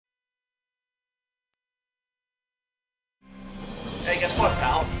guess what,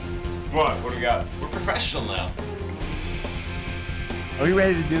 pal? What do we got? We're professional now. Are you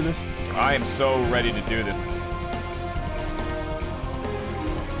ready to do this? I am so ready to do this.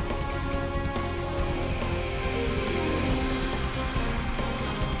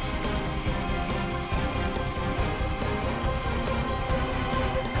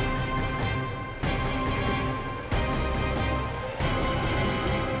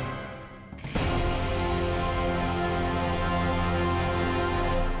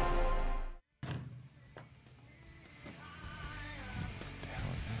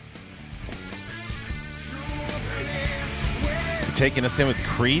 Taking us in with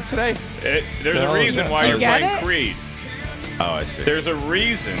Creed today? There's a reason why you're playing Creed. Oh, I see. There's a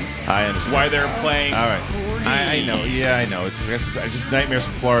reason I understand why they're playing All right. I know. Yeah, I know. It's just nightmares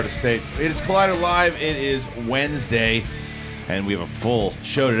from Florida State. It's Collider Live. It is Wednesday, and we have a full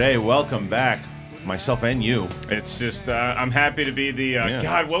show today. Welcome back, myself and you. It's just, I'm happy to be the,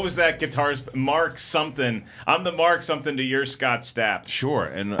 God, what was that guitarist? Mark something. I'm the Mark something to your Scott Stapp. Sure.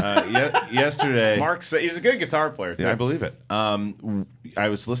 And yesterday... He's a good guitar player, too. Yeah, I believe it. I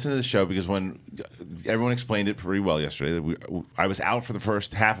was listening to the show because when everyone explained it pretty well yesterday, I was out for the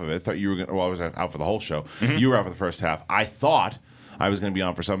first half of it. I thought you were going to... Well, I was out for the whole show. Mm-hmm. You were out for the first half. I thought I was going to be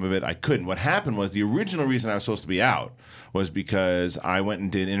on for some of it. I couldn't. What happened was the original reason I was supposed to be out was because I went and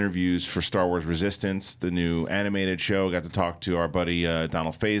did interviews for Star Wars Resistance, the new animated show. Got to talk to our buddy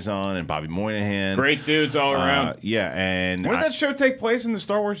Donald Faison and Bobby Moynihan. Great dudes all around. Yeah, and where does that show take place in the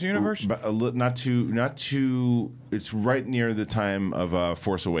Star Wars universe? Not too. It's right near the time of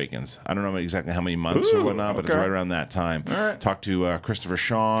Force Awakens. I don't know exactly how many months or whatnot, but it's right around that time. All right. Talked to Christopher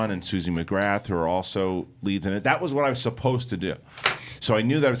Sean and Susie McGrath, who are also leads in it. That was what I was supposed to do. So I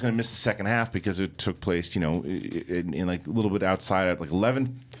knew that I was going to miss the second half because it took place, in like a little bit outside at like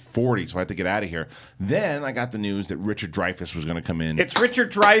 11:40, so I had to get out of here. Then I got the news that Richard Dreyfuss was going to come in. It's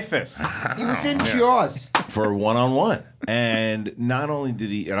Richard Dreyfuss. He was in Jaws. For a one-on-one. And not only did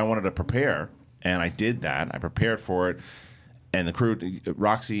he, and I wanted to prepare, and I did that. I prepared for it. And the crew,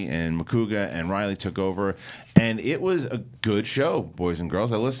 Roxy and Macuga and Reilly took over, and it was a good show, boys and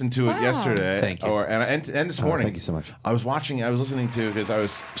girls. I listened to it yesterday, Thank you. and this morning. Thank you so much. I was listening to because I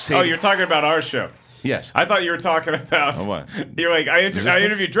was. Oh, you're talking about our show. Yes. I thought you were talking about. Oh, what? You're like, I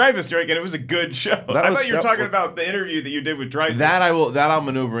interviewed Dreyfuss, Drake, and it was a good show. I thought you were talking about the interview that you did with Dreyfuss. That I'll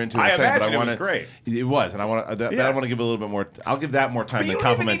maneuver into in a second. Imagine it was great. It was, and I want to. I want to give a little bit more. I'll give that more time than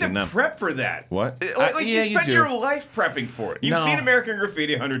complimenting them. You don't even need to prep for that. What? You spent your life prepping for it. You've seen American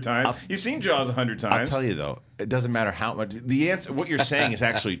Graffiti 100 times. You've seen Jaws 100 times. I'll tell you though, it doesn't matter how much. The answer, what you're saying, is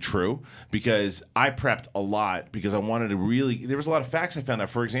actually true because I prepped a lot because I wanted to really. There was a lot of facts I found out.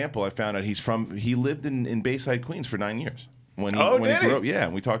 For example, I found out he lived in Bayside, Queens for 9 years. When he grew up. Yeah,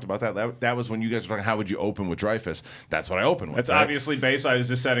 and we talked about that. That was when you guys were talking, how would you open with Dreyfuss? That's what I opened with. That's obviously Bayside is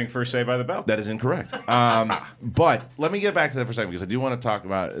the setting for Saved by the Bell. That is incorrect. But let me get back to that for a second because I do want to talk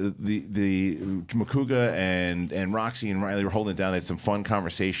about the Macuga and Roxy and Reilly were holding it down. They had some fun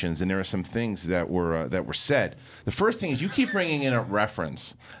conversations, and there were some things that were said. The first thing is you keep bringing in a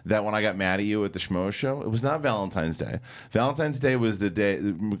reference that when I got mad at you at the Schmo show, it was not Valentine's Day. Valentine's Day was the day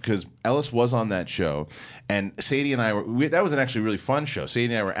because Ellis was on that show, and Sadie and I were. That was an actually really fun show. Sadie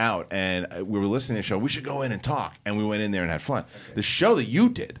and I were out, and we were listening to the show. We should go in and talk, and we went in there and had fun. Okay. The show that you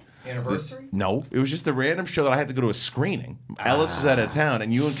did. Anniversary? No, it was just a random show that I had to go to a screening. Ellis was out of town,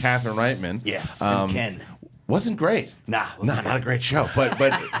 and you and Catherine Reitman. Yes, and Ken. Wasn't great. Not a great show.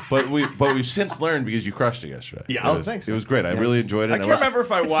 But we've since learned because you crushed it yesterday. Yeah, thanks. It was great. I really enjoyed it. I can't remember if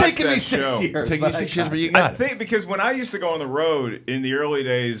I watched taken that me show. 6 years. It's taken you 6 years, but you got it. I think because when I used to go on the road in the early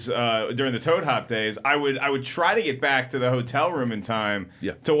days during the Toad Hop days, I would try to get back to the hotel room in time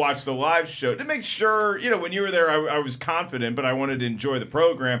to watch the live show to make sure when you were there I was confident, but I wanted to enjoy the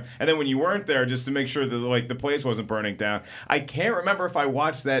program. And then when you weren't there, just to make sure that the place wasn't burning down. I can't remember if I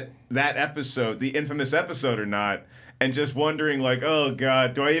watched that episode, the infamous episode, or not. And just wondering, oh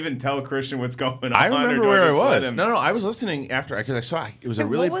God, do I even tell Kristian what's going on? I remember where I was. No, I was listening after because I saw it was a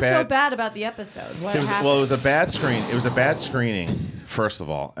really bad. What was so bad about the episode? What happened? Well, it was a bad screen. It was a bad screening, first of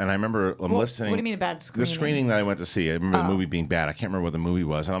all. And I remember listening. What do you mean a bad screening? The screening that I went to see. I remember the movie being bad. I can't remember what the movie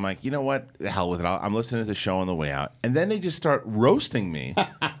was. And I'm like, you know what? The hell with it. I'm listening to the show on the way out. And then they just start roasting me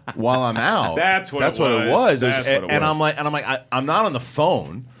while I'm out. That's what it was. And I'm like, I'm not on the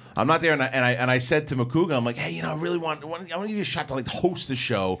phone. I'm not there, and I said to Macuga, I'm like, hey, I really want to give you a shot to like host the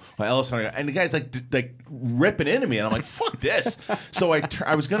show. While Ellis and the guy's like ripping into me, and I'm like, fuck this. So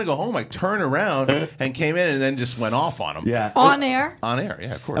I was gonna go home. I turned around and came in, and then just went off on him. Yeah. On air? On air,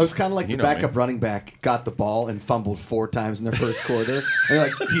 yeah, of course. I was kind of like the backup running back, got the ball and fumbled 4 times in the first quarter. And you're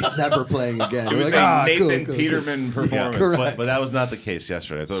like, he's never playing again. It was like, a Nathan Peterman performance. But that was not the case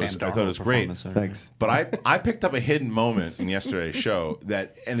yesterday. I thought it was great. Thanks. But I picked up a hidden moment in yesterday's show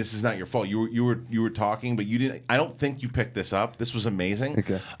that, and this is not your fault. You were talking, but you didn't. I don't think you picked this up. This was amazing.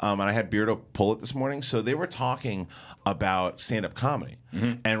 Okay. And I had Beardo pull it this morning. So they were talking about stand-up comedy,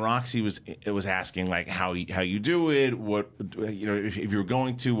 and Roxy was asking like how you do it, what if you were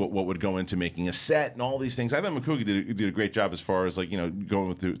going to, what would go into making a set, and all these things. I thought Macuga did a great job as far as like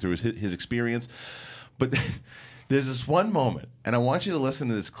going through his experience. But there's this one moment, and I want you to listen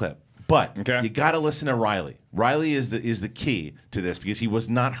to this clip. But you got to listen to Reilly. Reilly is the key to this because he was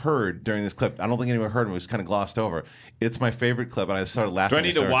not heard during this clip. I don't think anyone heard him. It was kind of glossed over. It's my favorite clip, and I started laughing. Do I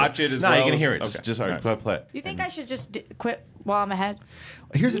need to watch it as well? No, you can hear it. Okay. Just all right, go ahead, play it. You think I should just quit while I'm ahead?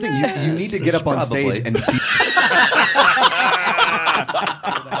 Here's the thing. You need to get up on stage and...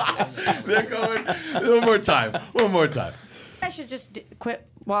 They're going. One more time. I should just quit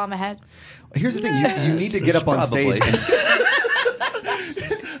while I'm ahead. Here's the thing. You need to get up on stage and...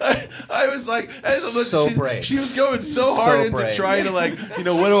 I was like, So brave. She was going so hard into brave. trying to like, what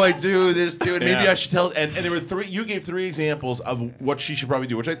do I do? This, do it. Maybe I should tell. And there were 3. You gave 3 examples of what she should probably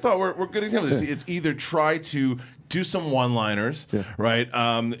do, which I thought were good examples. It's either try to do some one-liners, right?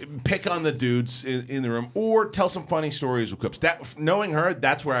 Pick on the dudes in the room, or tell some funny stories with clips. Knowing her,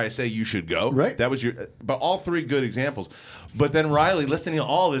 that's where I say you should go. Right. That was but all 3 good examples. But then Reilly, listening to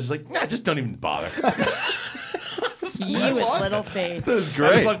all this, is like, nah, just don't even bother. You with little faith. That was I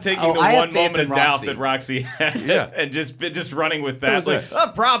great. just love taking the I have one faith moment in of doubt Roxy. that Roxy had and just running with That that. was Like,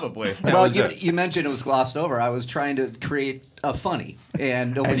 it. probably. Well, you mentioned it was glossed over. I was trying to create a funny,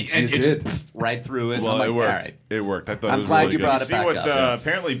 and nobody you it did. just right through it. Well, I'm like, it worked. All right. It worked. I thought I'm it was glad really you good. brought it See back what up.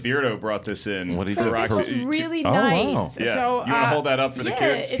 Apparently Beardo brought this in. What did he for do? This Roxy. was really Oh, wow. nice. Yeah. So, You wanna hold that up for the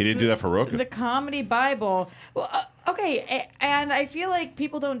kids? He didn't do that for Roka. The Comedy Bible. Well, okay, and I feel like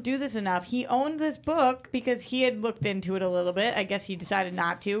people don't do this enough. He owned this book because he had looked into it a little bit. I guess he decided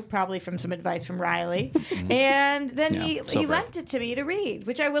not to, probably from some advice from Reilly. And then he lent it to me to read,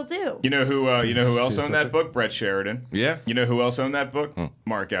 which I will do. You know who else owned that book? Brett Sheridan. Yeah. You know who else owned that book?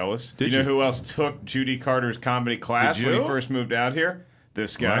 Mark Ellis. You know who else took Judy Carter's comedy class Did when he you? first moved out here?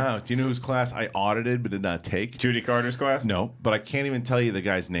 This guy. Wow. Do you know whose class I audited but did not take? Judy Carter's class? No, but I can't even tell you the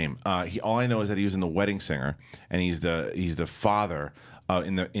guy's name. All I know is that he was in The Wedding Singer, and he's the father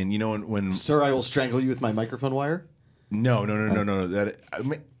when Sir, I will strangle you with my microphone wire. No.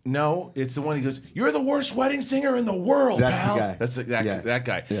 No, it's the one he goes, "You're the worst wedding singer in the world, That's pal." the guy. That's that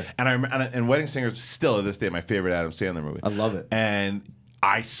guy. Yeah. And Wedding Singer is still to this day my favorite Adam Sandler movie. I love it. And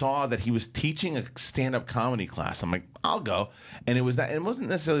I saw that he was teaching a stand-up comedy class. I'm like, I'll go. And it wasn't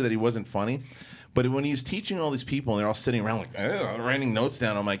necessarily that he wasn't funny, but when he was teaching all these people and they're all sitting around like writing notes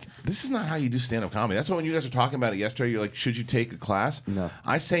down, I'm like, this is not how you do stand-up comedy. That's why when you guys were talking about it yesterday, you're like, should you take a class? No.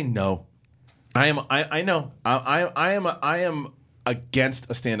 I say no. I know. I am against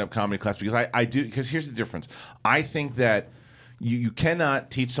a stand-up comedy class because here's the difference. I think that you cannot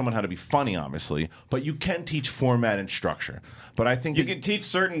teach someone how to be funny, obviously, but you can teach format and structure. But I think you can teach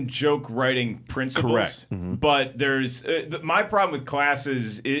certain joke writing principles. Correct. But there's my problem with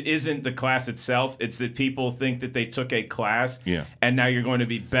classes isn't the class itself. It's that people think that they took a class, and now you're going to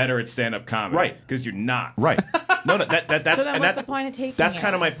be better at stand-up comedy, right? Because you're not, right? No, that's so then and what's that's the point of taking That's it?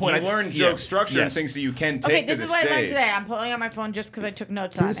 kind of my point. You learn joke structure and things that you can take Okay, to this the is what stage. I learned today. I'm pulling out my phone just because I took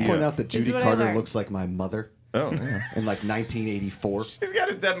notes Can on I it. just point out that This is Judy what I Carter learned. looks like my mother? Oh, yeah. In like 1984. He's got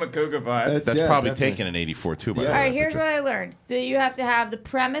a Deb Macuga vibe. That's probably definitely. taken in '84 too. By the All way. right, here's what I learned. That you have to have the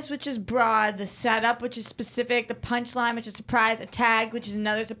premise, which is broad, the setup, which is specific, the punchline, which is surprise, a tag, which is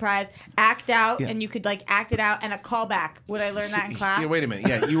another surprise, act out, and you could like act it out, and a callback. Would I learn that in class? Yeah, wait a minute.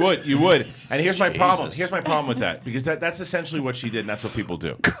 Yeah, you would. And here's my problem. Here's my problem with that because that's essentially what she did, and that's what people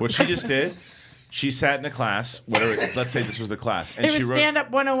do. What she just did. She sat in a class, whatever. Let's say this was a class, and It she was wrote. Stand Up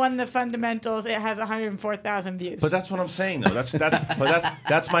 101, the fundamentals. It has 104,000 views. But that's what I'm saying, though.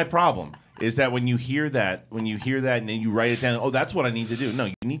 That's my problem. Is that when you hear that, and then you write it down, oh, that's what I need to do. No,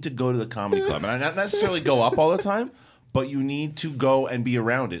 you need to go to the comedy club, and not necessarily go up all the time, but you need to go and be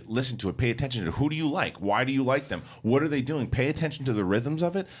around it, listen to it, pay attention to it. Who do you like? Why do you like them? What are they doing? Pay attention to the rhythms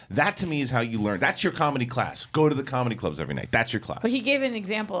of it. That to me is how you learn. That's your comedy class. Go to the comedy clubs every night. That's your class. But he gave an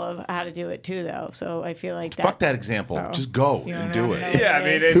example of how to do it too, though. So I feel like Fuck that example. Just go and do it. Yeah, I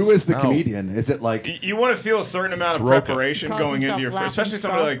mean, who is the comedian? Is it like you want to feel a certain amount of preparation going into your, especially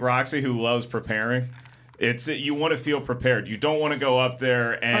somebody like Roxy who loves preparing. You want to feel prepared. You don't want to go up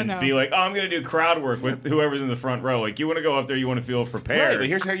there and be like, oh, I'm going to do crowd work with whoever's in the front row. Like, you want to go up there, you want to feel prepared. Right, but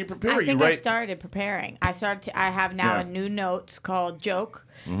here's how you prepare. I think I started preparing. I have now a new notes called Joke,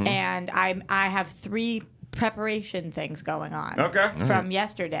 and I have 3 preparation things going on. Okay. From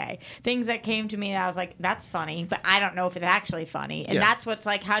yesterday. Things that came to me and I was like, that's funny, but I don't know if it's actually funny. And that's what's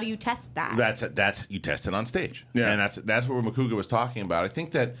like, how do you test that? That's you test it on stage. Yeah. And that's what Macuga was talking about. I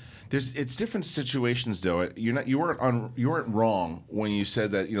think that it's different situations though. You weren't wrong when you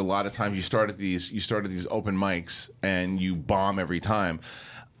said that, a lot of times you started these open mics and you bomb every time.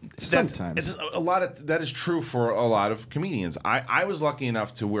 Sometimes That is true for a lot of comedians. I was lucky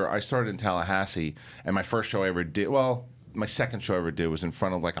enough to where I started in Tallahassee, and my first show I ever did, my second show I ever did was in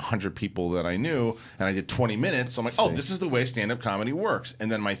front of like 100 people that I knew, and I did 20 minutes. So I'm like, oh, this is the way stand-up comedy works.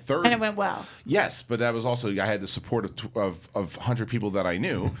 And then my third, and it went well. Yes, but that was also I had the support of 100 people that I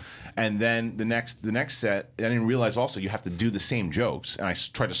knew, and then the next set, I didn't realize also you have to do the same jokes, and I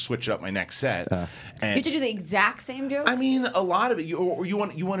tried to switch up my next set. And you have to do the exact same jokes. I mean, a lot of it, you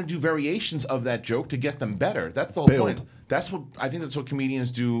want to do variations of that joke to get them better. That's the whole point. I think that's what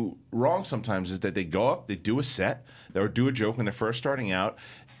comedians do wrong sometimes, is that they go up, they do a set, or do a joke when they're first starting out,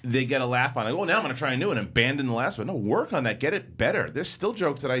 they get a laugh on it. Oh, now I'm going to try and do it and abandon the last one. No, work on that. Get it better. There's still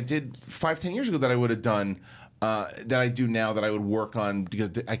jokes that I did 5-10 years ago that I would have done that I do now that I would work on because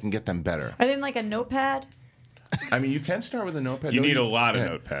I can get them better. Are they in like a notepad? I mean, you can start with a notepad. You need a lot of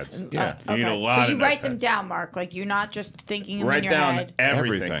notepads. Yeah. You need a lot of But you write notepads. them down, Mark. Like, you're not just thinking them Write in your down head.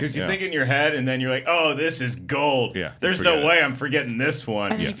 everything. Because you think in your head, and then you're like, oh, this is gold. Yeah, There's no way I'm forgetting this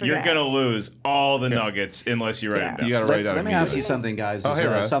one. And then you You're forget. going to lose all the nuggets unless you write them down. You got to write it down. Let me ask you something, guys. Oh, hey,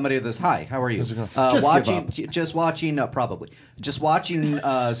 Rod. Somebody of this. Hi, how are you? Just watching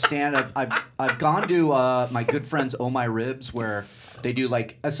stand up. I've gone to my good friends Oh My Ribs, where they do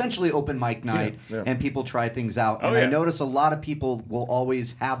like essentially open mic night, and people try things out. And I notice a lot of people will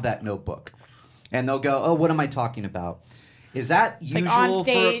always have that notebook, and they'll go, "Oh, what am I talking about?" Is that usual on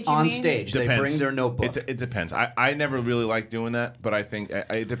stage, for on stage? They bring their notebook. It depends. I never really like doing that, but I think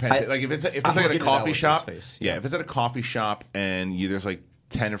it depends. Like if it's like at a looking at coffee Ellis's shop, face. if it's at a coffee shop and there's like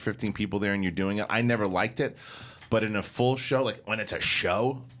 10 or 15 people there and you're doing it, I never liked it. But in a full show, like when it's a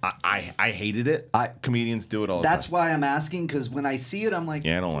show, I hated it. Comedians do it all the time. That's why I'm asking, because when I see it, I'm like,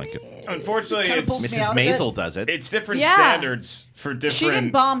 yeah, I don't like it. Unfortunately, kinda pulls me Mrs. out of it. Maisel does it. it's different Yeah. standards for different She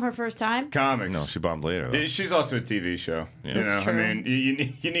didn't bomb her first time. comics. No, she bombed later. Though. She's also a TV show. Yeah. You That's know, true. I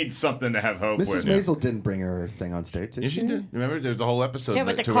mean, you need something to have hope Mrs. with. Maisel didn't bring her thing on stage, did Yeah, she? she did. Remember, there's a whole episode. Yeah,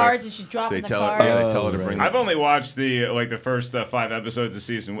 with the to where cards, and she's dropping they the tell cards. her, they tell her to Oh, bring. right. I've only watched the first 5 episodes of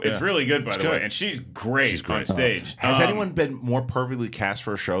season. It's really good, by the good. way, and she's great, She's great. on stage. Has anyone been more perfectly cast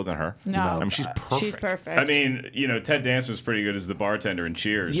for a show than her? No. I mean, she's perfect. She's perfect. I mean, Ted Danson was pretty good as the bartender in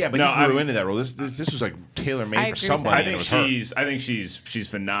Cheers. Yeah, but no, he grew into that role. This was like tailor I made agree for with somebody. that. I think she's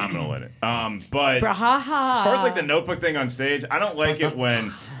phenomenal in it. But Brahaha. as far as like the notebook thing on stage, I don't like it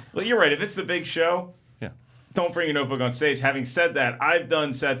when. Well, you're right. If it's the big show, don't bring a notebook on stage. Having said that, I've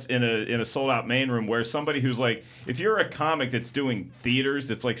done sets in a sold out main room where somebody who's like, if you're a comic that's doing theaters,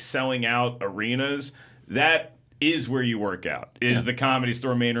 that's like selling out arenas, that is where you work out, is the Comedy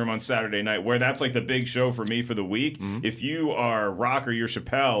Store main room on Saturday night, where that's like the big show for me for the week. If you are Rock or you're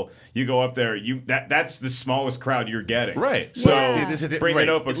Chappelle, you go up there, that's the smallest crowd you're getting. Right. So Yeah. bring the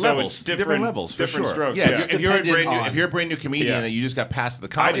notebook. So Levels, it's different levels, for different sure. strokes. Yeah, Yeah. if you're a brand new comedian and you just got past the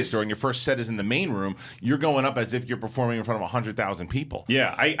comedy store and your first set is in the main room, you're going up as if you're performing in front of 100,000 people.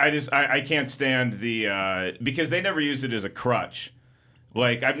 Yeah, I can't stand the because they never use it as a crutch.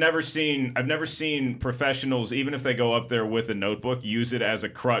 Like I've never seen professionals, even if they go up there with a notebook, use it as a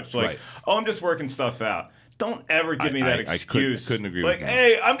crutch. Like, oh, I'm just working stuff out. Don't ever give me that excuse. I couldn't agree like, with that.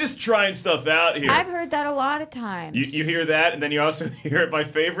 hey, I'm just trying stuff out here. I've heard that a lot of times. You hear that, and then you also hear it. My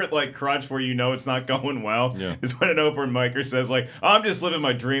favorite like crutch where you know it's not going well is when an open micer says like, oh, "I'm just living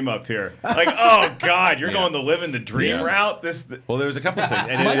my dream up here." Like, oh God, you're going the living the dream route. Well, there was a couple of things.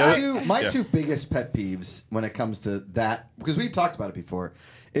 And My two biggest pet peeves when it comes to that, because we've talked about it before,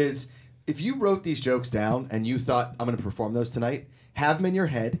 is if you wrote these jokes down and you thought, I'm going to perform those tonight, have them in your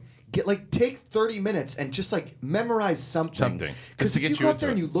head, take 30 minutes and just memorize something. Because if you go up there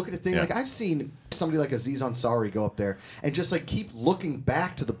and you look at the thing, I've seen somebody like Aziz Ansari go up there and just keep looking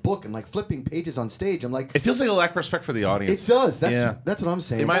back to the book and flipping pages on stage. I'm like, it feels like a lack of respect for the audience. It does. That's what I'm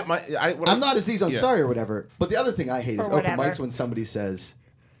saying. I'm not Aziz Ansari or whatever. But the other thing I hate is open mics when somebody says,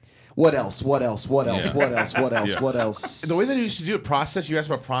 what else? What else? What else? Yeah. What else? What else? Yeah. What else? The way that you used to do a process, you asked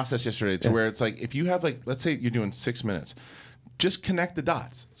about process yesterday, to where it's if you have let's say you're doing 6 minutes, just connect the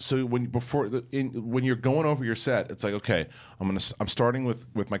dots. So when you're going over your set, it's okay, I'm starting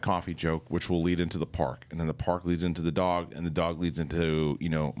with my coffee joke, which will lead into the park, and then the park leads into the dog, and the dog leads into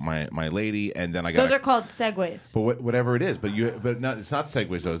my lady, and then I got those are called segues. But whatever it is, it's not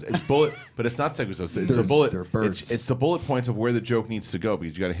segues though. It's bullet, but it's not segues though. It's the bullet. They're birds. It's the bullet points of where the joke needs to go,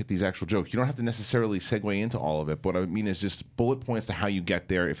 because you got to hit these actual jokes. You don't have to necessarily segue into all of it, but what I mean is just bullet points to how you get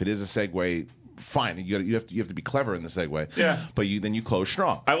there. If it is a segue, fine. You have to be clever in the segue. Yeah. But then you close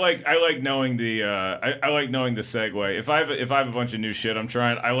strong. I like knowing the I like knowing the segue. If I have a bunch of new shit I'm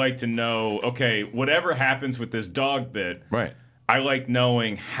trying, I like to know, okay, whatever happens with this dog bit, right. I like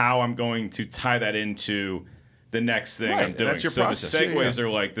knowing how I'm going to tie that into the next thing I'm doing. That's your so process. The segues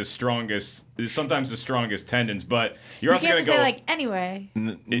are the strongest, sometimes the strongest tendons, but you're also going to go say anyway.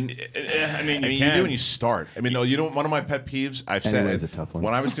 I mean, you do when you start. I mean, one of my pet peeves, I've said it's a tough one.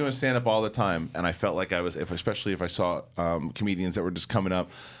 When I was doing stand up all the time, and I felt like I was, especially if I saw comedians that were just coming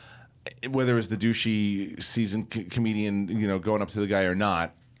up, whether it was the douchey seasoned comedian, going up to the guy or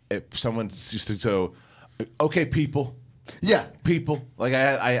not, if someone used to go, okay, people. Yeah, people. I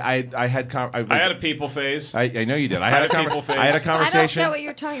had a people phase. I know you did. I had a people phase. I had a conversation. I don't know what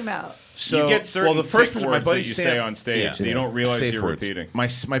you're talking about. So, you get certain the first person, my buddy Sam, say on stage, so you don't realize you're repeating.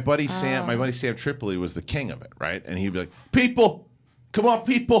 My buddy Sam Tripoli was the king of it, right? And he'd be like, "People, come on,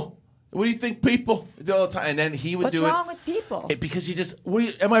 people. What do you think, people?" All the time, and then he would do it. What's wrong with people? Because you just,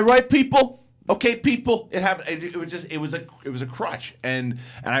 am I right, people? Okay, people. It happened. It was a crutch, and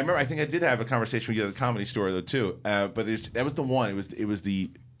I remember. I think I did have a conversation with you at the Comedy Store though too. But that was the one. It was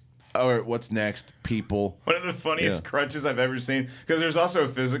the. All right, what's next, people? One of the funniest crutches I've ever seen, because there's also a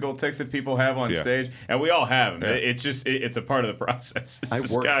physical tics that people have on stage, and we all have them. Yeah. It's a part of the process. I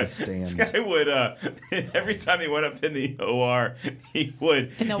work the stand. This guy would every time he went up in the OR, he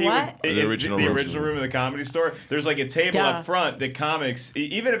would in the the original room in the Comedy Store. There's a table up front that comics,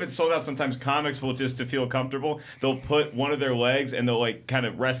 even if it's sold out, sometimes comics will just to feel comfortable, they'll put one of their legs and they'll kind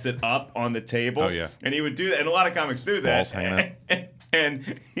of rest it up on the table. Oh yeah, and he would do that, and a lot of comics do that. Balls hanging out.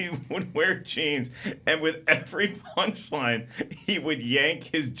 And he would wear jeans, and with every punchline, he would yank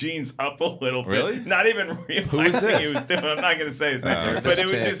his jeans up a little bit. Really? Not even realizing he was doing. I'm not going to say his name, but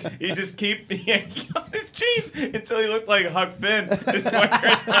he'd just keep yanking on his jeans until he looked like Huck Finn, just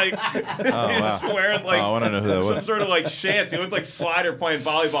wearing I want to know who that was. Some sort of shants. He looked like Slider playing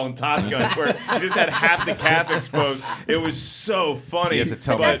volleyball in Top Gun, where he just had half the calf exposed. It was so funny. You have to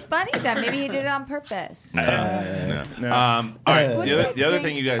tell but that's funny then. Maybe he did it on purpose. No. All right. The other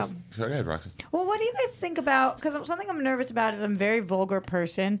thing you guys... Go ahead, Roxy. Well, what do you guys think about... Because something I'm nervous about is I'm a very vulgar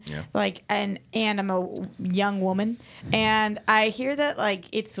person. Yeah. And I'm a young woman. And I hear that,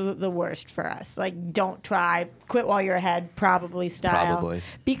 it's the worst for us. Don't try. Quit while you're ahead, probably style. Probably.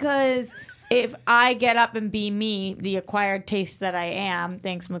 Because... If I get up and be me, the acquired taste that I am,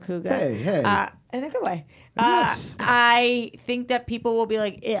 thanks, Macuga. Hey. In a good way. Yes. I think that people will be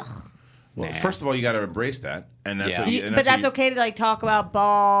like, ugh. Well, first of all, you got to embrace that, and that's but that's okay to talk about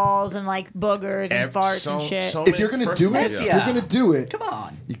balls and boogers and farts and shit. If you're gonna do it, come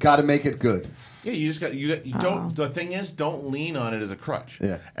on, you got to make it good. Yeah, you just got you don't. The thing is, don't lean on it as a crutch.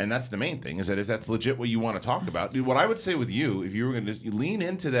 Yeah, and that's the main thing. Is that if that's legit what you want to talk about, dude, what I would say with you, if you were going to lean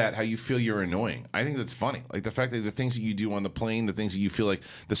into that, how you feel you're annoying. I think that's funny. The fact that the things that you do on the plane, the things that you feel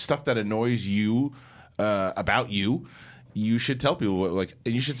the stuff that annoys you about you. You should tell people and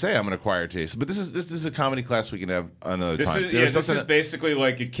you should say I'm an acquired taste. But this is a comedy class we can have another time. This is basically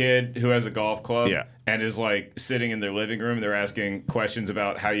like a kid who has a golf club and is sitting in their living room. They're asking questions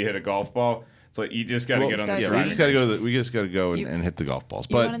about how you hit a golf ball. It's you just got to get on the we just got to go. We just got to go and hit the golf balls.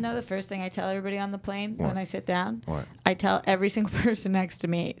 You want to know the first thing I tell everybody on the plane when I sit down? What? I tell every single person next to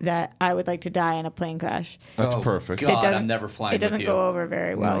me that I would like to die in a plane crash. That's perfect. God, I'm never flying. It doesn't go over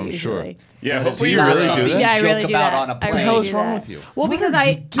very well usually. Sure. Yeah, hopefully you really do that. Yeah, I really do that. On a plane. What the hell is wrong with you? Well, because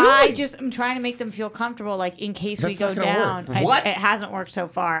I just am trying to make them feel comfortable. In case we go down. What? It hasn't worked so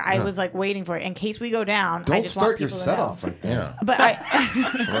far. I was waiting for it. In case we go down, don't I just start want your people set to know. off right there. But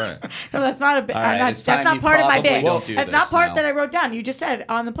right. No, that's not not a. That's not part of my bit. That's not part that I wrote down. You just said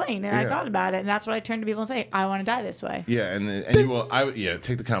on the plane, and I thought about it, and that's what I turn to people and say. I want to die this way. Yeah, and you will.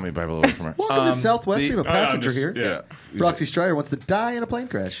 Take the comedy Bible away from her. Welcome to Southwest. We have a passenger here. Yeah. Roxy Striar wants to die in a plane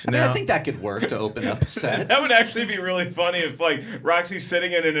crash. I think that could work to open up a set. That would actually be really funny if, like, Roxy's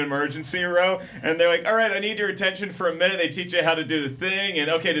sitting in an emergency row, and they're like, all right, I need your attention for a minute. They teach you how to do the thing,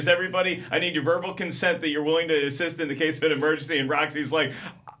 and okay, does everybody, I need your verbal consent that you're willing to assist in the case of an emergency, and Roxy's like,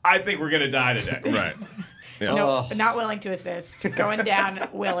 I think we're going to die today. Right. Yeah. No, not willing to assist. Going down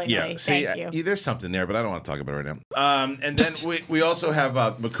willingly. Yeah, see, Thank you. There's something there, but I don't want to talk about it right now. And then we also have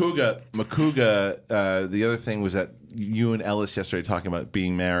Macuga. Macuga, the other thing was that you and Ellis yesterday talking about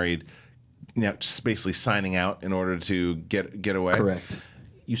being married, just basically signing out in order to get away. Correct.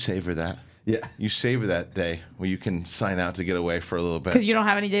 You savor that. Yeah. You savor that day where you can sign out to get away for a little bit. Because you don't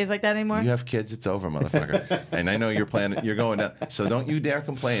have any days like that anymore? You have kids, it's over, motherfucker. And I know you're going down. So don't you dare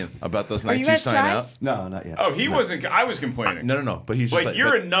complain about those nights you sign out. No, not yet. Oh, he wasn't. I was complaining. No. But he's just like,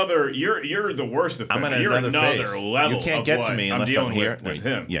 you're the worst offender. I'm at you're another level. You can't get to me unless I'm here. With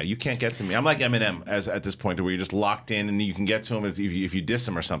him. Yeah, you can't get to me. I'm like Eminem at this point where you're just locked in and you can get to him if you diss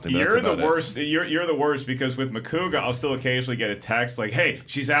him or something. You're the worst. You're the worst because with Macuga, I'll still occasionally get a text like, "Hey,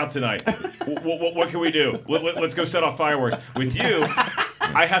 she's out tonight. What can we do? Let's go set off fireworks." With you,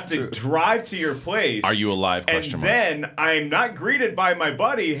 I have to drive to your place. Are you alive? And then I'm not greeted by my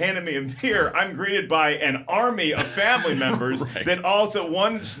buddy handing me a beer. I'm greeted by an army of family members that also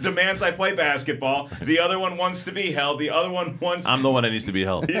one demands I play basketball. The other one wants to be held. The other one wants. I'm the one that needs to be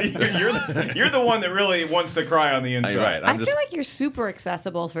held. You're the one that really wants to cry on the inside. Right. I feel like you're super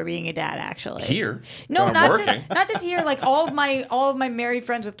accessible for being a dad. Actually, here. No, not just here. Like all of my married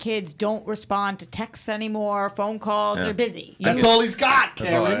friends with kids don't respond to texts anymore, phone calls. They're busy. That's all he's got.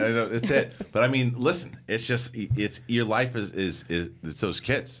 That's all I know. It's it. But I mean, listen. It's your life is it's those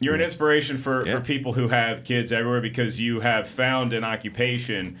kids. You're an inspiration for people who have kids everywhere because you have found an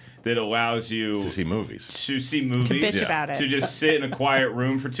occupation that allows you to see movies. To bitch about it. To just sit in a quiet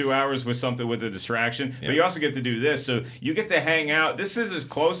room for 2 hours with a distraction. Yeah. But you also get to do this. So you get to hang out. This is as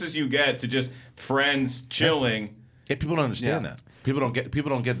close as you get to just friends chilling. Yeah, people don't understand that. People don't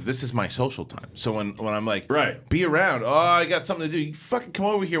get this is my social time. So when I'm like, be around, I got something to do. You fucking come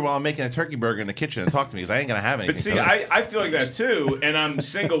over here while I'm making a turkey burger in the kitchen and talk to me because I ain't gonna have anything. But see, I feel like that too, and I'm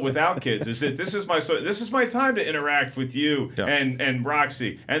single without kids. Is that this is my time to interact with you and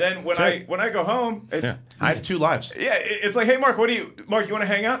Roxy. And then when I go home, I have 2 lives. Yeah, it's like, hey Mark, you want to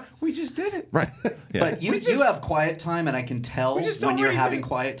hang out? We just did it. Right. Yeah. But you have quiet time, and I can tell when you're having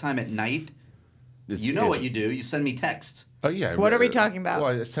quiet time at night. You know what you do. You send me texts. Oh, yeah. What are we talking about?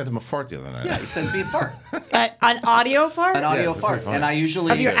 Well, I sent him a fart the other night. Yeah, he sent me a fart. An audio fart? An audio fart. And I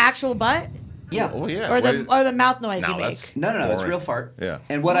usually... Of your actual butt? Yeah. Oh, yeah. Or the mouth noise you make? No, it's real fart. Yeah.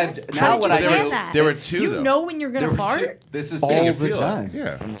 And what I do... There were 2, You know when you're going to fart? This is all the time.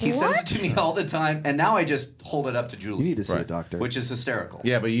 Yeah. He sends it to me all the time, and now I just hold it up to Julie. You need to see a doctor. Which is hysterical.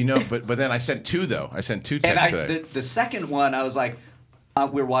 Yeah, but but then I sent 2, though. I sent 2 texts today. The second one, I was like...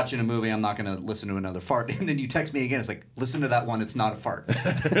 we're watching a movie. I'm not going to listen to another fart. And then you text me again. It's like, listen to that one. It's not a fart.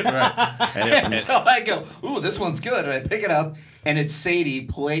 And so I go, ooh, this one's good. And I pick it up, and it's Sadie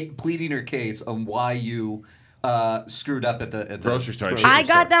pleading her case on why you screwed up at the grocery store. I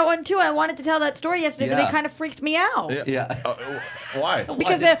got that one too. I wanted to tell that story yesterday, but they kind of freaked me out. Yeah. Why?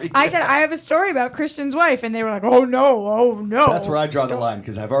 Because I said I have a story about Kristian's wife, and they were like, "Oh no." That's where I draw the line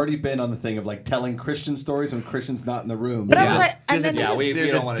because I've already been on the thing of like telling Kristian stories when Kristian's not in the room. But I was like, and then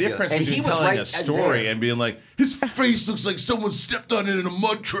there's a difference between telling a story and being like, his face looks like someone stepped on it in a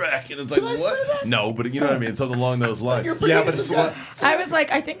mud track, and it's like, what? Say that? No, but you know what I mean. Something along those lines. Yeah, but it's I was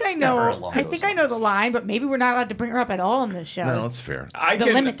like, I think I know the line, but maybe we're not allowed to bring her up at all in this show. No, it's fair. The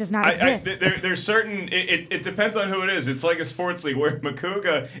limit does not exist. There's certain. It depends on who it is. It's like a sports league where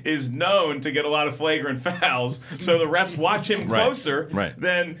Macuga is known to get a lot of flagrant fouls, so the refs watch him closer. Right.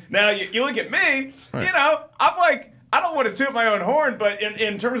 Then now you look at me. Right. You know, I'm like, I don't want to toot my own horn, but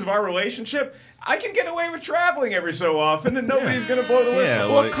in terms of our relationship, I can get away with traveling every so often, and nobody's going to blow the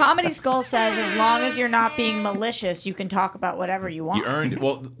whistle. Well, Comedy Skull says as long as you're not being malicious, you can talk about whatever you want. You earned it.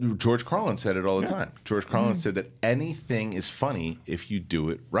 Well, George Carlin said it all the time. George Carlin said that anything is funny if you do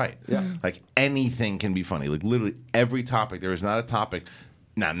it right. Yeah. Like anything can be funny. Like literally every topic. There is not a topic.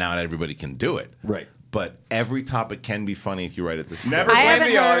 Now, not everybody can do it. Right. but every topic can be funny if you write it this way. Never blame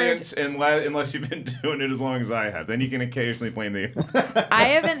the audience unless you've been doing it as long as I have. Then you can occasionally blame the. I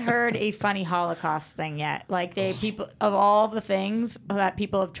haven't heard a funny Holocaust thing yet. Like people of all the things that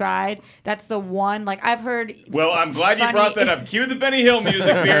people have tried, that's the one. Like I've heard. Well, I'm glad you brought that up. Cue the Benny Hill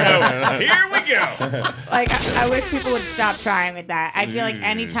music, Beardo. Here we go. Like I wish people would stop trying with that. I feel like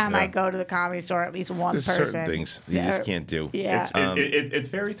anytime I go to the Comedy Store, at least one There's person. certain things you just can't do. Yeah. It's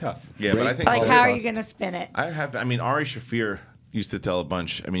very tough. Yeah, but I think like, how are you gonna spin it? I mean, Ari Shafir used to tell a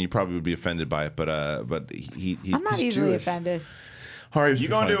bunch. I mean, you probably would be offended by it, but I'm not easily offended. Ari, you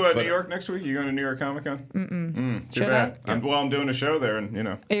going to New York next week? You going to New York Comic Con? Too bad. I'm doing a show there, and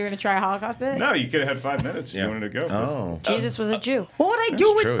Are you gonna try a Holocaust bit? No, you could have had 5 minutes if you wanted to go. Oh, Jesus was a Jew. What would I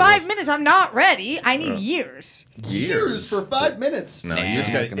do with 5 minutes? I'm not ready. I need years. Years for 5 minutes. No, you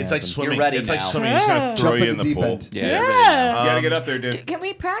just got. It's like swimming. You're ready It's now. like swimming. You just gotta throw you in the pool. Yeah. You gotta get up there, dude. Can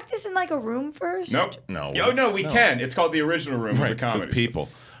we practice in like a room first? Nope. No. Oh no, we can. It's called the original room of the comedy. With people.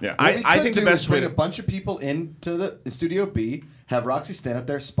 Yeah. I think the best way bring to a bunch of people into the Studio B, have Roxy stand up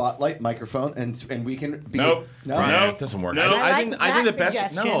there, spotlight, microphone, and we can be. Nope. No, Right, it doesn't work. No. I think the best.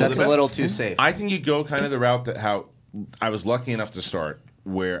 suggestion. No, That's the a best- little too safe. I think you go kind of the route that how I was lucky enough to start.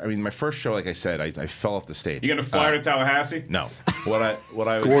 Where I mean, my first show, like I said, I fell off the stage. You gonna fly to Tallahassee? No. What I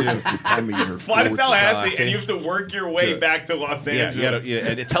would gorgeous do. this time of year. Fly to Gorgeous. Tallahassee, and you have to work your way back to Los Angeles.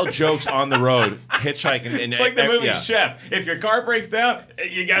 And tell jokes on the road, hitchhike, and It's like the movie yeah. Chef. If your car breaks down,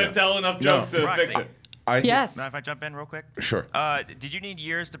 you got to tell enough jokes to Roxy. fix it. Yes. Now, if I jump in real quick. Sure. Did you need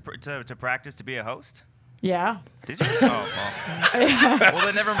years to practice to be a host? Yeah. Did you? Oh, well. Well,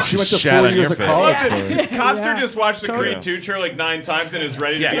 then never mind. She went to Shat 4 on years your of face. college for it. Cobbster just watched the Totally. Creed 2 trailer like 9 times and is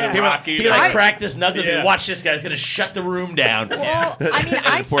ready to be Yeah, a Rocky. He like cracked his knuckles Yeah. and watch this guy's gonna shut the room down. Well, I mean,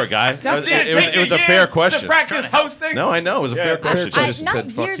 I Poor guy. sucked It at was a fair question. To practice hosting. No, I know it was a fair question. I, I just not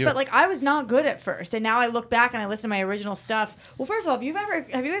said, fuck years, you. but like I was not good at first, and now I look back and I listen to my original stuff. Well, first of all, have you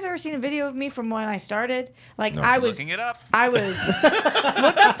guys ever seen a video of me from when I started? Like I was Looking it up. I was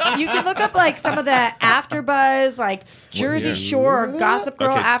you can look up like some of the AfterBuzz, like Jersey year? Shore or Gossip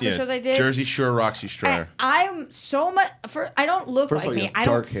Girl Okay, after yeah. shows I did. Jersey Shore, Roxy Striar. And I'm so much. I don't look First of like all, you me. have I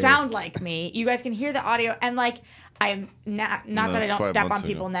don't dark hair. sound like me. You guys can hear the audio, and like I'm not that I that's don't 5 step on months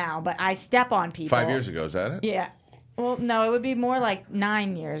people ago. now, but I step on people. 5 years ago, is that it? Yeah. Well, no, it would be more like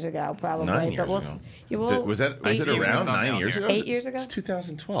 9 years ago, probably. 9 but years we'll, ago. You will, Was it Eight around years 9 ago. years ago? 8 years ago? It's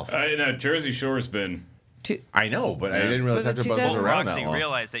 2012. No, Jersey Shore's been. I know, but I didn't realize Was it AfterBuzz was 2000? around that Roxy, long.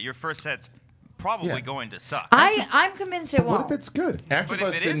 realize that your first set's probably Yeah. going to suck. I'm convinced it What won't. if it's good? but AfterBuzz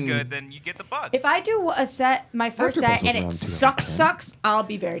if it is didn't- good, then you get the bug. If I do a set, my first AfterBuzz set, was and it around sucks, I'll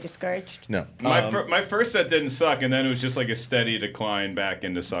be very discouraged. No. My first set didn't suck, and then it was just like a steady decline back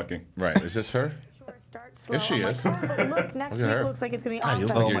into sucking. Right. Is this her? Start slow. Yes, she I'm is. Like, oh, look, next Look at week her. looks like it's gonna be God, you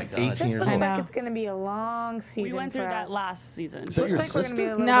awesome. look Oh like my you're God. 18 years Looks old. I like know. it's gonna be a long season. We went through for that us. last season. Is that your Looks like we're gonna be a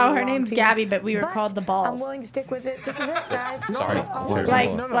sister? little No, bit of a her long name's season. Gabby, but we were But called the Balls. I'm willing to stick with it. This is it, guys. Sorry.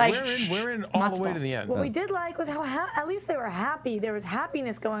 Like, No, like, we're in all not the way balls. to the end. What we did like was how at least they were happy. There was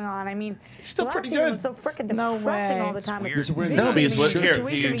happiness going on. I mean, Still the last pretty season good. was so freaking No depressing way. all the time. It's weird. No, because what, Situation, here,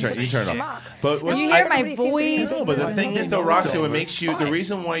 situation, you turn just it schmuck. off. But what, You No, hear my everybody seems to be voice? busy. No, but the thing is, though, Roxy, what makes you the Fine.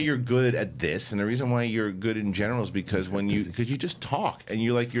 reason why you're good at this, and the reason why you're good in general, is because because you just talk and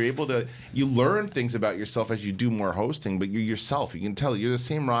you're able to learn things about yourself as you do more hosting, but you're yourself. You can tell you're the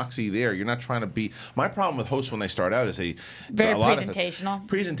same Roxy there. You're not trying to be. My problem with hosts when they start out is Very a lot of presentational.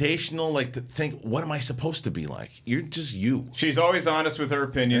 presentational, like to think, what am I supposed to be like? You're just you. She's always honest with her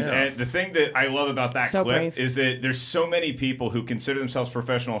opinions, Yeah. and the thing that I love about that So clip brave. is that there's so many people who consider themselves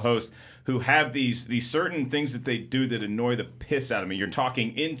professional hosts who have these certain things that they do that annoy the piss out of me. You're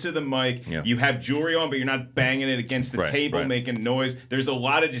talking into the mic, Yeah. you have jewelry on, but you're not banging it against the Right, table, right. making noise. There's a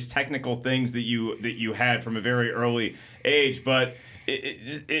lot of just technical things that you had from a very early age, but.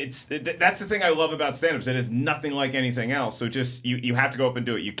 That's the thing I love about stand-ups. It is nothing like anything else. So just you have to go up and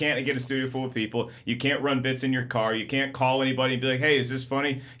do it. You can't get a studio full of people. You can't run bits in your car. You can't call anybody and be like, "Hey, is this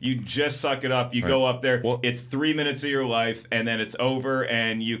funny?" You just suck it up. You go up there. Well- it's 3 minutes of your life, and then it's over,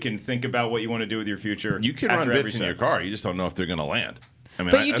 and you can think about what you want to do with your future. You can after run every bits in set. your car. You just don't know if they're going to land. I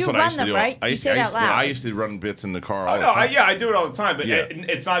mean, But you that's do what I run used to them, do. right? You say it out loud. I used to run bits in the car all Oh the no, time. I do it all the time, but Yeah.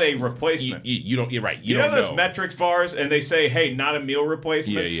 it's not a replacement. You don't. You're right. You know those metrics bars, and they say, "Hey, not a meal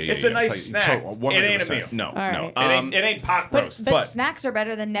replacement." Yeah. It's a nice snack. 100%. It ain't a meal. No, right. no. It ain't pot roast. But snacks are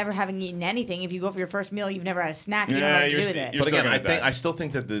better than never having eaten anything. If you go for your first meal, you've never had a snack. You don't know what to do with it. you're But still again, gonna die. I still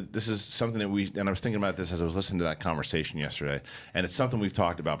think that this is something that and I was thinking about this as I was listening to that conversation yesterday, and it's something we've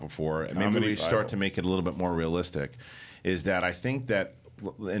talked about before, and maybe Comedy we start Bible. to make it a little bit more realistic, is that I think that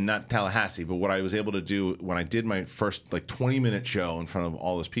and not Tallahassee, but what I was able to do when I did my first like 20-minute show in front of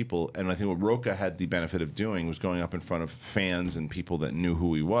all those people, and I think what Roca had the benefit of doing was going up in front of fans and people that knew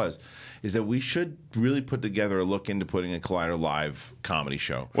who he was, is that we should really put together a look into putting a Collider Live comedy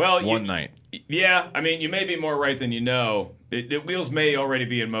show. Well, one night. Yeah, I mean, you may be more right than you know. Wheels may already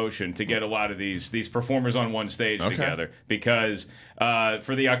be in motion to get a lot of these performers on one stage together, because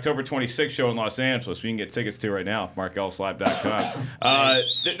for the October 26th show in Los Angeles, we can get tickets to right now, markellislive.com.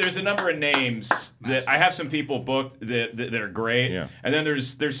 There's a number of names that I have some people booked that are great, and then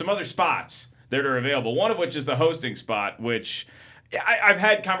there's some other spots that are available. One of which is the hosting spot, which I've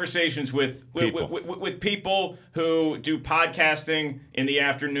had conversations with people who do podcasting in the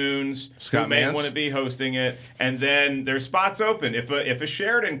afternoons. Scott who may Mance want to be hosting it, and then there's spots open if a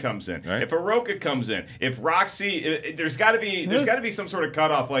Sheridan comes in, if a Roca comes in, if Roxy. There's got to be some sort of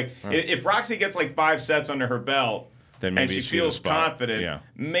cutoff. Like if Roxy gets like 5 sets under her belt, then maybe and she feels confident,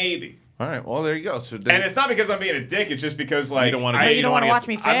 maybe. All right, well, there you go. So and it's not because I'm being a dick. It's just because like you don't want to watch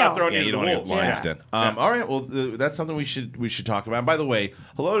me fail. I'm not throwing you don't the want wolves. to all right, well, that's something we should talk about. And by the way,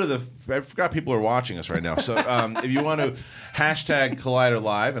 hello to I forgot people are watching us right now. So if you want to hashtag Collider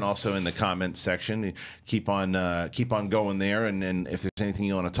Live, and also in the comment section, keep on going there. And if there's anything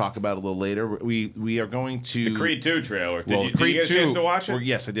you want to talk about a little later, we are going to the Creed 2 trailer. Did you get a chance to watch it?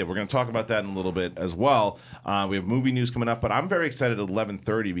 Yes, I did. We're going to talk about that in a little bit as well. We have movie news coming up, but I'm very excited at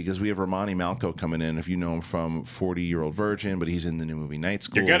 11:30 because we have Romany Malco coming in. If you know him from 40-Year-Old Virgin, but he's in the new movie Night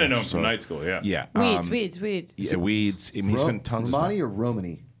School. You're gonna know him from Night School, yeah. Yeah. Weeds. Yeah, Weeds. I mean, he's been tons Romany of or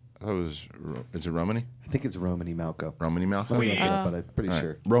Romany? is it Romany? I think it's Romany Malco. Romany Malco? Let me look it up, but I'm pretty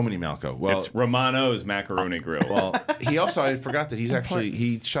sure. Romany Malco. Well, it's Romano's Macaroni Grill. Well, he also, I forgot that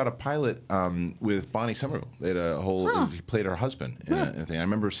he shot a pilot with Bonnie Somerville. They had a whole, he played her husband in a thing. I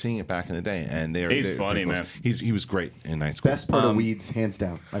remember seeing it back in the day, and he's funny, man. He was great in Night School. Best part of Weeds, hands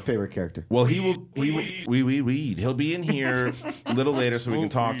down. My favorite character. Well, weed. He'll be in here a little later so we can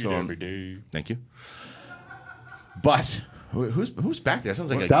talk to him. Thank you. But who's back there? That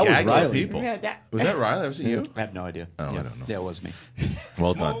sounds like a gaggle of people. Was that Reilly? Was it you? I have no idea. Oh, I don't know. Yeah, it was me.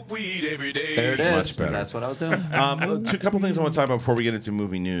 Well done. There it is. Much better. That's what I was doing. A couple things I want to talk about before we get into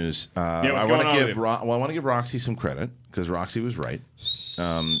movie news. I want to give Roxy some credit because Roxy was right.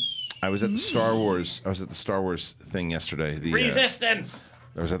 I was at the Star Wars thing yesterday. Resistance.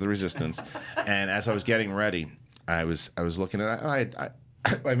 I was at the Resistance, and as I was getting ready, I was looking at it.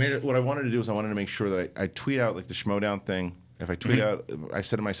 I made it. What I wanted to do is I wanted to make sure that I tweet out like the Schmodown thing. If I tweet out, I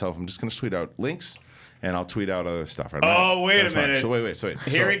said to myself, I'm just going to tweet out links, and I'll tweet out other stuff. Right? Wait a minute. So wait.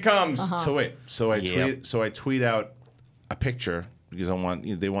 Here he comes. So wait. So I tweet out a picture because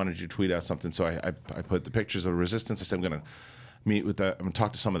they wanted you to tweet out something. So I put the pictures of Resistance. I said I'm going to meet with I'm going to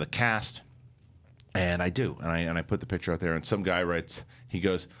talk to some of the cast, and I do. And I put the picture out there, and some guy writes. He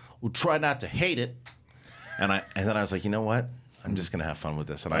goes, "Well, try not to hate it." And then I was like, you know what? I'm just gonna have fun with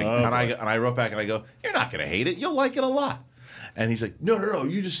this, and I wrote back and I go, "You're not gonna hate it. You'll like it a lot." And he's like, no,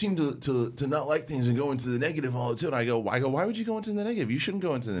 you just seem to not like things and go into the negative all the time. And I go, why would you go into the negative? You shouldn't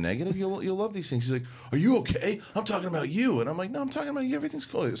go into the negative. You'll love these things. He's like, are you okay? I'm talking about you. And I'm like, no, I'm talking about you. Everything's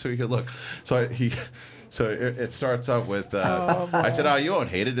cool. So he goes, look. So it starts up with, I said, oh, you won't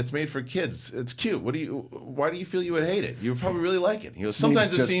hate it. It's made for kids. It's cute. Why do you feel you would hate it? You would probably really like it. He goes,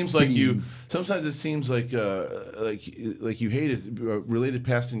 sometimes it seems like you hate it related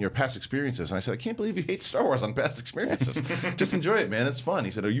past in your past experiences. And I said, I can't believe you hate Star Wars on past experiences. Just enjoy it, man. It's fun.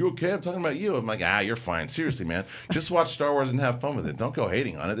 He said, are you okay? I'm talking about you. I'm like, you're fine. Seriously, man. Just watch Star Wars and have fun with it. Don't go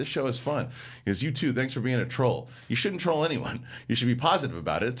hating on it. This show is fun. He goes, you too. Thanks for being a troll. You shouldn't troll anyone. You should be positive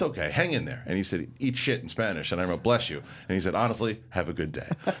about it. It's okay. Hang in there. And he said, eat shit in Spanish. And I wrote, bless you. And he said, honestly, have a good day.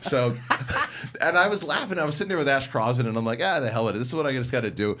 So, and I was laughing. I was sitting there with Ash Crossan, and I'm like, the hell with it. This is what I just got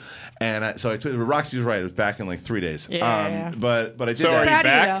to do. And so I tweeted, Roxy was right. It was back in like 3 days. Yeah. But I did so that. are you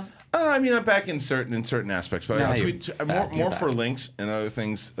back? I mean, I'm back in certain aspects, but I tweet more for links and other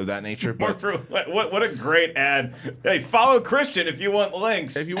things of that nature. More for what a great ad! Hey, follow Kristian if you want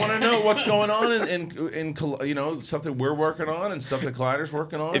links. If you want to know what's going on in stuff that we're working on and stuff that Collider's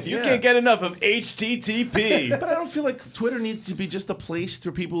working on. If you can't get enough of HTTP, but I don't feel like Twitter needs to be just a place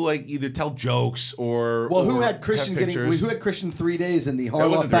for people like either tell jokes or. Well, who had Kristian 3 days in the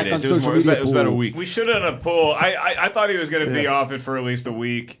Harloff back on social media? It was about a week. We should have done a poll. I thought he was going to be off it for at least a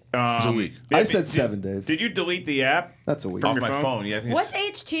week. It was a week. I said 7 days. Did you delete the app? That's a week. Off my phone. Yeah. I think What's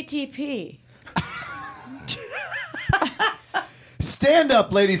HTTP? Stand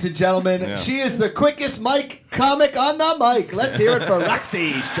up, ladies and gentlemen. Yeah. She is the quickest mic comic on the mic. Let's hear it for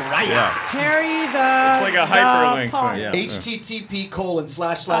Roxy Striar. Harry the. It's like a hyperlink thing. Yeah.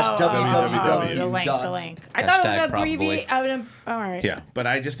 http://www. The link. I thought it was abbreviated. All right. Yeah, but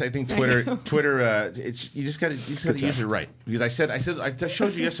I think Twitter, you just got to use it right. Because I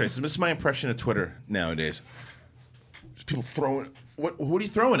showed you yesterday. I said, this is my impression of Twitter nowadays. There's people throwing. What are you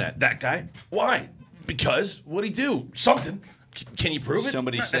throwing at? That guy? Why? Because what'd he do? Something. Can you prove it?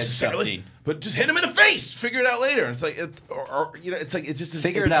 Somebody Not said necessarily, something. but just hit him in the face. Figure it out later. It's like, it's just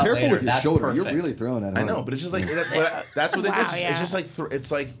Figure it out Careful later. with your That's shoulder. perfect. You're really throwing at him. I know, but it's just like that's what Wow, it is. yeah. It's just like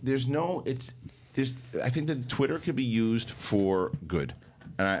it's like there's no. I think that Twitter could be used for good.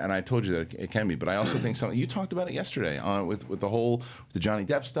 And I told you that it can be, but I also think something you talked about it yesterday with the Johnny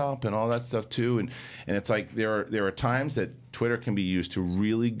Depp stuff and all that stuff too, and it's like there are times that Twitter can be used to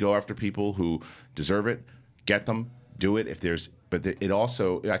really go after people who deserve it, get them, do it but it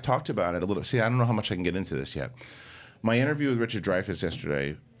also I talked about it a little. See, I don't know how much I can get into this yet. My interview with Richard Dreyfuss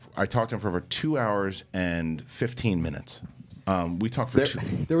yesterday, I talked to him for over 2 hours and 15 minutes. We talked for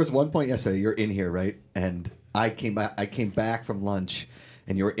There was one point yesterday. You're in here, right? And I came back from lunch.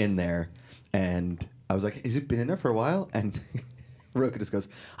 And you were in there, and I was like, has it been in there for a while? And Roka just goes,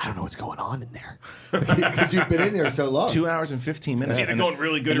 I don't know what's going on in there. Because you've been in there so long. 2 hours and 15 minutes. It's either going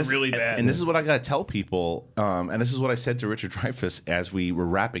really good or really bad. And this is what I got to tell people, and this is what I said to Richard Dreyfuss as we were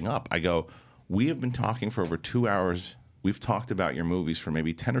wrapping up. I go, we have been talking for over 2 hours. We've talked about your movies for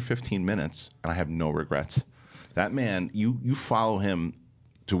maybe 10 or 15 minutes, and I have no regrets. That man, you follow him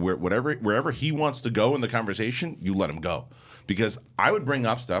to wherever he wants to go in the conversation, you let him go. Because I would bring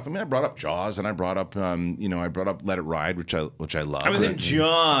up stuff. I mean, I brought up Jaws, and I brought up, Let It Ride, which I love. I was in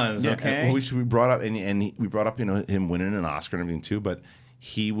Jaws, okay. And we brought up, we brought up, him winning an Oscar and everything too. But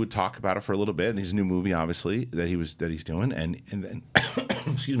he would talk about it for a little bit. And his new movie, obviously, that he's doing, and then,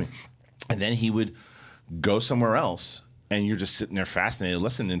 excuse me, and then he would go somewhere else. And you're just sitting there fascinated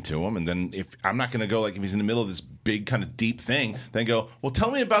listening to him. And then if I'm not going to go, like if he's in the middle of this big kind of deep thing, then go, well,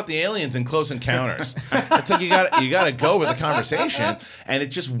 tell me about the aliens in Close Encounters. It's like you got to go with the conversation. And it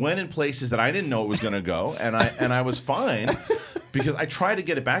just went in places that I didn't know it was going to go. And I was fine because I tried to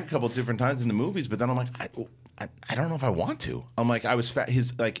get it back a couple of different times in the movies. But then I'm like, I don't know if I want to. I'm like,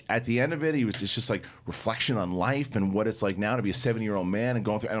 at the end of it, it's just like reflection on life and what it's like now to be a 7-year-old man and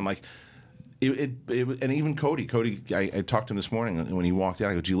going through. And I'm like, and even Cody, I talked to him this morning when he walked in.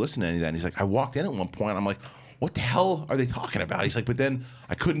 I go, "Did you listen to any of that?" And he's like, "I walked in at one point. I'm like, what the hell are they talking about?" He's like, "But then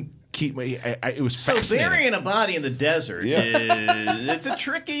I couldn't keep my." It was fascinating. So burying a body in the desert it's a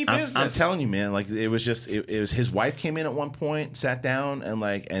tricky business. I'm telling you, man. Like it was just it was his wife came in at one point, sat down, and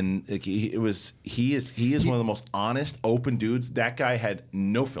he is one of the most honest, open dudes. That guy had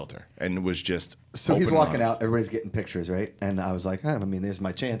no filter and was just. So he's walking out. Everybody's getting pictures, right? And I was like, I mean, there's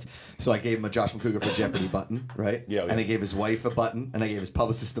my chance. So I gave him a Josh Macuga for Jeopardy button, right? Yeah. And I gave his wife a button, and I gave his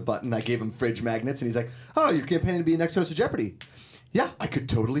publicist a button. I gave him fridge magnets, and he's like, "Oh, you're campaigning to be next host of Jeopardy." Yeah, I could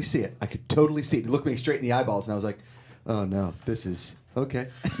totally see it. He looked me straight in the eyeballs, and I was like, "Oh no, this is okay."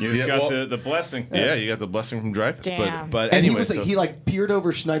 You just got the blessing. Yeah, you got the blessing from Dreyfuss. Damn. But And anyway, he peered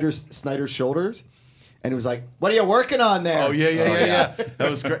over Snyder's shoulders. And it was like, what are you working on there? Oh, yeah. That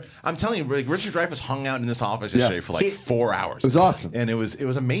was great. I'm telling you, Richard Dreyfuss hung out in this office yesterday for like 4 hours. It was awesome. And it was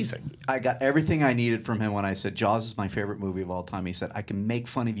amazing. I got everything I needed from him when I said, Jaws is my favorite movie of all time. He said, I can make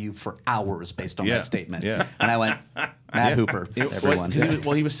fun of you for hours based on that statement. Yeah. And I went, Matt Hooper, everyone.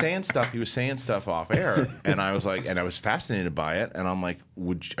 He was saying stuff off air. And I was like, and I was fascinated by it. And I'm like,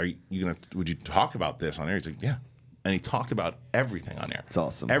 would you talk about this on air? He's like, yeah. And he talked about everything on air. It's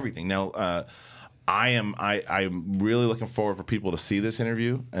awesome. Everything. Now, I'm really looking forward for people to see this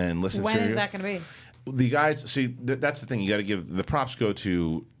interview and listen to it. When is that going to be? The guys, see, that's the thing. You got to give the props go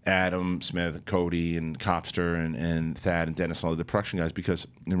to Adam, Smith, Cody, and Cobbster, and Thad, and Dennis, and all the production guys, because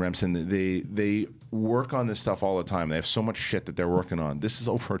in Remsen, they work on this stuff all the time. They have so much shit that they're working on. This is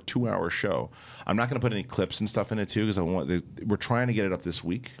over a 2-hour show. I'm not going to put any clips and stuff in it too, because we're trying to get it up this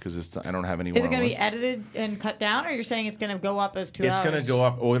week because I don't have any. Is it going to be edited and cut down, or you're saying it's going to go up as 2 hours? It's going to go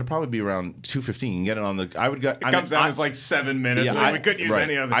up. Well, it'll probably be around 2:15. You can get it on the. It comes down as like 7 minutes. Yeah, we couldn't use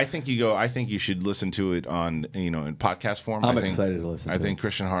any of it. I think you should listen to it on in podcast form. I'm excited to listen. I think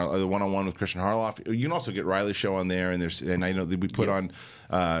Kristian Harloff, the one-on-one with Kristian Harloff. You can also get Reilly's show on there, and I know that we put on.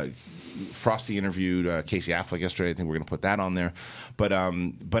 Frosty interviewed Casey Affleck yesterday. I think we're going to put that on there. But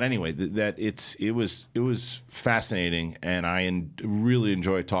anyway, it was fascinating, and I really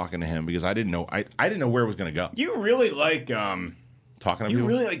enjoyed talking to him because I didn't know where it was going to go. You really like talking to people. You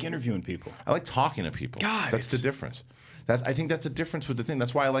really like interviewing people. I like talking to people. God, that's the difference. I think that's a difference with the thing.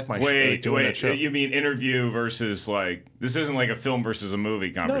 That's why I like my wait, show. You mean interview versus like this isn't like a film versus a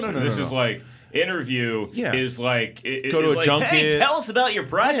movie conversation. This is like interview is like go to a junket. Hey, tell us about your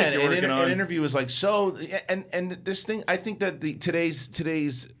project you're working on. An interview is like so, and this thing. I think that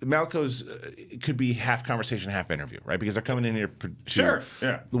today's Malco's could be half conversation, half interview, right? Because they're coming in here. Sure.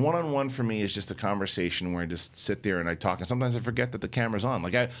 Yeah. The one-on-one for me is just a conversation where I just sit there and I talk, and sometimes I forget that the camera's on.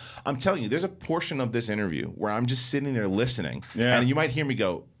 Like I'm telling you, there's a portion of this interview where I'm just sitting there listening, and you might hear me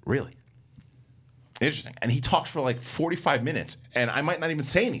go, "Really? Interesting." And he talks for like 45 minutes, and I might not even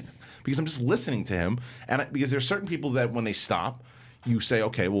say anything, because I'm just listening to him. And because there's certain people that when they stop, you say,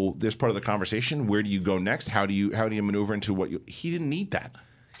 okay, well, there's part of the conversation. Where do you go next? How do you maneuver into what you? He didn't need that.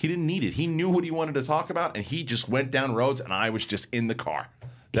 He didn't need it. He knew what he wanted to talk about, and he just went down roads, and I was just in the car.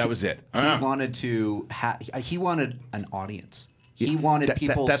 That was it. He wanted to. He wanted an audience. He wanted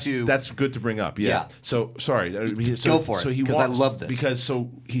people to. That's good to bring up. Yeah. So sorry. Go for it. Because I love this. Because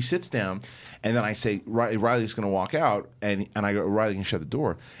he sits down, and then I say Reilly's going to walk out, and I go, Reilly can shut the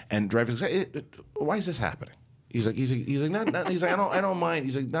door, and Dreyfuss goes, hey, why is this happening? He's like I don't mind.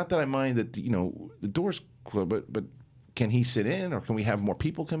 He's like, not that I mind that the door's closed, but can he sit in, or can we have more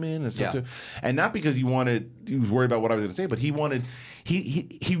people come in and stuff too? And not because he was worried about what I was going to say, but he wanted.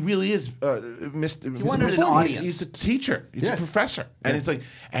 He really is Mr. He wanted an audience. He's a teacher. He's a professor, and it's like,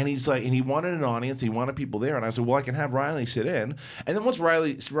 and he wanted an audience. He wanted people there, and I said, well, I can have Reilly sit in, and then once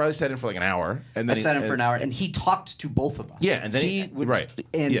Reilly sat in for like an hour, and then I sat in for an hour, and he talked to both of us. Yeah, and then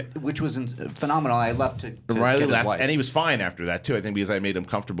which was phenomenal. I left to Reilly get his wife, and he was fine after that too. I think because I made him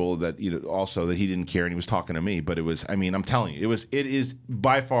comfortable that also that he didn't care, and he was talking to me. But it was, I mean, I'm telling you, it is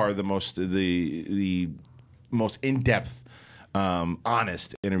by far the most in-depth.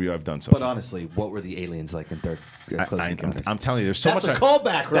 Honest interview I've done so far. But honestly, what were the aliens like in Close Encounters? I'm telling you, there's so much. That's a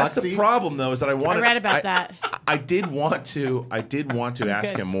callback, Roxy. That's the problem, though, is that I read about that. I did want to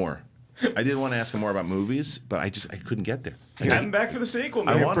ask him more. I did want to ask him more about movies, but I couldn't get there. Have him back for the sequel.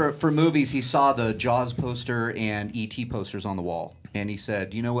 For movies, he saw the Jaws poster and E.T. posters on the wall, and he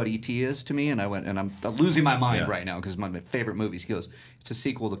said, "Do you know what E.T. is to me?" And I went, and I'm losing my mind right now because my favorite movies. He goes, "It's a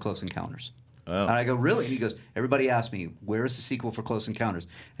sequel to Close Encounters." Oh. And I go, really? And he goes, everybody asked me, where is the sequel for Close Encounters?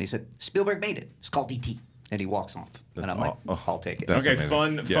 And he said, Spielberg made it. It's called E.T. And he walks off. And I'm like, I'll take it. Okay,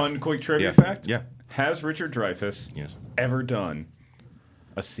 amazing. fun, quick trivia fact. Yeah. Has Richard Dreyfuss ever done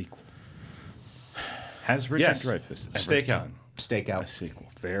a sequel? Has Richard Dreyfuss ever done Stakeout. A sequel?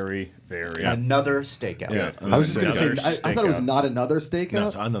 Very, very. Another Stakeout. Yeah, I was just going to say, I thought it was not another Stakeout. No,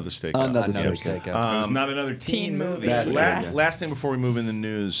 it's another Stakeout. Another Stakeout. It was not another teen movie. Last thing before we move in the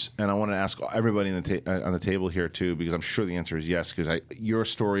news, and I want to ask everybody on the table here too, because I'm sure the answer is yes. Because your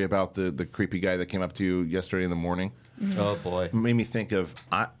story about the creepy guy that came up to you yesterday in the morning, oh boy, made me think of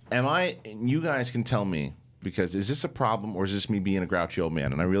you guys can tell me, because is this a problem or is this me being a grouchy old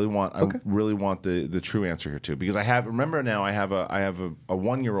man? And I really want the true answer here too, because I have a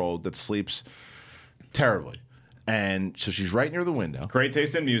 1-year-old that sleeps terribly, and so she's right near the window. Great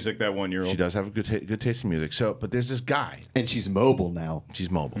taste in music, that 1-year-old. She does have a good taste in music. So, but there's this guy, and she's mobile now.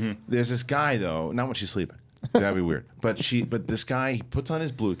 She's mobile. Mm-hmm. There's this guy though, not when she's sleeping. That'd be weird. But this guy, he puts on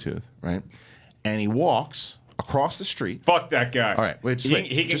his Bluetooth, right, and he walks across the street. Fuck that guy. All right, wait.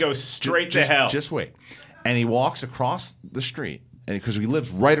 He can go straight to hell. Just wait. And he walks across the street, and because he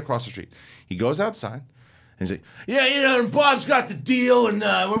lives right across the street, he goes outside, and he's like, "Yeah, and Bob's got the deal, and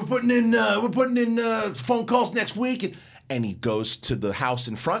we're putting in phone calls next week." And he goes to the house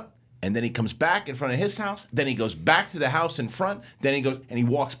in front, and then he comes back in front of his house. Then he goes back to the house in front. Then he goes and he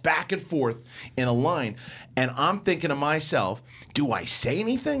walks back and forth in a line. And I'm thinking to myself, do I say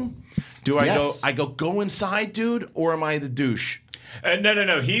anything? Do I go inside, dude, or am I the douche?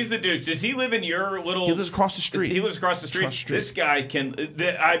 No. He's the dude. Does he live in your little... He lives across the street. He lives across the street. This guy can...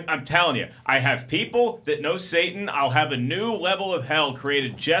 I'm telling you, I have people that know Satan. I'll have a new level of hell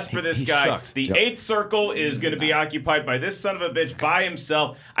created just for this guy. Sucks. The 8th circle is going to be occupied by this son of a bitch by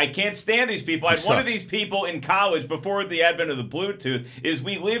himself. I can't stand these people. I had one of these people in college before the advent of the Bluetooth. Is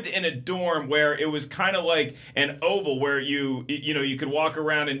we lived in a dorm where it was kind of like an oval where you could walk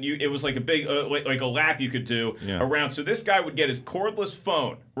around and it was like a big like a lap you could do around. So this guy would get his cordless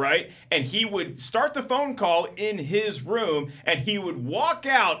phone, right? And he would start the phone call in his room, and he would walk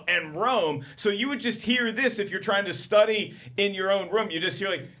out and roam. So you would just hear this if you're trying to study in your own room. You just hear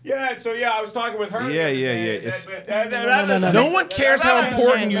like, I was talking with her. No one cares how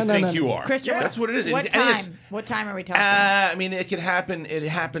important you think you are. Kristian, that's what it is. What time? What time are we talking? I mean, it can happen. It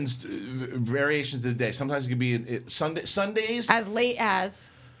happens variations of the day. Sometimes it can be Sundays. As late as...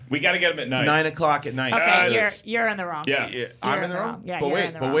 We got to get him at night. 9 o'clock at night. Okay, you're in the wrong. Yeah. I'm in the wrong. Yeah, but you're wait,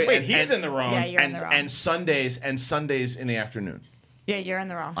 in the but wrong. wait, Wait, he's in the wrong. Yeah, you're in the wrong. And Sundays in the afternoon. Yeah, you're in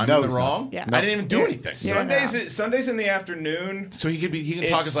the wrong. I'm No, in the he's not. wrong. Yeah. I didn't even do anything. Sundays in the afternoon. So he can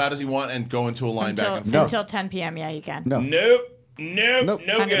talk as loud as he want and go into a line back and forth. Until 10 p.m. Yeah, you can. No. Nope. No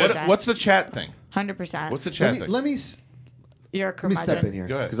 100%. good. What's the chat thing? 100%. What's the chat thing? Let me You're a Let me step in here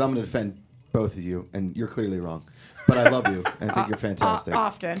Go ahead. because I'm going to defend both of you, and you're clearly wrong. But I love you and I think you're fantastic.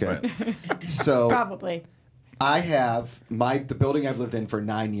 Often. Okay. So Probably. I have the building I've lived in for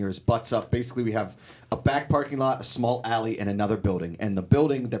 9 years butts up. Basically, we have a back parking lot, a small alley, and another building. And the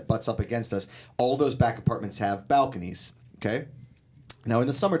building that butts up against us, all those back apartments have balconies. Okay. Now, in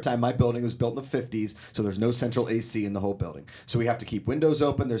the summertime, my building was built in the 50s, so there's no central AC in the whole building. So we have to keep windows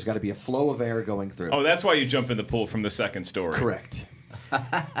open. There's got to be a flow of air going through. Oh, that's why you jump in the pool from the second story. Correct.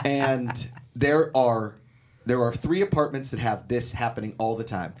 And there are 3 apartments that have this happening all the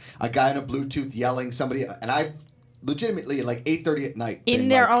time. A guy on a Bluetooth yelling, somebody, and I've legitimately at like 8:30 at night. In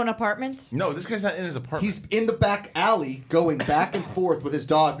their own apartments? No, this guy's not in his apartment. He's in the back alley going back and forth with his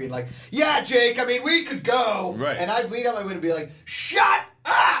dog being like, yeah, Jake, I mean, we could go. Right. And I've leaned out my window and be like, shut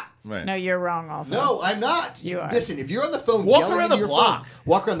up! Right. No, you're wrong also. No, I'm not. You are. Listen, if you're on the phone Walk yelling around into the your block. phone,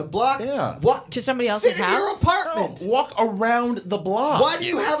 walk around the block. Yeah. What? To somebody else's Sit in your house? apartment. Walk around the block. Why do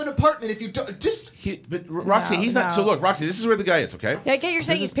you have an apartment if you don't? Just But Roxy, No, he's not. no. So look, Roxy, this is where the guy is. Okay. Yeah, I get you're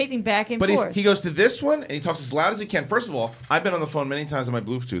saying he's pacing back and But forth. he goes to this one and he talks as loud as he can. First of all, I've been on the phone many times on my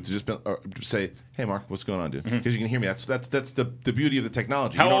Bluetooth to just say, "Hey, Mark, what's going on, dude?" Because you can hear me. That's the beauty of the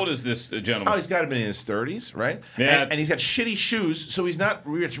technology. How old is this gentleman? Oh, he's got to be in his 30s, right? Yeah, and he's got shitty shoes, so he's not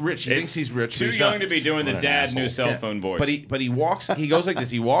rich. He thinks he's rich. Too but he's young not. to be doing the What an dad asshole. new cell phone voice. But he walks. He goes like this.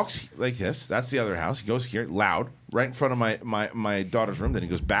 He walks like this. That's the other house. He goes here, loud, right in front of my daughter's room. Then he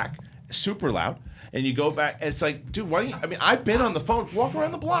goes back, super loud. And you go back. And it's like, dude, why? I mean, I've been on the phone. Walk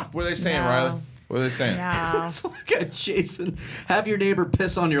around the block. What are they saying, No. Reilly? What are they saying? No. So I got Jason. Have your neighbor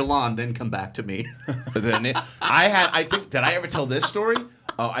piss on your lawn, then come back to me. But then did I ever tell this story?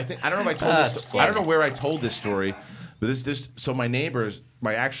 Oh, I don't know if I told this. That's I don't know where I told this story. But so my neighbors,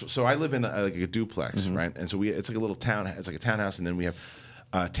 so I live in like a duplex, right? And so it's like a little town. It's like a townhouse, and then we have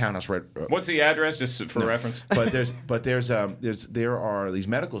a townhouse right. What's the address, just for reference? But there are these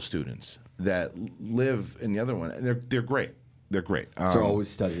medical students that live in the other one, and they're great. They're great. they're always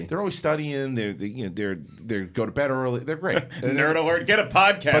studying. They're always studying. They go to bed early. They're great. Nerd alert! Get a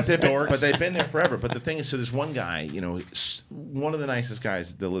podcast, But they've been there forever. But the thing is, so this one guy, one of the nicest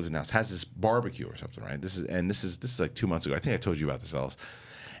guys that lives in the house, has this barbecue or something, right? This is like 2 months ago. I think I told you about this, Ellis.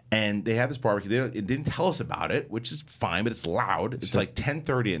 And they had this barbecue. It didn't tell us about it, which is fine, but it's loud. It's like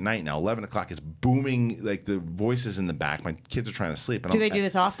 10:30 at night now. 11 o'clock. It's booming, like the voices in the back. My kids are trying to sleep. And Do they do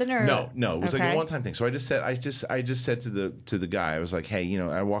this often or No. It was like Okay. a one-time thing. So I just said to the guy, I was like, hey,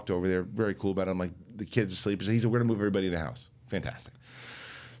 I walked over there, very cool about it. I'm like, the kids are asleep. He said, we're gonna move everybody in the house. Fantastic.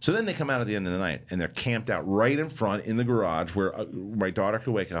 So then they come out at the end of the night and they're camped out right in front in the garage where my daughter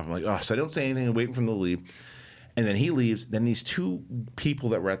could wake up. I'm like, oh, so I don't say anything. I'm waiting for him to leave. And then he leaves. Then these 2 people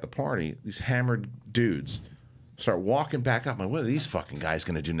that were at the party, these hammered dudes, start walking back up. I'm like, what are these fucking guys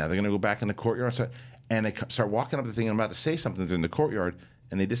going to do now? They're going to go back in the courtyard? And they start walking up the thing. And I'm about to say something. They're in the courtyard,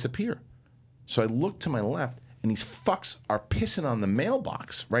 and they disappear. So I look to my left, and these fucks are pissing on the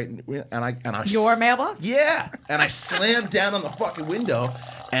mailbox, right? And I Your mailbox? Yeah. And I slam down on the fucking window,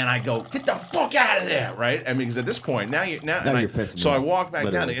 and I go, get the fuck out of there, right? I mean, because at this point, now you're pissing So me I off, walk back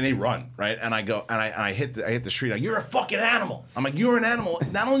down, literally. and they run, right? And I go, and I hit the street. You're a fucking animal. I'm like, you're an animal.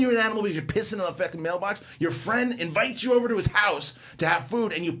 Not only you're an animal because you're pissing on a fucking mailbox, your friend invites you over to his house to have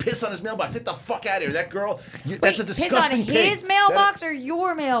food, and you piss on his mailbox. Get the fuck out of here. That girl, that's a disgusting piss on pig. his mailbox or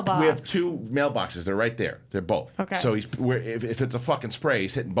your mailbox? We have 2 mailboxes. They're right there. They're both. Okay. So if it's a fucking spray,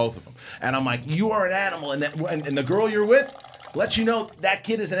 he's hitting both of them. And I'm like, you are an animal, and the girl you're with lets you know that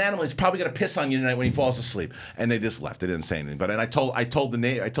kid is an animal. He's probably gonna piss on you tonight when he falls asleep. And they just left. They didn't say anything. But I told the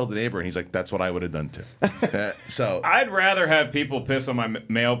neighbor, and he's like, that's what I would have done too. So I'd rather have people piss on my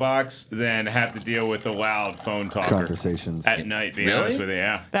mailbox than have to deal with the loud phone talker Conversations. at night. Be Really? honest with you,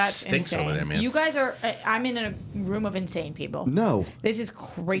 yeah. That's Stinks insane. over there, man. You guys are. I'm in a room of insane people. No. This is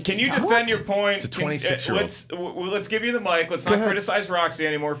crazy. Can you talk. defend your point? It's a 26-year-old. Let's give you the mic. Let's not criticize Roxy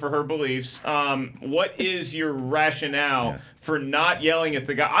anymore for her beliefs. What is your rationale for not yelling at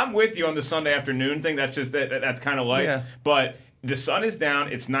the guy? I'm with you on the Sunday afternoon thing. That's just that's kind of life. Yeah. But The sun is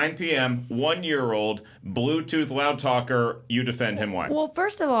down. It's 9 p.m. 1-year-old Bluetooth loud talker. You defend him. Why? Well,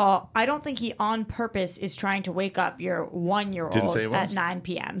 first of all, I don't think he on purpose is trying to wake up your 1-year-old at 9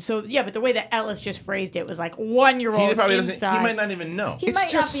 p.m. So yeah, but the way that Ellis just phrased it was like 1-year-old He probably inside. doesn't. He might not even know. It's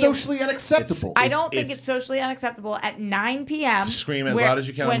just socially unacceptable. I don't think it's socially unacceptable at 9 p.m. to scream as loud as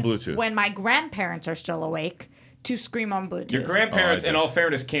you can on Bluetooth. When my grandparents are still awake, to scream on Bluetooth. Your grandparents, in all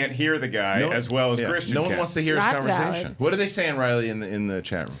fairness, can't hear the guy as well as Kristian. No one can. wants to hear his That's conversation. valid. What are they saying, Reilly, in the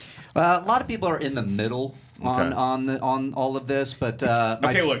chat room? A lot of people are in the middle on all of this, but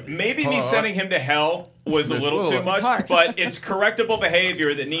okay, look, maybe me sending him to hell was a little too much, but it's correctable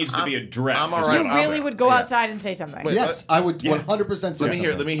behavior that needs to be addressed. I'm all right. You really would go outside and say something. Yes, I would 100% say something.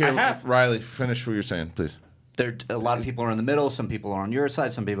 Let me hear. Reilly, finish what you're saying, please. A lot of people are in the middle. Some people are on your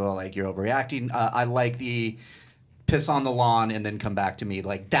side. Some people are like, you're overreacting. I like the piss on the lawn and then come back to me.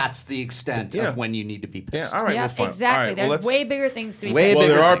 Like, that's the extent of when you need to be pissed. Yeah, all right, yeah, well, fine. exactly. All right, There's way bigger things to be way pissed. Well,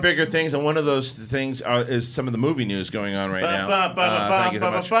 there are things. bigger things, and one of those things is some of the movie news going on right now. Thank you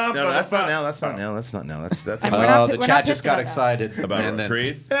so much. No, that's not now. That's not now. That's not now. That's. The chat just got excited about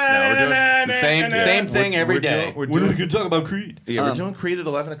Creed. No, we're doing same thing every day. When are we going to talk about Creed? Yeah, we're doing Creed at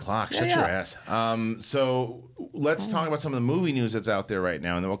 11 o'clock. Shut your ass. So let's talk about some of the movie news that's out there right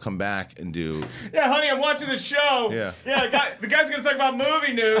now, and then we'll come back and do. Yeah, honey, I'm watching the show. Yeah. The guy's going to talk about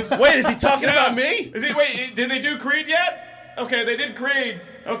movie news. Wait, is he talking about me? Is he? Wait, did they do Creed yet? Okay, they did Creed.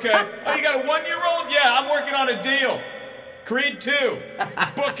 Okay. Oh, you got a 1-year-old? Yeah, I'm working on a deal. Creed 2.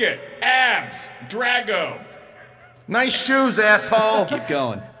 Book it. Abs. Drago. Nice shoes, asshole. Keep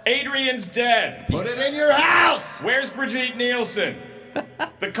going. Adrian's dead. Put it in your house. Where's Brigitte Nielsen?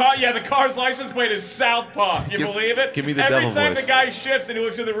 The car's license plate is Southpaw. Can you believe it? Give me the Every devil time voice. the guy shifts and he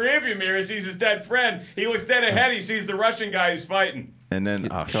looks in the rearview mirror, he sees his dead friend. He looks dead ahead. He sees the Russian guy who's fighting. And then,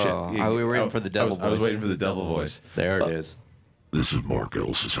 shit. We were waiting for the devil voice. I was waiting for the devil voice. There it is. This is Mark,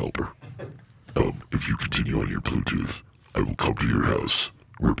 Ellis's helper. If you continue on your Bluetooth, I will come to your house,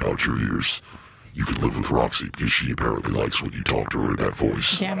 rip out your ears. You can live with Roxy because she apparently likes when you talk to her in that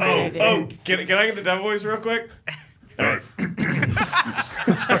voice. Damn right Oh, can I get the devil voice real quick? All right.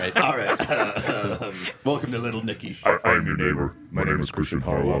 That's great. All right. Welcome to Little Nicky. I'm your neighbor. My name is Kristian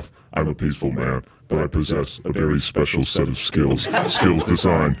Harloff. I'm a peaceful man, but I possess a very special set of skills. Skills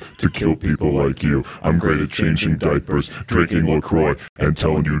designed to kill people like you. I'm great at changing diapers, drinking LaCroix, and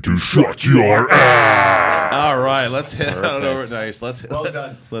telling you to shut your ass! All right, let's head on over. Nice.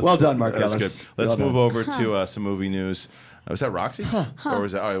 Well done, Mark Ellis. That's good. Let's move over to some movie news. Was that Roxy? Or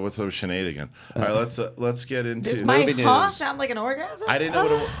was that? All right, what's those Sinead again? All right, let's get into Does my movie news. sound like an orgasm? I didn't know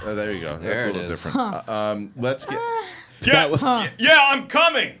what it was. Oh, there you go. That's a little different. Let's get. Yeah, I'm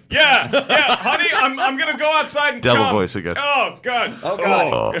coming. Yeah, honey, I'm gonna go outside and Devil come. voice again. Oh God. Oh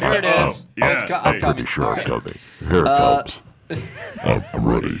God. Here it is. Yeah. I'm coming. Sure, it's coming. Here it comes. I'm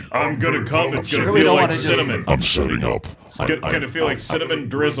ready. I'm gonna come. It's gonna Sure we feel don't like wanna just- cinnamon. I'm setting up. It's gonna feel like cinnamon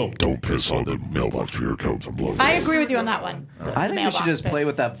drizzle. Don't piss on the mailbox. Here it comes. I'm blowing. I agree with you on that one. I think we should just play Mailbox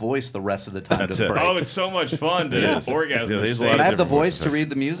with that voice the rest of the time. That's to it. break. Oh, it's so much fun to orgasm. Yeah, there's a the lot Can of I have the different voice voices. to read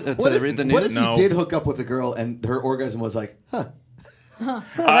the music? What Read the if news? you did hook up with a girl and her orgasm was like, huh?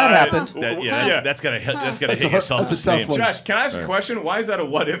 That happened. That's gotta hit your That's a self-esteem. tough one. Josh, can I ask a question? Why is that a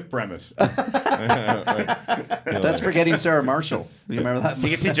what-if premise? That's for getting Sarah Marshall. You remember that? He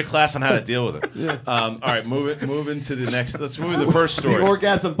can teach a class on how to deal with it. All right, move into the next. Let's move to the first story. The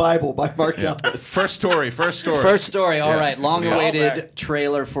Orgasm Bible by Mark Ellis. First story. First story. All right. Callback. Long-awaited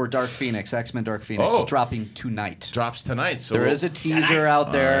trailer for Dark Phoenix. X-Men Dark Phoenix is dropping tonight. Drops tonight. So There is a teaser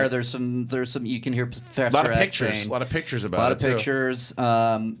out there. There's some. You can hear Professor a lot of X pictures. saying- A lot of pictures about A lot it. of pictures.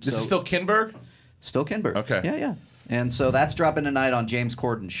 This is still Kinberg. Still Kinberg. Okay. Yeah. And so that's dropping tonight on James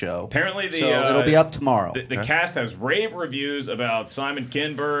Corden's show. Apparently, so it'll be up tomorrow. The cast has rave reviews about Simon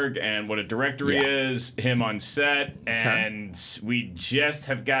Kinberg and what a director he is, him on set, and we just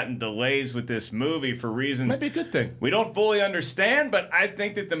have gotten delays with this movie for reasons Might be a good thing. we don't fully understand. But I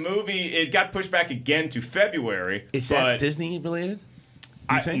think that the movie it got pushed back again to February. Is that Disney related?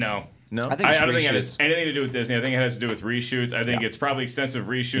 I think no. No, I think I it's don't think it reshoots. has anything to do with Disney. I think it has to do with reshoots. I think it's probably extensive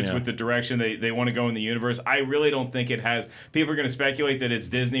reshoots with the direction they want to go in the universe. I really don't think it has. People are going to speculate that it's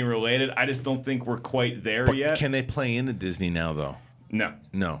Disney related. I just don't think we're quite there yet. Can they play into Disney now, though? No.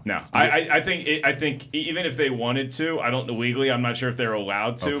 No. I think even if they wanted to, I don't know legally. I'm not sure if they're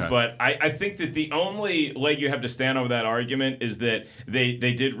allowed to. Okay. But I think that the only leg you have to stand on with that argument is that they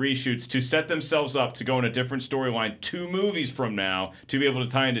did reshoots to set themselves up to go in a different storyline 2 movies from now to be able to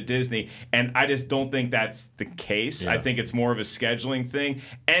tie into Disney. And I just don't think that's the case. Yeah. I think it's more of a scheduling thing.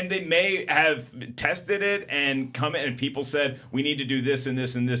 And they may have tested it and come in and people said we need to do this and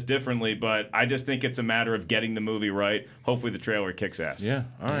this and this differently. But I just think it's a matter of getting the movie right. Hopefully the trailer kicks ass. Yeah.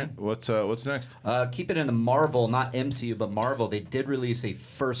 All right. What's next? Keep it in the Marvel, not MCU, but Marvel. They did release a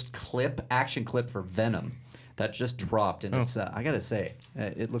first action clip for Venom that just dropped, and it's I gotta say,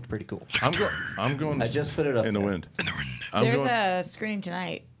 it looked pretty cool. I'm going. I just put it up in the there. wind. There's a screening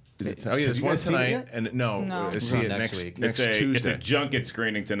tonight. There's one tonight, and no. See it next week. Next Tuesday. It's a junket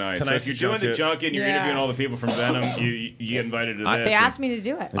screening tonight. So Tonight's if you're doing the junket and you're interviewing all the people from Venom, you get invited to this. They asked me to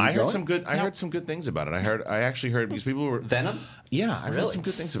do it. I heard some good. I heard some good things about it. I actually heard because people were Venom. Yeah, I heard some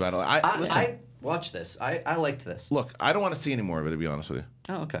good things about it. Listen, I watched this. I liked this. Look, I don't want to see any more of it. To be honest with you.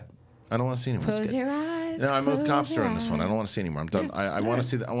 Oh, okay. I don't want to see anymore. Close your eyes. No, I'm with Cobbster on this one. I eyes. don't want to see anymore. I'm done. I want to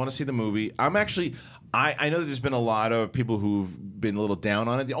see. I want to see the movie. I'm actually. I know that there's been a lot of people who've been a little down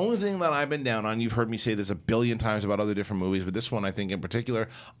on it. The only thing that I've been down on, you've heard me say this a billion times about other different movies, but this one I think in particular,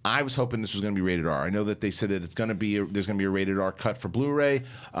 I was hoping this was going to be rated R. I know that they said that it's going to be there's going to be a rated R cut for Blu-ray.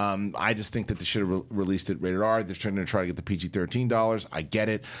 I just think that they should have released it rated R. They're trying to get the PG-13 dollars. I get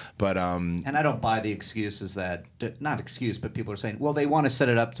it, but and I don't buy the excuses that not excuse, but people are saying, well, they want to set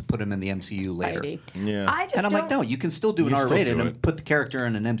it up to put him in the MCU later. Yeah, and I'm like, no, you can still do an R-rated and put the character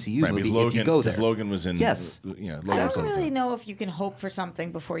in an MCU movie if you go there. Logan was in. Yes. Yeah, I don't really know if you can hope for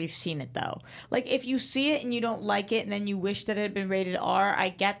something before you've seen it, though. Like, if you see it and you don't like it and then you wish that it had been rated R, I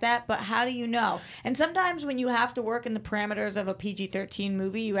get that, but how do you know? And sometimes when you have to work in the parameters of a PG-13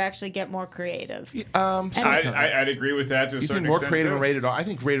 movie, you actually get more creative. I'd agree with that to a certain extent. You think more creative than rated R? I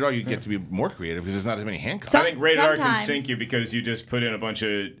think rated R you get to be more creative because there's not as many handcuffs. I think rated R can sink you because you just put in a bunch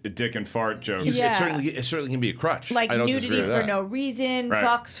of dick and fart jokes. Yeah. It certainly can be a crutch. Like nudity for no reason,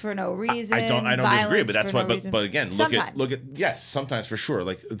 fucks for no reason. I don't disagree, but that's why. But again, sometimes. look at yes, sometimes for sure.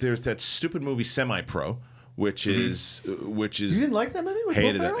 Like there's that stupid movie Semi-Pro, which is You didn't like that movie? With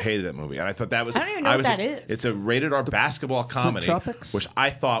hated that movie, and I thought that was. I don't even know what that is. It's a rated R basketball comedy, which I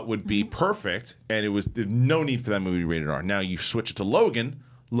thought would be perfect, and there's no need for that movie to be rated R. Now you switch it to Logan.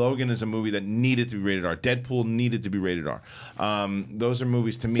 Logan is a movie that needed to be rated R. Deadpool needed to be rated R. Those are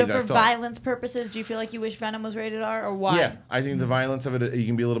movies to me so that I for felt, violence purposes, do you feel like you wish Venom was rated R, or why? Yeah, I think the violence of it, you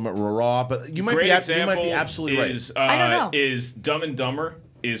can be a little bit raw, but you might be absolutely right. I don't know. Is Dumb and Dumber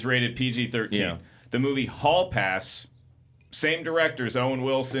is rated PG-13. Yeah. The movie Hall Pass, same directors, Owen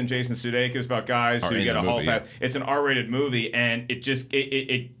Wilson, Jason Sudeikis, about guys who get a hall pass. Yeah. It's an R-rated movie, and it just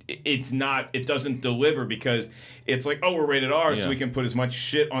it's not. It doesn't deliver because it's like, oh, we're rated R, so we can put as much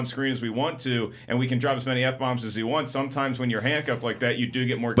shit on screen as we want to, and we can drop as many F-bombs as we want. Sometimes when you're handcuffed like that, you do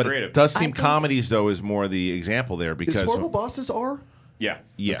get more creative. It does seem comedies though is more the example there because is Horrible Bosses R? Yeah.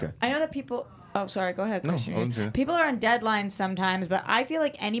 Okay. I know that people. Oh, sorry. Go ahead, Kristian. No, people are on deadlines sometimes, but I feel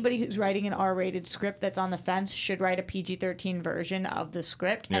like anybody who's writing an R-rated script that's on the fence should write a PG-13 version of the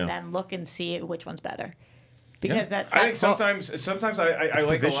script and then look and see which one's better. Because I think sometimes I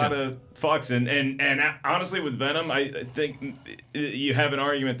like a lot of fucks, and honestly with Venom, I think you have an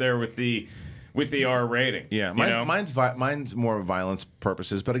argument there with the R rating. Yeah, mine's more violence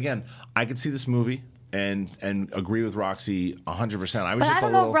purposes, but again, I could see this movie. And agree with Roxy 100%. But I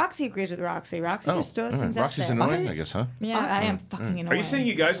don't know if Roxy agrees with Roxy. Roxy just throws things out Roxy's there. annoying, I guess, huh? Yeah, I am fucking annoying. Are you saying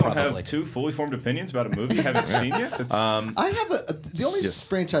you guys don't have two fully formed opinions about a movie you haven't seen yet? I have the only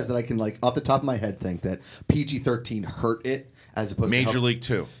franchise that I can off the top of my head think that PG-13 hurt it as opposed to Major League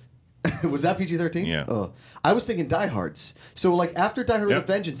 2. Was that PG-13? Yeah. Oh, I was thinking Die Hards. So after Die Hard with a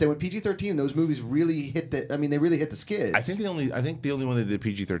Vengeance, they went PG-13. Those movies really hit the. I mean, they really hit the skids. I think the only one that did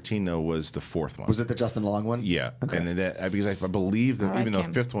PG-13 though was the fourth one. Was it the Justin Long one? Yeah. Okay. And because I believe that even though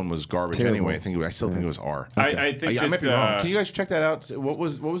the fifth one was garbage anyway, I still think it was R. Okay. I think I might be wrong. Can you guys check that out? What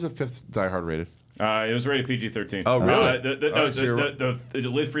was the fifth Die Hard rated? It was rated PG-13. Oh, really? The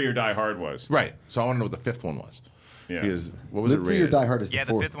Live Free or Die Hard was. Right. So I want to know what the fifth one was. Yeah. Because what was Live it Free or Die Hard is the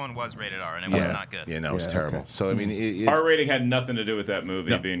fourth. The fifth one was rated R, and it was not good. Yeah, no, it was terrible. Okay. So I mean, R rating had nothing to do with that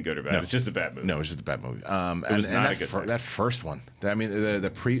movie being good or bad. It was just a bad movie. No, it was just a bad movie. It was not a good movie. That first one. I mean, the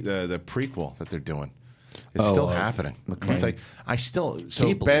prequel that they're doing. It's still happening. McLean. It's like I still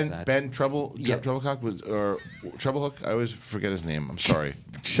Ben Treblecock was or Treblehook. I always forget his name. I'm sorry.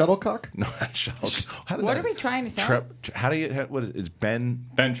 Shuttlecock? No, not Shuttlecock. What are we trying to say? How do you? What is it? It's Ben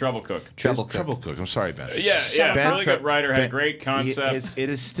Treblecook. Treblecook. I'm sorry, Ben. Yeah. Ben really good writer. Had a great concept. It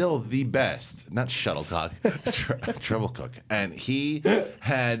is still the best. Not Shuttlecock. Treblecook, and he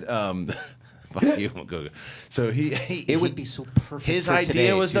had. Fuck you, Macuga. So it would be so perfect. His for idea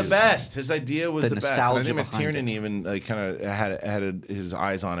today, was too. the best. His idea was the best. And I think nostalgia McTiernan even like kind of had his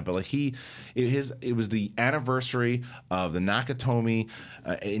eyes on it, but like it was the anniversary of the Nakatomi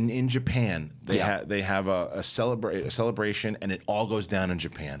in Japan. They have a celebration, and it all goes down in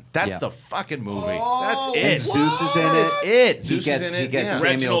Japan. That's the fucking movie. Oh, That's it. And Zeus is in it. It. He gets Samuel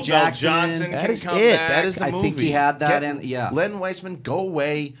Reginald Jackson. Johnson That can is come it. back. That is the movie. I think he had that in. Yeah. Len Weissman, go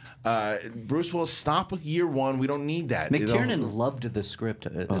away. Bruce Willis, stop with year one. We don't need that. McTiernan loved the script.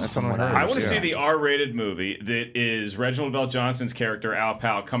 That's what I heard. I want to see the R-rated movie that is Reginald Bell Johnson's character Al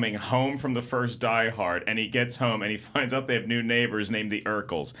Powell coming home from the first Die Hard, and he gets home and he finds out they have new neighbors named the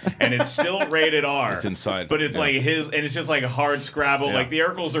Urkels, and it's still rated R. It's inside, but it's like his, and it's just like a hard Scrabble. Yeah. Like the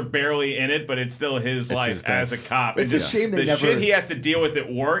Urkels are barely in it, but it's still his life as a cop. It's a shame they never. The shit he has to deal with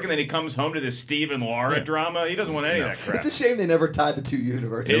at work, and then he comes home to this Steve and Laura drama. He doesn't want any of that crap. It's a shame they never tied the two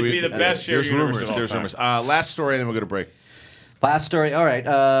universes. It'd be the best shared universe. There's rumors. Last story, and then we'll go to break. Last story. All right.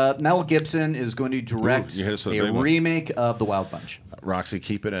 Mel Gibson is going to direct a remake of The Wild Bunch. Roxy,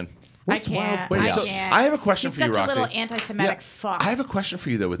 keep it in. I can't. I have a question for you, Roxy. He's such a little anti-Semitic fuck. I have a question for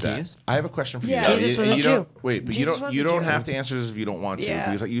you though. With that, I have a question for you. Jesus was a Jew. Wait, but you don't have to answer this if you don't want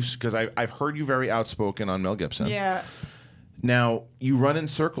to, because I've heard you very outspoken on Mel Gibson. Yeah. Now you run in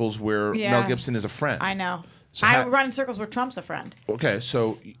circles where Mel Gibson is a friend. I know. So I run in circles where Trump's a friend. Okay,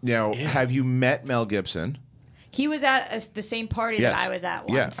 so now have you met Mel Gibson? He was at the same party that I was at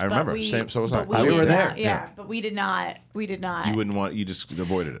once. Yeah, I remember. So was I. We were there. Yeah, but we did not. We did not. You wouldn't want. You just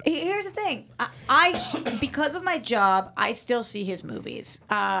avoided it. Here's the thing. I because of my job, I still see his movies.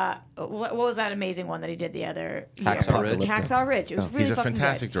 What was that amazing one that he did the other year? Hacksaw Ridge. It was really He's a fucking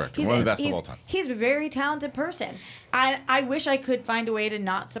fantastic good. director. One of the best of all time. He's a very talented person. I wish I could find a way to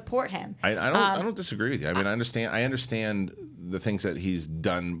not support him. I don't disagree with you. I mean, I understand the things that he's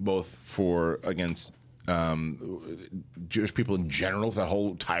done both against Jewish people in general, that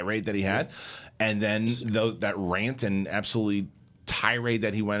whole tirade that he had, and then that rant and absolutely tirade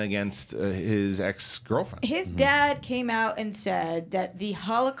that he went against his ex-girlfriend. His dad came out and said that the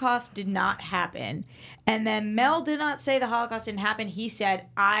Holocaust did not happen. And then Mel did not say the Holocaust didn't happen. He said,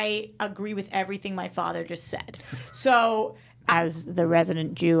 I agree with everything my father just said. So, as the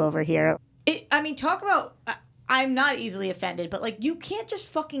resident Jew over here, talk about... I'm not easily offended, but like you can't just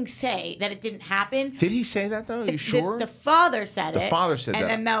fucking say that it didn't happen. Did he say that though? Are you sure? The father said it. The father said that. And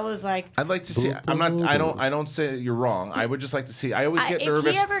then Mel was like, I'd like to see. I don't say you're wrong. I would just like to see. I always get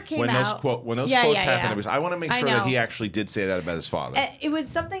nervous when those quotes happen. I want to make sure that he actually did say that about his father. It was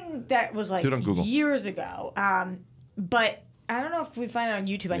something that was like years ago. But I don't know if we find it on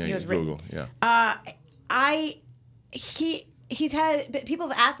YouTube. I think it was written. Google. Yeah. He's had people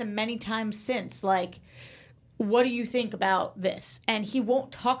have asked him many times since, like, what do you think about this? And he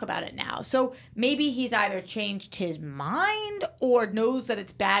won't talk about it now. So maybe he's either changed his mind or knows that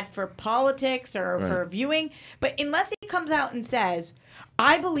it's bad for politics or for viewing. But unless he comes out and says,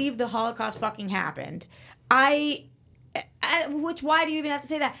 I believe the Holocaust fucking happened, which, why do you even have to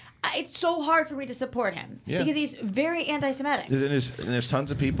say that? It's so hard for me to support him because he's very anti-Semitic. There's tons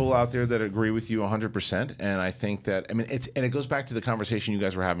of people out there that agree with you 100%, and I think that it goes back to the conversation you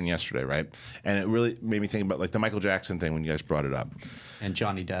guys were having yesterday, right? And it really made me think about like the Michael Jackson thing when you guys brought it up, and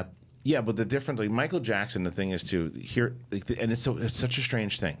Johnny Depp. Yeah, but the difference, like Michael Jackson, the thing is too here, and it's such a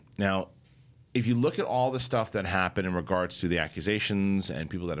strange thing. Now, if you look at all the stuff that happened in regards to the accusations and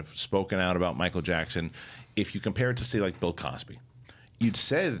people that have spoken out about Michael Jackson, if you compare it to say like Bill Cosby, you'd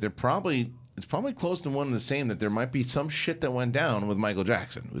say that it's probably close to one and the same, that there might be some shit that went down with Michael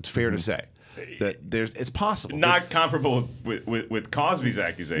Jackson. It's fair to say that it's possible. Not comparable with Cosby's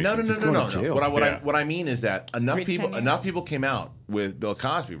accusations. No. What I mean is that enough people came out with Bill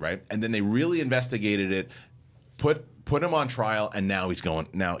Cosby, right? And then they really investigated it, put him on trial, and now he's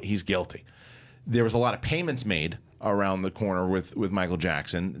guilty. There was a lot of payments made around the corner with Michael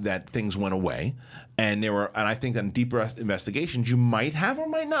Jackson that things went away, and I think that in deeper investigations you might have or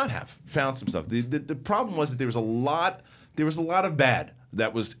might not have found some stuff. The problem was that there was a lot of bad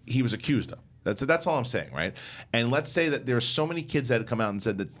that he was accused of. That's all I'm saying, right? And let's say that there are so many kids that had come out and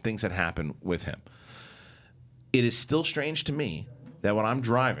said that things had happened with him. It is still strange to me that when I'm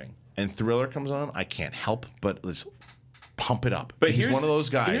driving and Thriller comes on, I can't help but pump it up. But he's one of those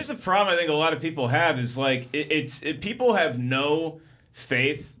guys. Here's the problem I think a lot of people have is like people have no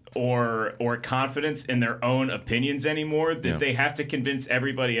faith or confidence in their own opinions anymore, that they have to convince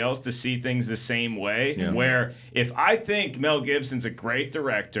everybody else to see things the same way. Where if I think Mel Gibson's a great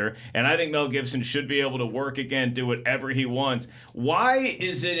director and I think Mel Gibson should be able to work again, do whatever he wants, why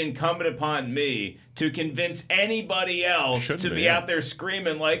is it incumbent upon me to convince anybody else to be out there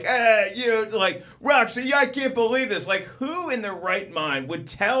screaming like, hey, you, like, Roxy, I can't believe this. Like, who in their right mind would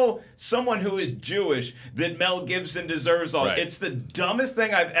tell someone who is Jewish that Mel Gibson deserves all? It's the dumbest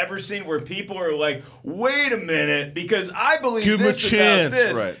thing I've ever seen, where people are like, wait a minute, because I believe this about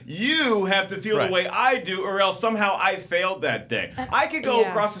this. You have to feel the way I do, or else somehow I failed that day. I could go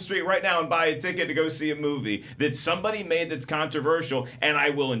across the street right now and buy a ticket to go see a movie that somebody made that's controversial, and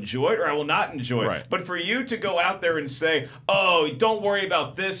I will enjoy it or I will not enjoy it. But for you to go out there and say, oh, don't worry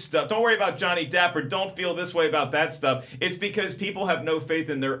about this stuff, don't worry about Johnny Depp, or don't feel this way about that stuff, it's because people have no faith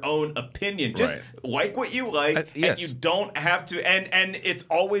in their own opinion. Just like what you like, and you don't have to, and it's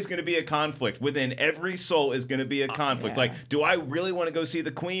always going to be a conflict. Within every soul is going to be a conflict. Like, do I really want to go see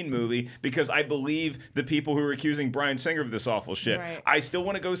the Queen movie because I believe the people who are accusing Bryan Singer of this awful shit? I still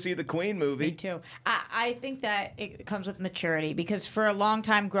want to go see the Queen movie. Me too. I think that it comes with maturity, because for a long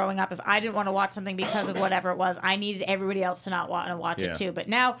time growing up, if I didn't want to watch something because of whatever it was, I needed everybody else to not want to watch it too. But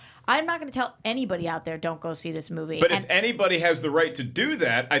now I'm not going to tell anybody out there, don't go see this movie. But if anybody has the right to do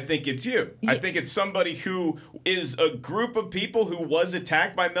that, I think it's you. I think it's somebody who is a group of people who was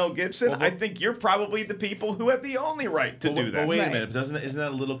attacked by Mel Gibson. I think you're probably the people who have the only right to do that. But wait a minute, isn't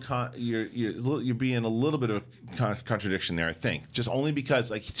that a little you're being a little bit of a contradiction there? I think just only because,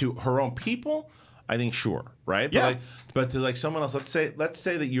 like, to her own people, I think sure, right? Yeah. But to like someone else, let's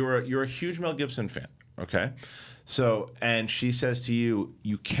say that you're a huge Mel Gibson fan, okay? So, and she says to you,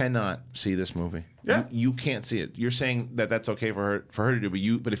 you cannot see this movie. Yeah. You can't see it. You're saying that that's okay for her to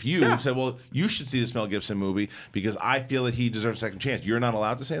do, but if you said, well, you should see this Mel Gibson movie because I feel that he deserves a second chance, you're not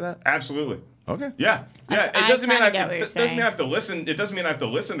allowed to say that? Absolutely. Okay. Yeah. It doesn't mean I have to listen. It doesn't mean I have to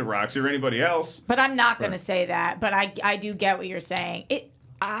listen to Roxy or anybody else. But I'm not going to say that. But I do get what you're saying.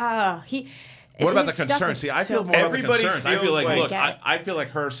 What about the concerns? See, I feel more about the concerns. I feel like, look, I feel like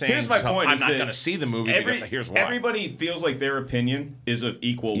her saying, here's my point, I'm not going to see the movie because here's why. Everybody feels like their opinion is of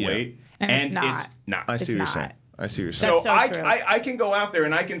equal weight. And it's not. I see what you're saying. I see what you're saying. So I can go out there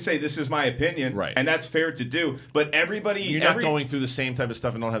and I can say this is my opinion, and that's fair to do. But everybody, you're not going through the same type of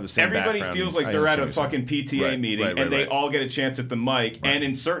stuff and don't have the same. Everybody feels like they're at a fucking PTA meeting and they all get a chance at the mic. And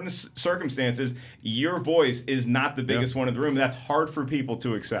in certain circumstances, your voice is not the biggest one in the room. That's hard for people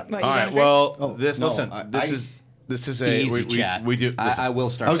to accept. All right. Well, this is a easy chat. We do. I will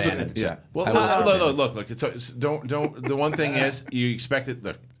start banning the chat. Well, look. Don't. The one thing is, you expect it.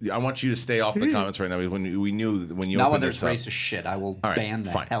 Look, I want you to stay off the comments right now. When you not open when there's this up. racist shit, I will ban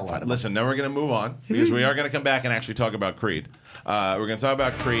the hell out of it. Listen, now we're gonna move on because we are gonna come back and actually talk about Creed. We're gonna talk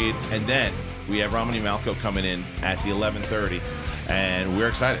about Creed, and then we have Romany Malco coming in at the 11:30, and we're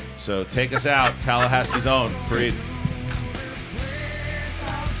excited. So take us out, Tallahassee's own Creed.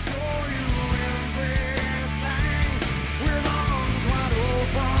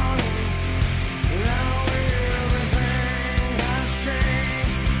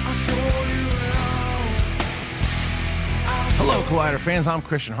 Hello, Collider fans. I'm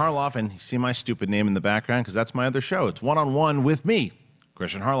Kristian Harloff, and you see my stupid name in the background because that's my other show. It's One-on-One with me,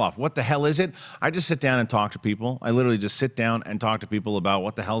 Kristian Harloff. What the hell is it? I just sit down and talk to people. I literally just sit down and talk to people about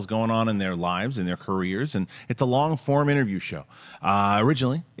what the hell's going on in their lives and their careers, and it's a long-form interview show.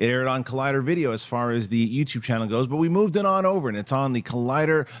 Originally, it aired on Collider Video as far as the YouTube channel goes, but we moved it on over, and it's on the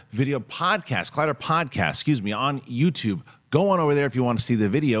Collider Video podcast, Collider Podcast, on YouTube. Go on over there if you want to see the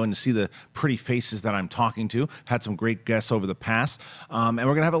video and to see the pretty faces that I'm talking to. Had some great guests over the past. And we're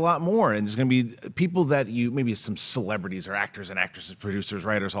going to have a lot more. And there's going to be people that maybe some celebrities or actors and actresses, producers,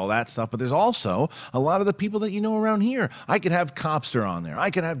 writers, all that stuff. But there's also a lot of the people that you know around here. I could have Cobbster on there. I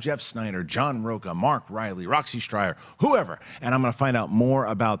could have Jeff Snyder, John Roca, Mark Reilly, Roxy Striar, whoever. And I'm going to find out more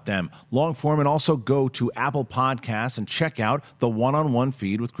about them. Long form, and also go to Apple Podcasts and check out the One-on-One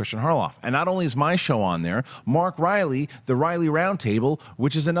feed with Kristian Harloff. And not only is my show on there, Mark Reilly, the Reilly Roundtable,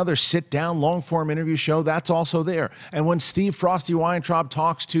 which is another sit-down, long-form interview show, that's also there. And when Steve Frosty Weintraub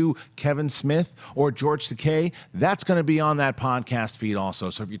talks to Kevin Smith or George Takei, that's going to be on that podcast feed also.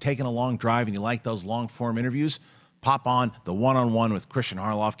 So if you're taking a long drive and you like those long-form interviews, pop on the One-on-One with Kristian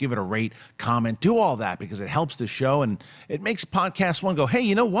Harloff, give it a rate, comment, do all that because it helps the show and it makes Podcast One go, hey,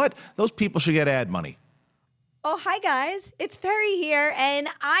 you know what? Those people should get ad money. Oh, hi guys. It's Perry here, and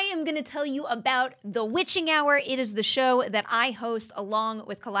I am going to tell you about The Witching Hour. It is the show that I host along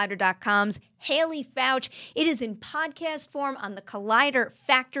with Collider.com's Haley Fouch. It is in podcast form on the Collider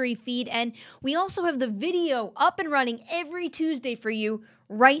Factory feed, and we also have the video up and running every Tuesday for you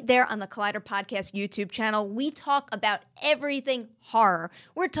right there on the Collider Podcast YouTube channel. We talk about everything horror.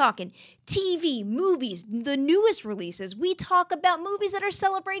 We're talking TV, movies, the newest releases. We talk about movies that are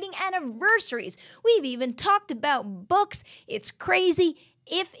celebrating anniversaries. We've even talked about books. It's crazy.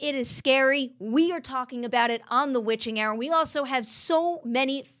 If it is scary, we are talking about it on The Witching Hour. We also have so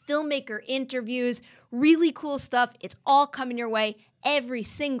many filmmaker interviews, really cool stuff. It's all coming your way every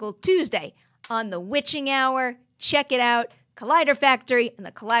single Tuesday on The Witching Hour. Check it out. Collider Factory and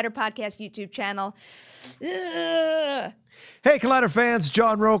the Collider Podcast YouTube channel. Ugh. Hey, Collider fans,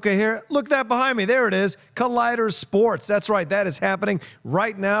 John Roca here. Look that behind me. There it is, Collider Sports. That's right, that is happening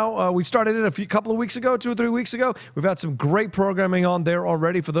right now. We started it a couple of weeks ago, 2 or 3 weeks ago. We've had some great programming on there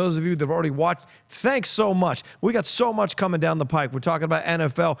already. For those of you that have already watched, thanks so much. We got so much coming down the pike. We're talking about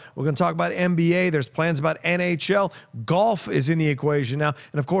NFL. We're going to talk about NBA. There's plans about NHL. Golf is in the equation now.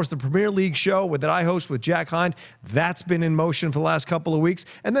 And, of course, the Premier League show that I host with Jack Hind, that's been in motion for the last couple of weeks.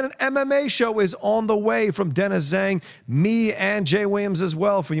 And then an MMA show is on the way from Dennis Zhang, me, and Jay Williams as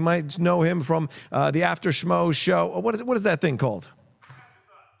well. For you might know him from the After Schmo show. What is that thing called?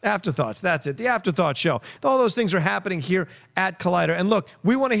 Afterthoughts, that's it, the Afterthought Show. All those things are happening here at Collider. And look,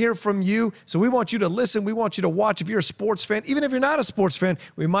 we want to hear from you, so we want you to listen, we want you to watch. If you're a sports fan, even if you're not a sports fan,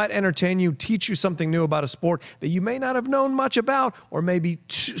 we might entertain you, teach you something new about a sport that you may not have known much about, or maybe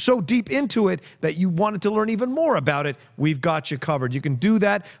so deep into it that you wanted to learn even more about it. We've got you covered. You can do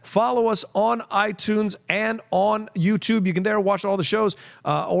that. Follow us on iTunes and on YouTube. You can there watch all the shows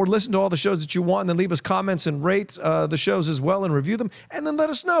or listen to all the shows that you want, and then leave us comments and rate the shows as well and review them, and then let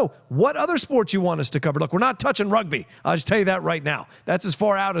us know what other sports you want us to cover. Look, we're not touching rugby. I'll just tell you that right now. That's as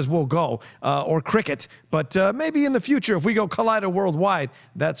far out as we'll go, or cricket. But maybe in the future, if we go Collider worldwide,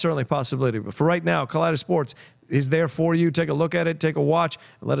 that's certainly a possibility. But for right now, Collider Sports is there for you. Take a look at it, take a watch,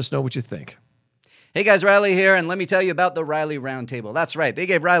 and let us know what you think. Hey guys, Reilly here, and let me tell you about the Reilly Roundtable. That's right, they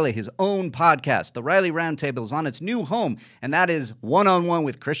gave Reilly his own podcast. The Reilly Roundtable is on its new home, and that is one-on-one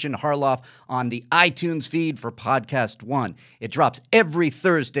with Kristian Harloff on the iTunes feed for Podcast One. It drops every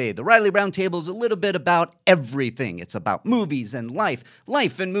Thursday. The Reilly Roundtable is a little bit about everything. It's about movies and life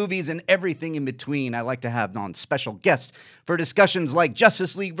and movies and everything in between. I like to have on special guests for discussions like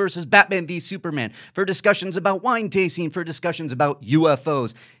Justice League versus Batman v Superman, for discussions about wine tasting, for discussions about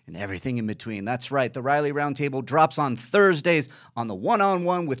UFOs, and everything in between. That's right. The Reilly Roundtable drops on Thursdays on the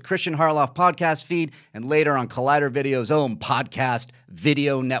One-on-One with Kristian Harloff podcast feed, and later on Collider Video's own podcast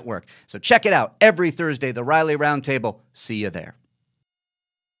video network. So check it out every Thursday, the Reilly Roundtable. See you there.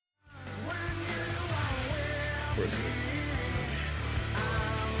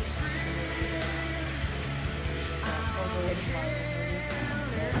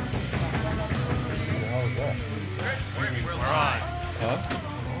 We're on. Huh?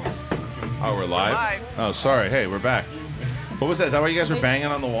 Oh, we're live? Oh, sorry. Hey, we're back. What was that? Is that why you guys were banging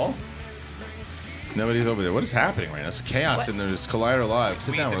on the wall? Nobody's over there. What is happening right now? It's chaos in there's Collider Live.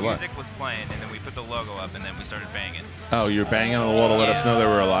 Sit down, we're live. The music was playing, and then we put the logo up, and then we started banging. Oh, you're banging on the wall to let us know that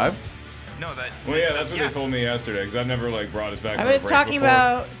we're alive? No, that. Well, yeah, that's what they told me yesterday, because I've never brought us back. I was talking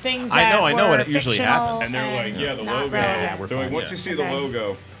about things that I know were what usually happens. And they're like, yeah, the logo. They're like, once you see the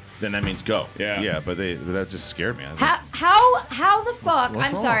logo, then that means go. Yeah. But that just scared me. How the fuck? What's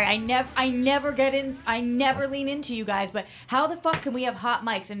I'm wrong? sorry. I never lean into you guys. But how the fuck can we have hot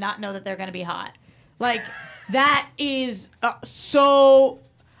mics and not know that they're gonna be hot? Like that is so.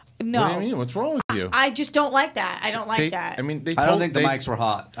 No. What do you mean? What's wrong with you? I just don't like that. I don't like that. I mean, I don't think the mics were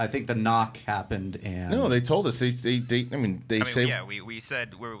hot. I think the knock happened, and no, they told us. They say. Yeah, we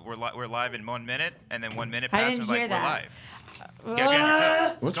said we're live in 1 minute, and then 1 minute passed. didn't We're hear like, we're that. live. You gotta be on your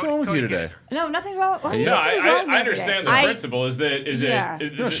toes. What's wrong with you today? No, nothing's wrong. No, I understand the principle.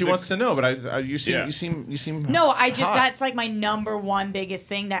 No, she wants to know, but you seem. No, I just hot. that's like my number one biggest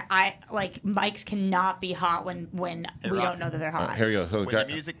thing that I like. Mics cannot be hot when we don't know that they're hot. Here you go. When the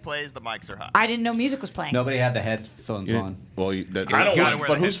music plays, the mics are hot. I didn't know music was playing. Nobody had the headphones on. Well, I don't want to wear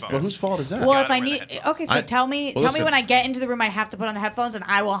the headphones. But whose fault is that? Well, if I need, okay, so tell me listen. when I get into the room, I have to put on the headphones, and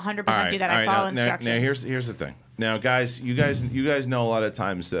I will 100% do that. I follow instructions. Now here's the thing. Now, guys, you guys know a lot of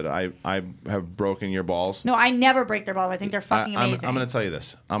times that I have broken your balls. No, I never break their balls. I think they're fucking amazing. I'm going to tell you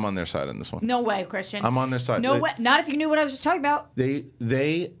this. I'm on their side on this one. No way, Kristian. I'm on their side. No way. Not if you knew what I was just talking about.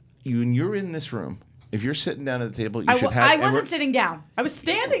 You're in this room. If you're sitting down at the table, you should have. I wasn't sitting down. I was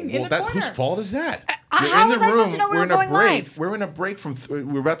standing in the corner. Whose fault is that? How was I supposed to know we were going live? We're in a break from.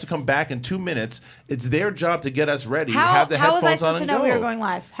 We're about to come back in 2 minutes. It's their job to get us ready. How have the was headphones I on supposed to and know go. we were going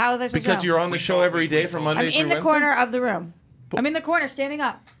live? How was I supposed to know? Because you're on the show every day from Monday I'm through in the Wednesday? corner of the room. I'm in the corner, standing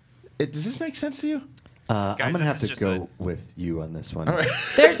up. Does this make sense to you? I'm gonna have to go with you on this one. All right.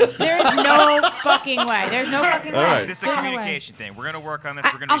 There is no fucking way. There's no fucking way. All right. This is a There's no way. communication thing. We're gonna work on this.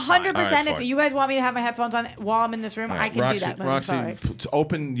 We're gonna be 100%. fine. If you guys want me to have my headphones on while I'm in this room, I can Roxy, do that. But Roxy, I'm sorry.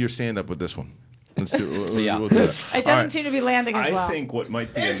 open your stand-up with this one. Let's do. Yeah. We'll do that. It doesn't seem to be landing as well. I think what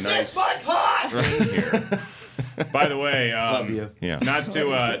might be a nice Right here. By the way, Love you. Yeah. not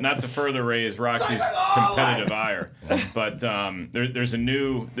to further raise Roxy's competitive ire, but there's a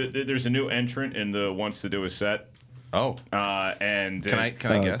new entrant in the wants to do a set. Oh. And Can I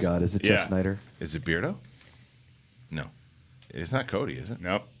Oh guess? God, is it Jeff Snyder? Is it Beardo? No. It's not Cody, is it?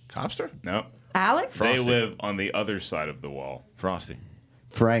 Nope. Cobbster? Nope. Alex? They Frosty. live on the other side of the wall. Frosty.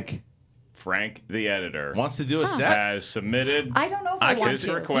 Frank. Frank, the editor, Wants to do a set? has submitted I don't know if I want his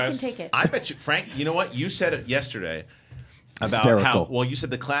to. request. You can take it. I bet you, Frank, you know what? You said it yesterday about Hysterical. how, well, you said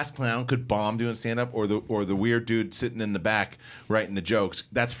the class clown could bomb doing stand-up or the weird dude sitting in the back writing the jokes.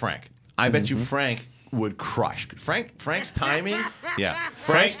 That's Frank. I bet you Frank would crush. Frank's timing,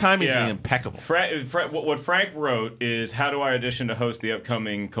 Frank's timing is impeccable. What Frank wrote is, how do I audition to host the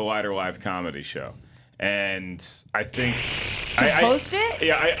upcoming Collider Live comedy show? And I think Host it?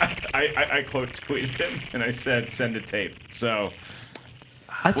 Yeah, I quote tweeted him and I said send a tape. So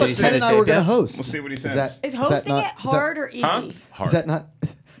I thought Ken and I were going to host. We'll see what he says. Is hosting it hard or easy? Huh? Hard. Is that not?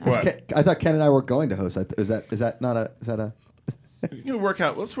 What? I thought Ken and I were going to host. Is that not a? Is that a? You can work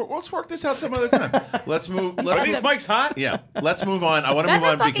out. Let's work this out some other time. Let's move. Are these mics hot? Yeah, let's move on. I want to That's move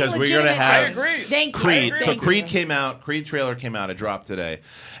a on fucking because we're gonna legitimate- have. I agree. Thank you. Creed. So Thank Creed you. came out. Creed trailer came out. It dropped today,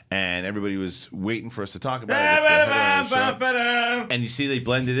 and everybody was waiting for us to talk about it. It's the headline of the show. And you see, they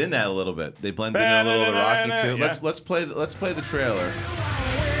blended in that a little bit. They blended in a little of the Rocky too. Yeah. Let's play the trailer.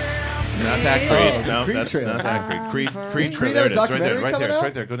 Not that Creed. No, Creed that's trailer. not that Creed. Creed. Is Creed There have it a is. Right there. documentary Right there. coming It's out?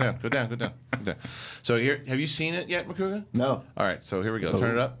 right there. Go down. Go down. Go down. Go down. So here, have you seen it yet, Macuga? No. All right. So here we go.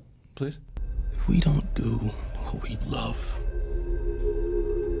 Turn it up, please. If we don't do what we love,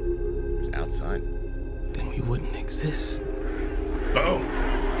 It's outside. then we wouldn't exist. Boom.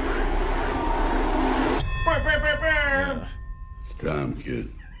 It's time,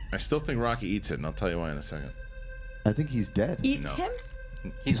 kid. I still think Rocky eats it, and I'll tell you why in a second. I think he's dead. Eats No. him?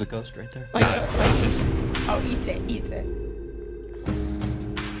 He's a ghost right there. Oh, eats it. Eats it.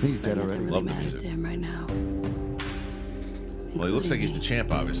 He's dead already. Love the music. to him right now. Well, he looks like he's the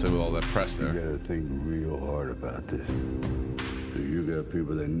champ, obviously, with all that press You there. gotta think real hard about this. So you got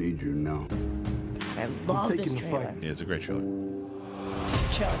people that need you now. I love this taking the trailer. fight. Yeah, it's a great trailer.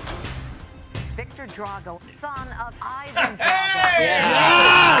 Chills. Victor Drago, son of Ivan Drago.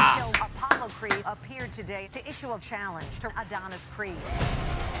 Yes! Apollo Creed appeared today to issue a challenge to Adonis Creed.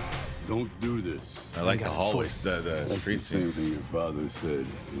 Don't do this. I like the hallways, the That's street the same scene. thing your father said,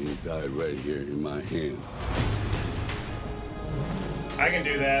 and he died right here in my hands. I can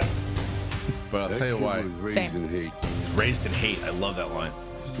do that. But I'll That tell you kid why. was raised Same. in hate. He's raised in hate. I love that line.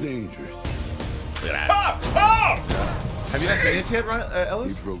 It's dangerous. Look at that. Oh! Have you not seen this yet, He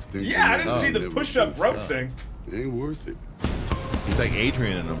Ellis? broke things. Yeah, I that didn't see the never push-up should. rope thing. It ain't worth it. He's like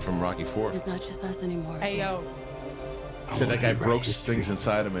Adrian in him from Rocky IV. It's not just us anymore. Hey, yo. Said that guy broke things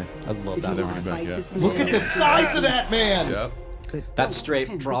inside of me. I love that line. Look at the size of that man. Yep. That's straight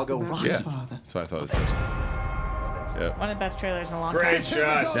Drago Rocky. Yeah. That's what I thought it was. Yeah. One of the best trailers in a long Great time.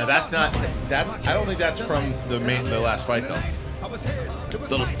 shot. Now that's not. That's. I don't think that's from the last fight though.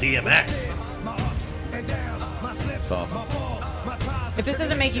 Little DMX. That's awesome. If this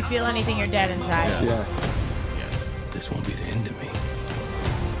doesn't make you feel anything, you're dead inside. Yeah. This won't be the end of me.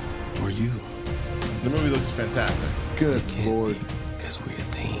 Or you. The movie looks fantastic. Good lord. Because we're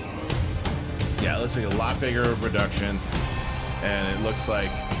a team. Yeah, it looks like a lot bigger production, and it looks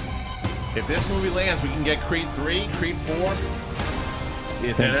like if this movie lands, we can get Creed 3, Creed 4.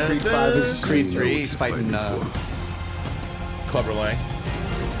 And Creed 5 is Creed 3, he's fighting Clubber Lang.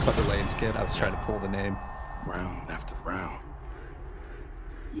 Clubber Lane's kid. I was trying to pull the name. Round after round,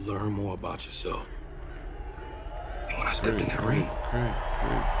 you learn more about yourself. And when I stepped in that ring,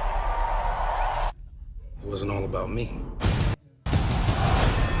 it wasn't all about me.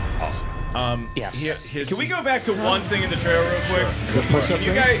 Awesome. Yes. Can we go back to one thing in the trailer real quick? The push-up Can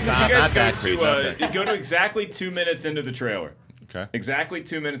you thing? guys, Not go that, Creed, not to go to exactly 2 minutes into the trailer. Okay. Exactly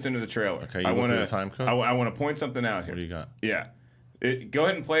 2 minutes into the trailer. Okay, you go through the time code? I want to point something out here. What do you got? Yeah. Go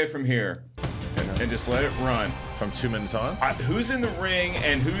ahead and play it from here. and just let it run. From 2 minutes on? Who's in the ring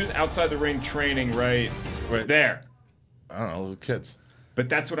and who's outside the ring training right there? I don't know, little kids. But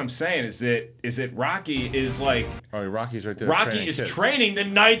that's what I'm saying, is that Rocky is like... Oh, Rocky's right there. Rocky is training the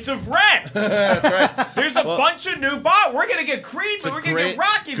Knights of Ren. That's right. There's a bunch of new bots. We're going to get Creed, we're going to get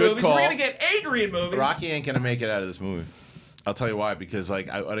Rocky movies, call. we're going to get Adrian movies. Rocky ain't going to make it out of this movie. I'll tell you why, because like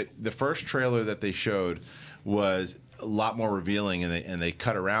the first trailer that they showed was a lot more revealing, and they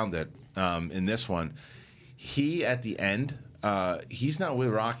cut around it in this one. He, at the end, he's not with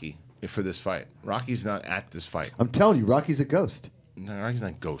Rocky for this fight. Rocky's not at this fight. I'm telling you, Rocky's a ghost. No, Rocky's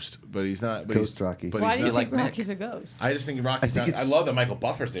not Ghost, but he's not Ghost Rocky. But Why he's do you not think like Rocky's a ghost? I just think Rocky's not. I love that Michael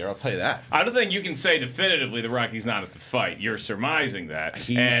Buffer's there. I'll tell you that. I don't think you can say definitively that Rocky's not at the fight. You're surmising that.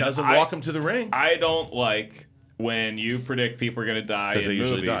 He doesn't walk him to the ring. I don't like when you predict people are going to die in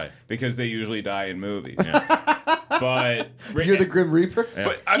movies. Because they usually die in movies. Yeah. But you're the Grim Reaper? Yeah.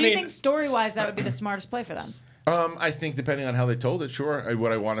 But, Do you think story-wise that would be the smartest play for them? I think depending on how they told it, sure.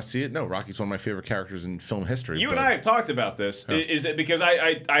 Would I want to see it? No. Rocky's one of my favorite characters in film history. You and I have talked about this. Yeah. Is it because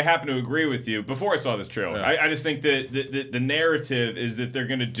I happen to agree with you before I saw this trailer? Yeah. I just think that the narrative is that they're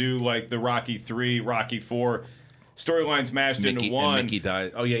going to do like the Rocky 3, Rocky 4 storylines mashed into one. And Mickey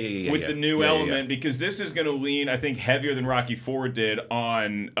died. Oh, yeah. With the new element, because this is going to lean, I think, heavier than Rocky 4 did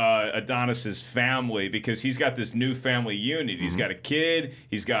on Adonis's family, because he's got this new family unit. He's got a kid,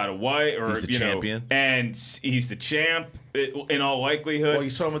 he's got a wife, or he's the champion, and he's the champ. In all likelihood. Well, you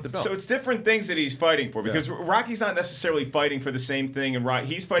saw him with the belt. So it's different things that he's fighting for, because Rocky's not necessarily fighting for the same thing, and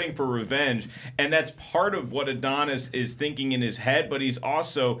he's fighting for revenge, and that's part of what Adonis is thinking in his head, but he's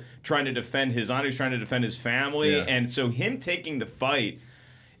also trying to defend his honor, he's trying to defend his family, and so him taking the fight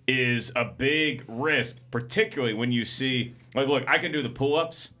is a big risk, particularly when you see, like, look, I can do the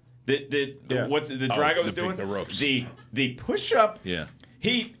pull-ups that what's the Drago's doing? The ropes. The push-up. Yeah.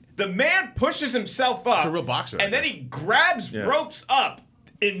 The man pushes himself up. He's a real boxer. And then he grabs ropes up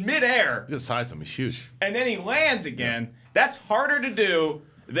in midair. Look at the sides of him. He's huge. And then he lands again. Yeah. That's harder to do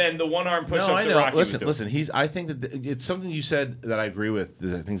than the one-arm push-ups that Rocky was doing. Listen. I think that it's something you said that I agree with.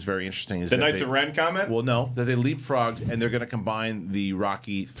 That I think is very interesting. Is the Knights of Ren comment? Well, no, that they leapfrogged and they're going to combine the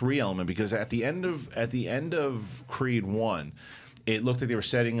Rocky 3 element, because at the end of Creed 1. It looked like they were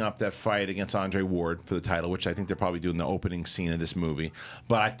setting up that fight against Andre Ward for the title, which I think they're probably doing the opening scene of this movie.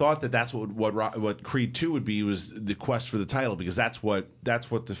 But I thought that's what Creed 2 would be, was the quest for the title, because that's what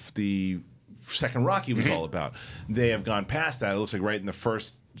the second Rocky was all about. They have gone past that. It looks like right in the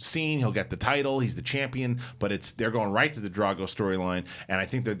first scene he'll get the title, he's the champion, but they're going right to the Drago storyline, and I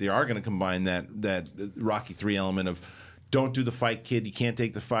think that they are going to combine that Rocky 3 element of, don't do the fight, kid. You can't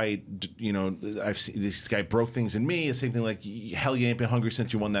take the fight. You know, I've seen this guy broke things in me. It's the same thing like, hell, you ain't been hungry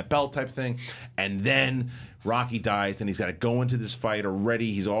since you won that belt type thing. And then Rocky dies, and he's got to go into this fight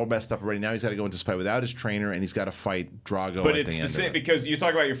already. He's all messed up already. Now he's got to go into this fight without his trainer, and he's got to fight Drago. But at it's the the end same, because you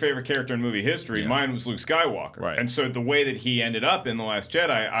talk about your favorite character in movie history. Mine was Luke Skywalker. Right. And so the way that he ended up in The Last Jedi,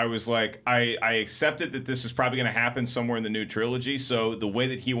 I was like, I accepted that this is probably going to happen somewhere in the new trilogy. So the way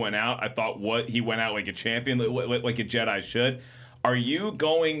that he went out, I thought he went out like a champion, like a Jedi should. Are you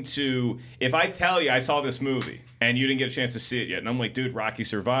going to, if I tell you I saw this movie and you didn't get a chance to see it yet, and I'm like, dude, Rocky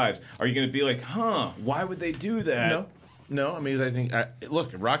survives, are you going to be like, why would they do that? No. I mean, I think,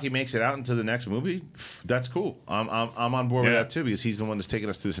 look, if Rocky makes it out into the next movie, that's cool. I'm on board with that too, because he's the one that's taking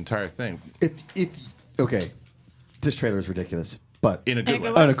us through this entire thing. Okay, this trailer is ridiculous, but in a good way.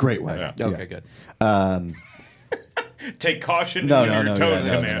 In a great way. Yeah. Okay, good. Take caution. No. Man.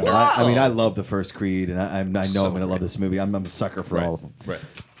 I mean, I love the first Creed, and I know I'm going to love this movie. I'm a sucker for all of them. Right.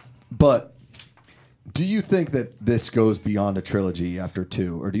 But do you think that this goes beyond a trilogy after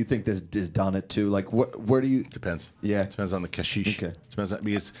 2, or do you think this is done at 2? Like, where do you? Depends. Yeah. Depends on the kashish. Okay. Depends on,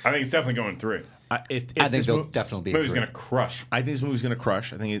 because I think it's definitely going 3. I think they'll definitely be. Movie's going to crush. I think this movie's going to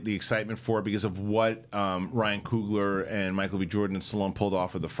crush. I think the excitement for it, because of what Ryan Coogler and Michael B. Jordan and Stallone pulled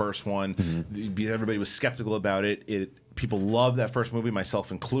off of the first one. Mm-hmm. Everybody was skeptical about it. People love that first movie,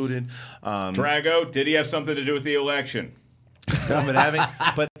 myself included. Drago, did he have something to do with the election?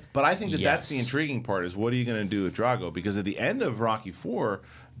 But I think that's the intriguing part, is what are you going to do with Drago? Because at the end of Rocky 4,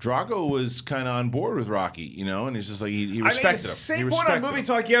 Drago was kind of on board with Rocky, you know, and he's just like, he respected him. Same point on Movie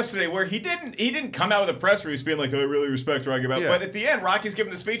Talk yesterday, where he didn't come out with a press release being like, I really respect Rocky. But at the end, Rocky's giving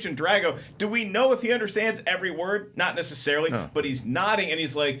the speech, and Drago, do we know if he understands every word? Not necessarily, but he's nodding, and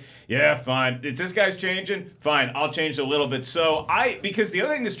he's like, yeah, fine. If this guy's changing, fine, I'll change a little bit. So because the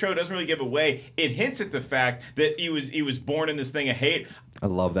other thing this trailer doesn't really give away, it hints at the fact that he was born in this thing of hate. I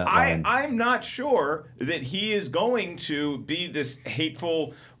love that line. I'm not sure that he is going to be this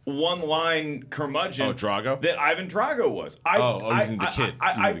hateful one-line curmudgeon Drago? that Ivan Drago was. You think the kid.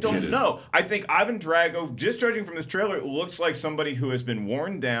 I don't know. I think Ivan Drago, just judging from this trailer, looks like somebody who has been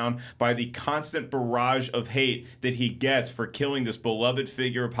worn down by the constant barrage of hate that he gets for killing this beloved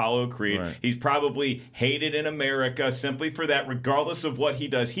figure, Apollo Creed. Right. He's probably hated in America simply for that, regardless of what he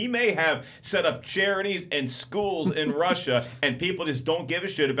does. He may have set up charities and schools in Russia, and people just don't give a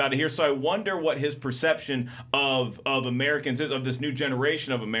shit about it here. So I wonder what his perception of Americans is, of this new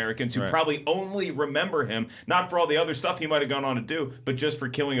generation of Americans who probably only remember him, not for all the other stuff he might have gone on to do, but just for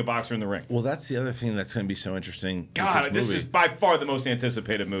killing a boxer in the ring. Well, that's the other thing that's going to be so interesting. God, this is by far the most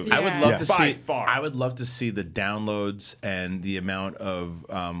anticipated movie. I would love to see. By far. I would love to see the downloads and the amount of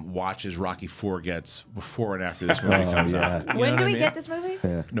watches Rocky IV gets before and after this movie comes out. When do we get this movie?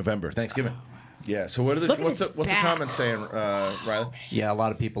 November, Thanksgiving. Yeah. So what are the what's the comments saying, Reilly? Yeah, a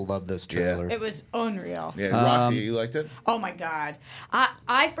lot of people love this trailer. It was unreal. Yeah, Roxy, you liked it? Oh my God,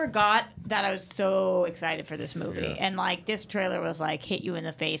 I forgot that I was so excited for this movie, and like this trailer was like hit you in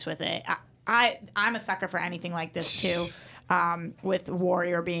the face with it. I'm a sucker for anything like this too. With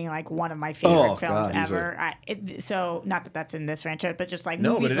Warrior being like one of my favorite films ever. So not that that's in this franchise, but just like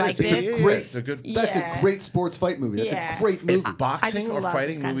movies like this. That's a great sports fight movie. That's a great movie. If boxing or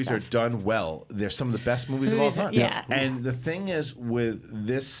fighting movies are done well, they're some of the best movies of all time. Yeah. And the thing is with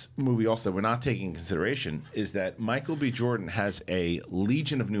this movie also that we're not taking into consideration is that Michael B. Jordan has a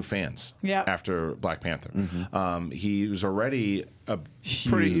legion of new fans after Black Panther. He was already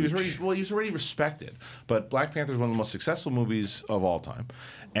he was already respected, but Black Panther is one of the most successful movies of all time,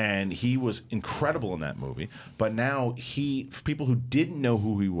 and he was incredible in that movie. But now for people who didn't know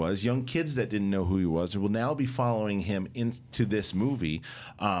who he was, young kids that didn't know who he was, will now be following him into this movie,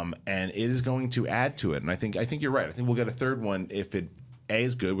 and it is going to add to it. And I think you're right. I think we'll get a third one if it A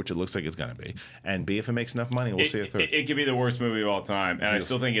is good, which it looks like it's going to be, and B, if it makes enough money, we'll see a third. It could be the worst movie of all time, and I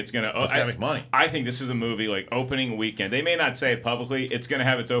still think it's going to. It's going to make money. I think this is a movie like opening weekend. They may not say it publicly. It's going to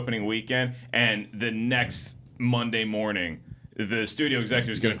have its opening weekend, and the next Monday morning, the studio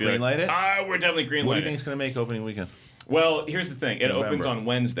executive is going to be greenlight it. We're definitely greenlighting. What do you think it's going to make opening weekend? Well, here's the thing. It opens on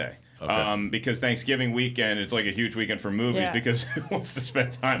Wednesday. Okay. Because Thanksgiving weekend, it's like a huge weekend for movies because who wants to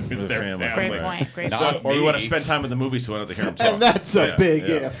spend time with their family? Great point. Great point. Or we want to spend time with the movies so we don't have to hear them talk. And that's a big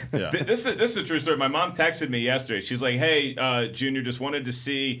if. Yeah. This is a true story. My mom texted me yesterday. She's like, hey, Junior, just wanted to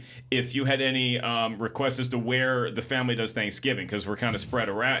see if you had any requests as to where the family does Thanksgiving because we're kind of spread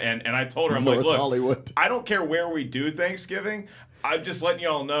around. And I told her, I'm like, look, Hollywood. I don't care where we do Thanksgiving. I'm just letting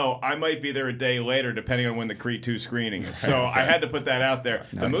y'all know I might be there a day later, depending on when the Creed 2 screening is. So I had to put that out there.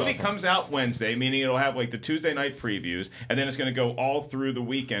 The movie comes out Wednesday, meaning it'll have like the Tuesday night previews, and then it's going to go all through the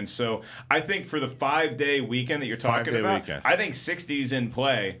weekend. So I think for the 5-day weekend that you're talking about, I think 60's in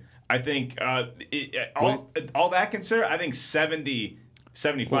play. I think all that considered, I think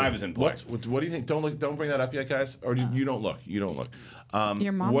 75 is in play. What do you think? Don't bring that up yet, guys. Or you don't look. You don't look.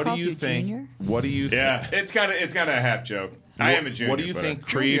 Your mom what calls do you you think? Junior? What do you think? Yeah, it's kind of a half joke. I am a junior. What do you think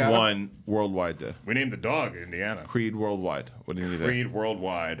Creed 1 worldwide did? We named the dog Indiana. Creed worldwide. What do you think? Creed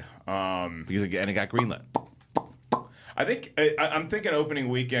worldwide. Because again, it got greenlit. I think I'm thinking opening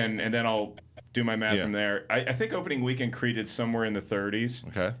weekend, and then I'll do my math from there. I think opening weekend Creed did somewhere in the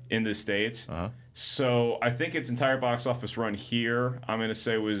 30s in the States. So I think its entire box office run here, I'm going to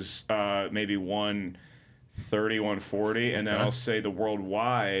say was maybe 130, 140, and then I'll say the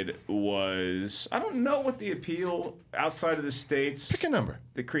worldwide was, I don't know what the appeal outside of the States. Pick a number.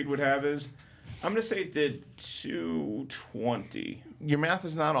 That Creed would have is. I'm going to say it did 220. Your math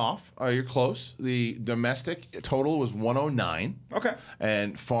is not off. You're close. The domestic total was 109. Okay.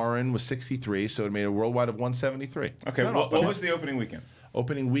 And foreign was 63, so it made a worldwide of 173. Okay. What was the opening weekend?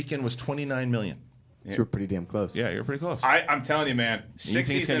 Opening weekend was 29 million. So you're pretty damn close. Yeah, you're pretty close. I'm telling you, man.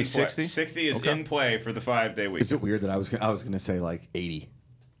 60 is in play. 60 is in play for the 5-day weekend. Is it weird that I was gonna say like 80,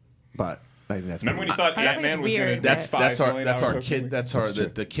 but I think that's. Remember when you thought Ant-Man was going to? That's our kid. That's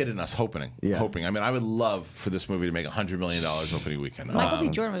the kid in us hoping. I mean, I would love for this movie to make $100 million opening weekend. Michael B.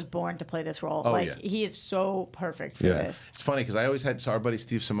 Jordan was born to play this role. He is so perfect for this. It's funny because I always had our buddy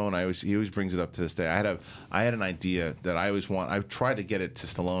Steve Simone. He always brings it up to this day. I had an idea that I always want. I tried to get it to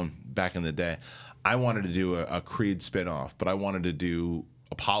Stallone back in the day. I wanted to do a Creed spinoff, but I wanted to do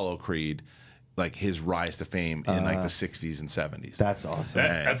Apollo Creed, like his rise to fame in like the 60s and 70s. That's awesome.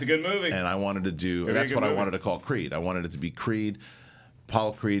 That's a good movie. And I wanted to do. That's what I wanted to call Creed. I wanted it to be Creed.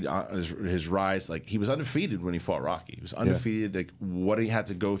 Apollo Creed, his rise, like he was undefeated when he fought Rocky. He was undefeated. Like what he had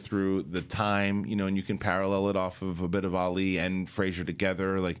to go through, the time, and you can parallel it off of a bit of Ali and Frazier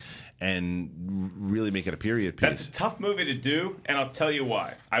together, like, and really make it a period piece. That's a tough movie to do, and I'll tell you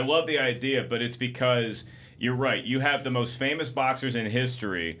why. I love the idea, but it's because you're right. You have the most famous boxers in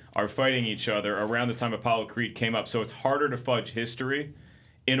history are fighting each other around the time Apollo Creed came up, so it's harder to fudge history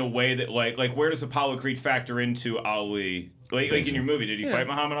in a way that, like where does Apollo Creed factor into Ali? Like in your movie, did he fight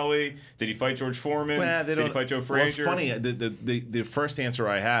Muhammad Ali? Did he fight George Foreman? Well, did he fight Joe Frazier? Well, it's funny. The first answer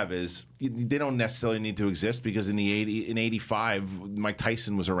I have is they don't necessarily need to exist because in '85 Mike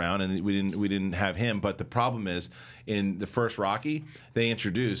Tyson was around and we didn't have him. But the problem is in the first Rocky they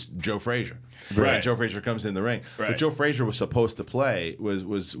introduced Joe Frazier. Right. And Joe Frazier comes in the ring. Right. But Joe Frazier was supposed to play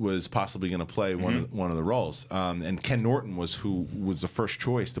was possibly going to play one of the roles. And Ken Norton was the first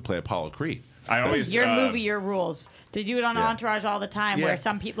choice to play Apollo Creed. I always your movie, your rules. They do it on Entourage all the time, where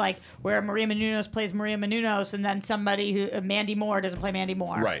some people where Maria Menounos plays Maria Menounos, and then somebody who Mandy Moore doesn't play Mandy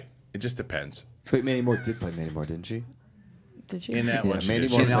Moore. Right. It just depends. Wait, Mandy Moore did play Mandy Moore, didn't she? Did she? In that one, Mandy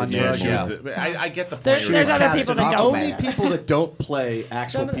Moore was Entourage, I get the point. There's other people that The don't only play. people that don't play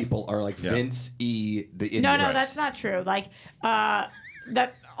actual people are like Vince E. the Idiot. No, that's not true. Like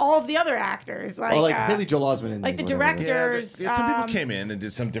that. All of the other actors, like Haley Joel Osment, and like the whatever. directors. Yeah, some people came in and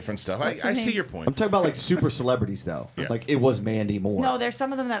did some different stuff. I see your point. I'm talking about like super celebrities though. Yeah. Like it was Mandy Moore. No, there's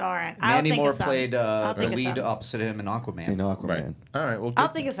some of them that aren't. Mandy Moore played the the lead opposite him in Aquaman. In Aquaman. Right. All right. Well, I'll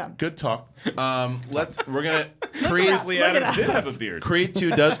think of some. Good talk. We're gonna Previously, Adams did have a beard. Creed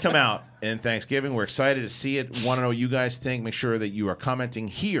 2 does come out in Thanksgiving. We're excited to see it. Want to know what you guys think? Make sure that you are commenting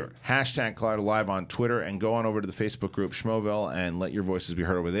here. #Collider Live on Twitter, and go on over to the Facebook group Schmoville and let your voices be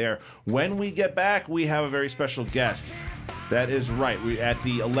heard over there. When we get back, we have a very special guest. That is right. We at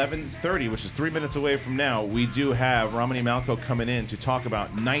the 11:30, which is 3 minutes away from now, we do have Romany Malco coming in to talk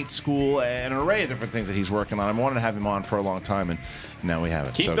about night school and an array of different things that he's working on. I wanted to have him on for a long time, and now we have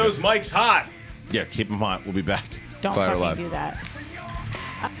it. Keep those mics hot. Yeah, keep them hot. We'll be back. Don't Collider fucking Live. do that.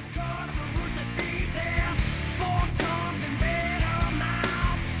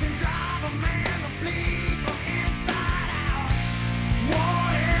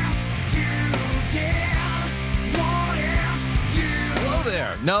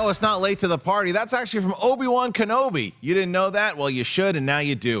 There. No, it's not late to the party. That's actually from Obi-Wan Kenobi. You didn't know that? Well, you should, and now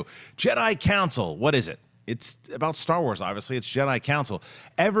you do. Jedi Council. What is it? It's about Star Wars, obviously. It's Jedi Council.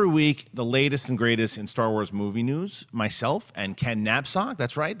 Every week, the latest and greatest in Star Wars movie news. Myself and Ken Knapsack,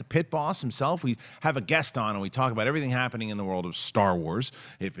 that's right, the pit boss himself. We have a guest on, and we talk about everything happening in the world of Star Wars.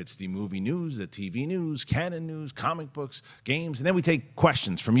 If it's the movie news, the TV news, canon news, comic books, games. And then we take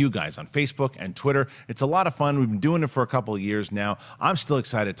questions from you guys on Facebook and Twitter. It's a lot of fun. We've been doing it for a couple of years now. I'm still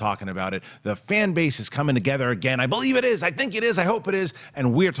excited talking about it. The fan base is coming together again. I believe it is. I think it is. I hope it is.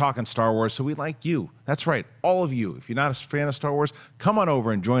 And we're talking Star Wars, so we'd like you. That's right. All of you. If you're not a fan of Star Wars, come on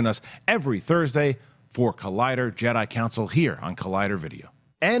over and join us every Thursday for Collider Jedi Council here on Collider Video.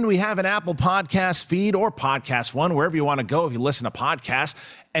 And we have an Apple Podcast feed or Podcast One, wherever you want to go if you listen to podcasts.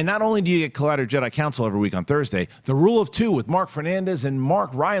 And not only do you get Collider Jedi Council every week on Thursday, The Rule of Two with Mark Fernandez and Mark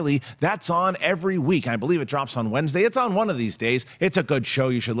Reilly, that's on every week. I believe it drops on Wednesday. It's on one of these days. It's a good show.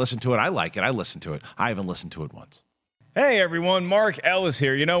 You should listen to it. I like it. I listen to it. I haven't listened to it once. Hey everyone, Mark Ellis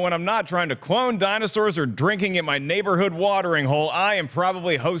here. You know, when I'm not trying to clone dinosaurs or drinking at my neighborhood watering hole, I am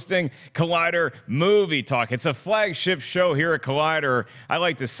probably hosting Collider Movie Talk. It's a flagship show here at Collider. I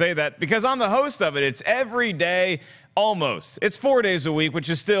like to say that because I'm the host of it. It's every day, almost. It's 4 days a week, which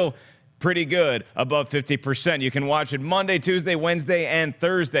is still pretty good, above 50%. You can watch it Monday, Tuesday, Wednesday, and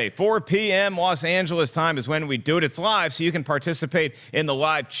Thursday. 4 p.m. Los Angeles time is when we do it. It's live, so you can participate in the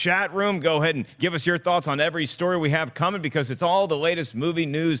live chat room. Go ahead and give us your thoughts on every story we have coming because it's all the latest movie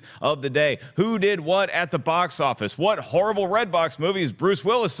news of the day. Who did what at the box office? What horrible Redbox movies Bruce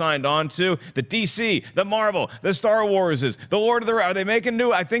Willis signed on to? The DC, the Marvel, the Star Warses, the Lord of the Rings. Are they making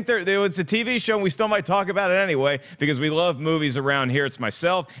new? I think it's a TV show, and we still might talk about it anyway because we love movies around here. It's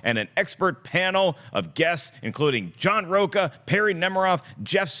myself and an expert panel of guests, including John Roca, Perry Nemiroff,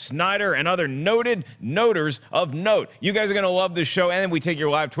 Jeff Snyder, and other noted noters of note. You guys are going to love this show, and then we take your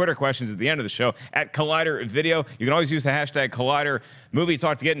live Twitter questions at the end of the show at Collider Video. You can always use the hashtag Collider Movie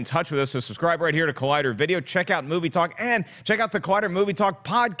Talk to get in touch with us, so subscribe right here to Collider Video. Check out Movie Talk, and check out the Collider Movie Talk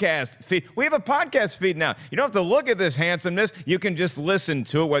podcast feed. We have a podcast feed now. You don't have to look at this handsomeness. You can just listen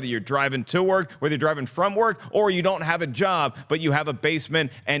to it, whether you're driving to work, whether you're driving from work, or you don't have a job, but you have a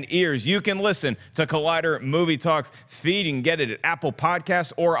basement and ears. You can listen to Collider Movie Talk's feed. You can get it at Apple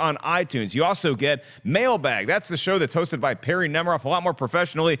Podcasts or on iTunes. You also get Mailbag. That's the show that's hosted by Perry Nemiroff a lot more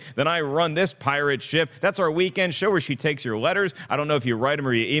professionally than I run this pirate ship. That's our weekend show where she takes your letters. I don't know if you write them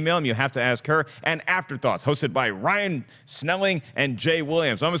or you email them. You have to ask her. And Afterthoughts, hosted by Ryan Snelling and Jay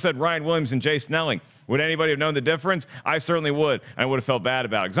Williams. I almost said Ryan Williams and Jay Snelling. Would anybody have known the difference? I certainly would. I would have felt bad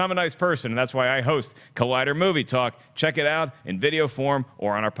about it because I'm a nice person, and that's why I host Collider Movie Talk. Check it out in video form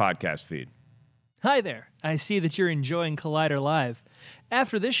or on our podcast feed. Hi there. I see that you're enjoying Collider Live.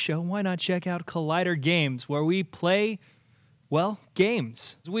 After this show, why not check out Collider Games, where we play, well,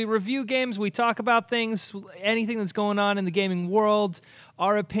 games. We review games, we talk about things, anything that's going on in the gaming world,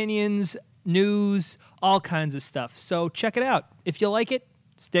 our opinions, news, all kinds of stuff. So check it out. If you like it,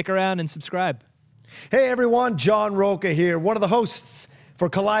 stick around and subscribe. Hey everyone, John Roca here, one of the hosts for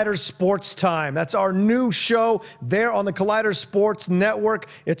Collider Sports Time. That's our new show there on the Collider Sports Network.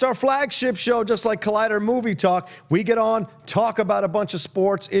 It's our flagship show, just like Collider Movie Talk. We get on, talk about a bunch of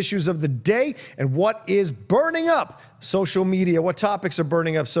sports issues of the day and what is burning up social media, what topics are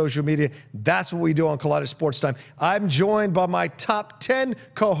burning up social media. That's what we do on Collider Sports Time. I'm joined by my top 10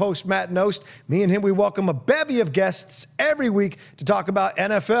 co-host, Matt Nost. Me and him, we welcome a bevy of guests every week to talk about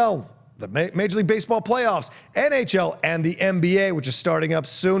NFL, the Major League Baseball playoffs, NHL, and the NBA, which is starting up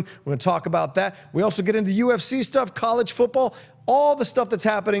soon. We're going to talk about that. We also get into UFC stuff, college football, all the stuff that's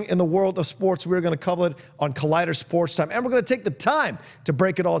happening in the world of sports. We're going to cover it on Collider Sports Time. And we're going to take the time to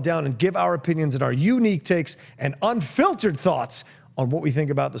break it all down and give our opinions and our unique takes and unfiltered thoughts on what we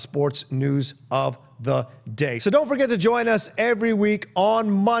think about the sports news of the day. So don't forget to join us every week on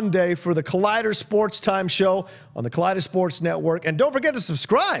Monday for the Collider Sports Time show on the Collider Sports Network. And don't forget to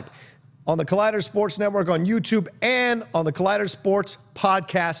subscribe on the Collider Sports Network on YouTube and on the Collider Sports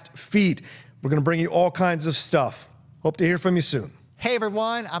podcast feed. We're going to bring you all kinds of stuff. Hope to hear from you soon. Hey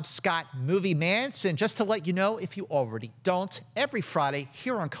everyone, I'm Scott Movie Mance, and just to let you know, if you already don't, every Friday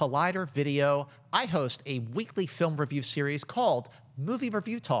here on Collider Video, I host a weekly film review series called Movie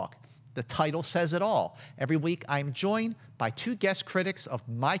Review Talk. The title says it all. Every week I'm joined by two guest critics of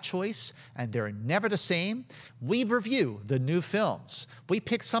my choice, and they're never the same. We review the new films. We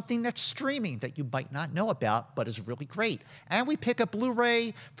pick something that's streaming that you might not know about, but is really great. And we pick a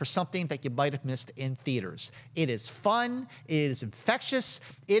Blu-ray for something that you might have missed in theaters. It is fun. It is infectious.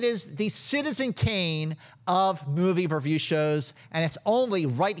 It is the Citizen Kane of movie review shows, and it's only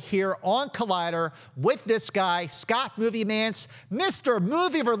right here on Collider with this guy, Scott Movie Mance, Mr.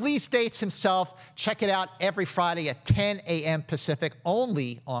 Movie Release Dates himself. Check it out every Friday at 10 a.m. Pacific,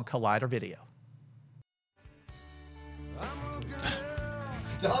 only on Collider Video.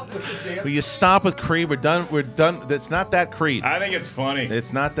 Stop with the damn. Will you stop with Creed? We're done. We're done. That's not that Creed. I think it's funny.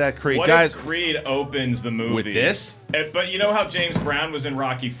 It's not that Creed. What Guys, if Creed opens the movie with this? But you know how James Brown was in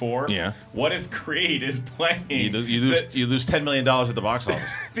Rocky IV? Yeah. What if Creed is playing? You lose $10 million at the box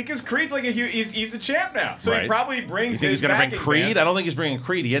office. Because Creed's like he's a champ now, so Right. he probably brings. You think he's his going to bring backing Creed? band. I don't think he's bringing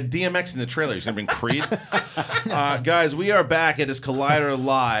Creed. He had DMX in the trailer. He's going to bring Creed. Guys, we are back at this Collider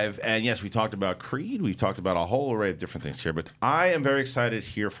Live, and yes, we talked about Creed. We talked about a whole array of different things here, but I am very excited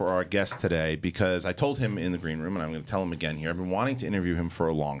here for our guest today because I told him in the green room, and I'm going to tell him again here. I've been wanting to interview him for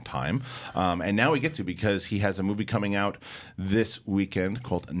a long time, and now we get to because he has a movie coming out this weekend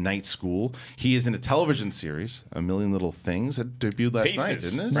called Night School. He is in a television series, A Million Little Things, that debuted last night,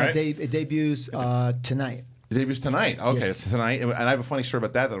 didn't it? No, it debuts tonight. It debuts tonight. Okay, Yes. it's tonight. And I have a funny story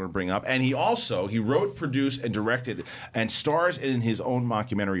about that I'm going to bring up. And he wrote, produced, and directed and stars in his own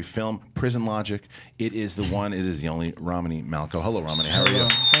mockumentary film, Prison Logic. It is the one, it is the only Romany Malco. Hello, Romany. How are you?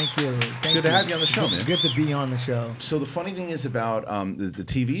 Thank you. It's good to have you on the show, man. Good to be on the show. So the funny thing is about the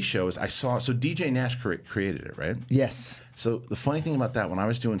TV show is so DJ Nash created it, right? Yes. So the funny thing about that, when I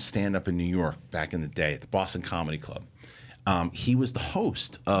was doing stand-up in New York back in the day at the Boston Comedy Club, he was the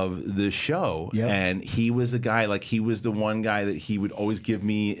host of the show, and he was the guy, like he was the one guy that he would always give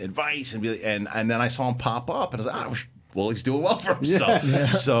me advice and be, and then I saw him pop up, and I was like, well, he's doing well for himself. Yeah.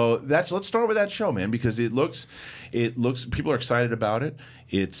 So let's start with that show, man, because it looks people are excited about it.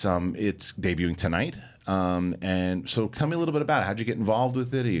 It's debuting tonight, and so tell me a little bit about it. How'd you get involved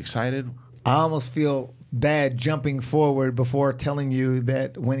with it? Are you excited? I almost feel bad jumping forward before telling you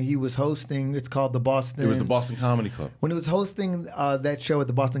that when he was hosting, it's called the Boston. It was the Boston Comedy Club. When he was hosting that show at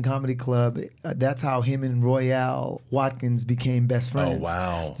the Boston Comedy Club, that's how him and Royale Watkins became best friends. Oh,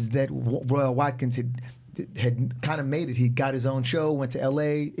 wow. That Royale Watkins had kind of made it. He got his own show, went to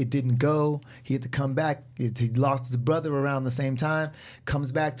L.A. It didn't go. He had to come back. He lost his brother around the same time.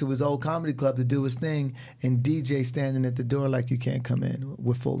 Comes back to his old comedy club to do his thing, and DJ standing at the door like, you can't come in.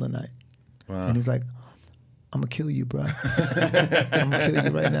 We're full tonight. Wow. And he's like, I'm going to kill you, bro. I'm going to kill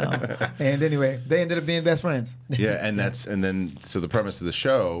you right now. And anyway, they ended up being best friends. Yeah, and so the premise of the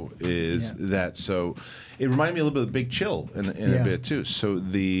show is that, so it reminded me a little bit of Big Chill in a bit too. So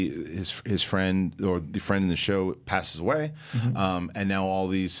his friend, or the friend in the show, passes away, and now all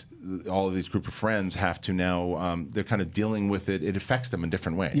of these group of friends have to now, they're kind of dealing with it. It affects them in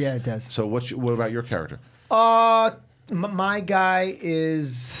different ways. Yeah, it does. So what about your character? My guy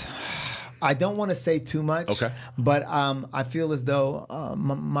is... I don't want to say too much, but I feel as though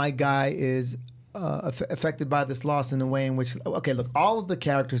my guy is affected by this loss in a way in which, okay, look, all of the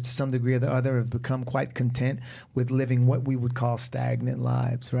characters to some degree or the other have become quite content with living what we would call stagnant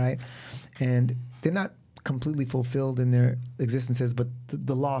lives, right? And they're not completely fulfilled in their existences, but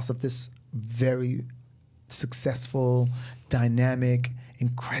the loss of this very successful, dynamic,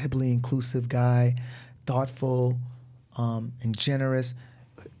 incredibly inclusive guy, thoughtful, and generous.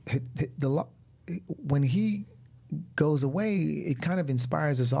 When he goes away, it kind of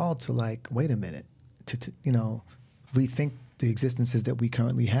inspires us all to like, wait a minute, to rethink the existences that we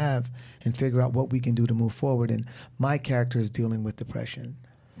currently have and figure out what we can do to move forward. And my character is dealing with depression.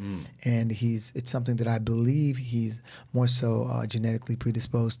 And it's something that I believe he's more so genetically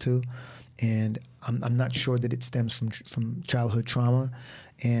predisposed to. And I'm not sure that it stems from childhood trauma.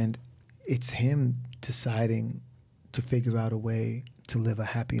 And it's him deciding to figure out a way to live a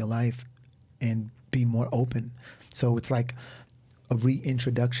happier life and be more open. So it's like a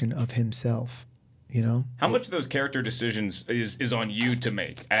reintroduction of himself. You know, how much of those character decisions is on you to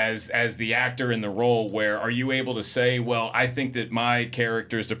make as the actor in the role? Where are you able to say, well, I think that my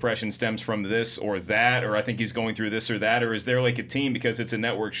character's depression stems from this or that, or I think he's going through this or that, or is there like a team, because it's a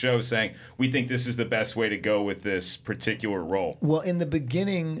network show, saying we think this is the best way to go with this particular role? Well, in the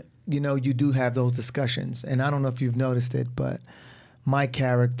beginning, you do have those discussions, and I don't know if you've noticed it, but my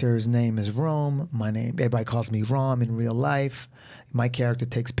character's name is Rome. Everybody calls me Rom in real life. My character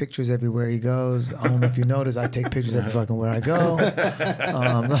takes pictures everywhere he goes. I don't know if you notice, I take pictures every fucking where I go.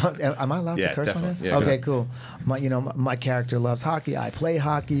 Am I allowed to curse on it? Yeah, okay, cool. My character loves hockey. I play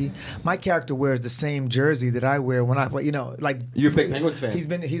hockey. My character wears the same jersey that I wear when I play. Like you're a big Penguins fan. He's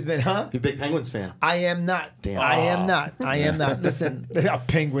been, huh? You're a big Penguins fan. I am not. Damn. I am not. Listen, a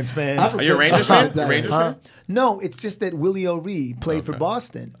Penguins fan. Are you a Rangers fan? Rangers fan? No, it's just that Willie O'Ree played for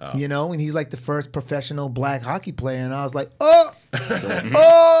Boston. And he's like the first professional black hockey player, and I was like, oh.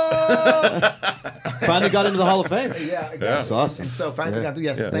 Finally got into the Hall of Fame. Yeah, exactly. That's awesome. And so finally got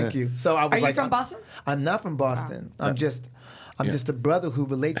to, thank you. So I was Are you from Boston? I'm not from Boston. I'm just a brother who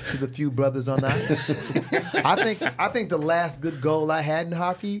relates to the few brothers on the ice. I think the last good goal I had in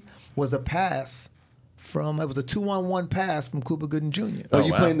hockey was a pass it was a 2-on-1 pass from Cuba Gooden Jr. Oh,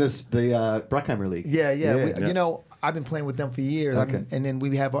 you playing the Bruckheimer League? Yeah. I've been playing with them for years. Okay. And then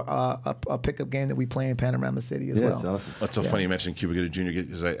we have a pickup game that we play in Panorama City as well. That's awesome. That's so funny you mentioned Cuba Gooden Jr.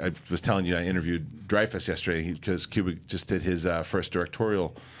 because I was telling you I interviewed Dreyfuss yesterday because Cuba just did his first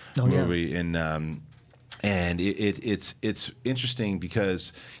directorial movie and it's interesting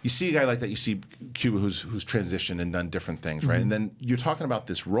because you see a guy like that, you see Cuba who's transitioned and done different things, right? And then you're talking about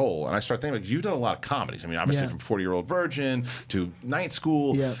this role, and I start thinking, you've done a lot of comedies. I mean, obviously from 40-Year-Old Virgin to Night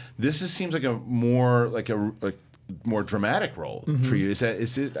School. Yeah. This seems like a more dramatic role for you. Is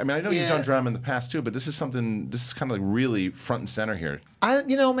it? I mean, I know you've done drama in the past too, but this is kind of like really front and center here. So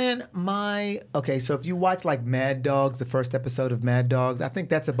if you watch like Mad Dogs, the first episode of Mad Dogs, I think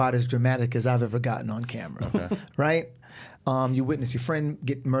that's about as dramatic as I've ever gotten on camera. Okay. Right? You witness your friend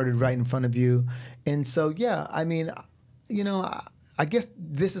get murdered right in front of you. And so, I guess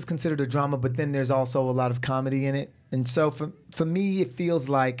this is considered a drama, but then there's also a lot of comedy in it. And so for me, it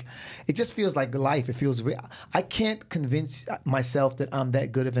just feels like life. It feels real. I can't convince myself that I'm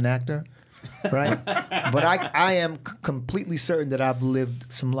that good of an actor, right? But I am completely certain that I've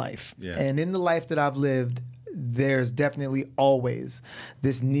lived some life. Yeah. And in the life that I've lived, there's definitely always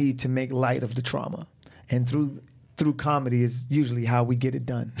this need to make light of the trauma. And through comedy is usually how we get it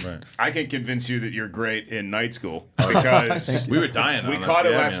done. Right. I can convince you that you're great in Night School because we were dying. We caught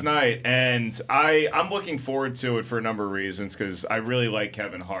it last night, and I'm looking forward to it for a number of reasons because I really like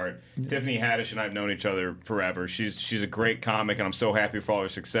Kevin Hart. Yeah. Tiffany Haddish and I have known each other forever. She's a great comic, and I'm so happy for all her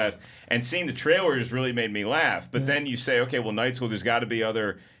success. And seeing the trailers really made me laugh. But then you say, okay, well, Night School, there's got to be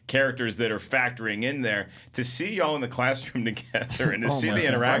other characters that are factoring in there. To see y'all in the classroom together and to see the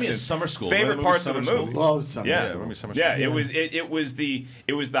interaction. Summer School. Favorite parts of the movie. Love Summer School. Yeah, it was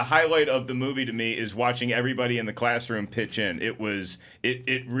the highlight of the movie to me is watching everybody in the classroom pitch in.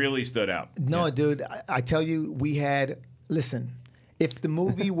 It really stood out. No, dude, I tell you, listen, if the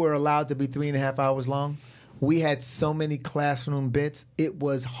movie were allowed to be 3.5 hours long, we had so many classroom bits. It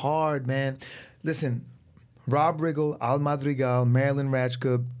was hard, man. Listen, Rob Riggle, Al Madrigal, Marilyn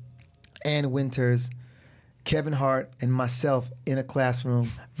Rajkub, Ann Winters, Kevin Hart, and myself in a classroom.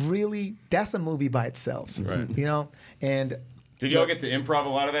 Really, that's a movie by itself. Right. And did y'all get to improv a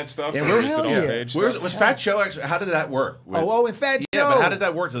lot of that stuff? Yeah, was Fat Joe actually? How did that work? In Fat Joe. Yeah, but how does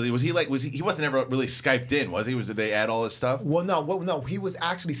that work? Was he wasn't ever really Skyped in, was he? Did they add all this stuff? Well, no. He was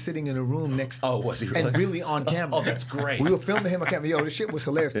actually sitting in a room next. Oh, was he really? And really on camera. Oh, that's great. We were filming him on camera. Yo, this shit was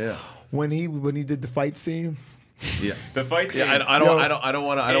hilarious. Yeah. When he did the fight scene. Yeah, the fight scene. Yeah, I don't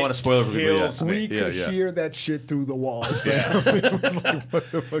want to spoil it for people yet. We could hear that shit through the walls. Yeah,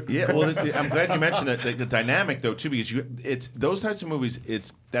 well, I'm glad you mentioned it. The dynamic though too, because it's those types of movies.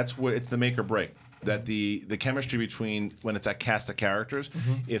 It's the make or break. That the chemistry between when it's that cast of characters,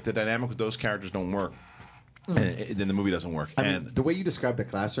 if the dynamic with those characters don't work, then the movie doesn't work. I mean, the way you described the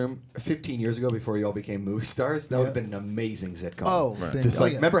classroom 15 years ago, before you all became movie stars, that would have been an amazing sitcom. Oh, right. Just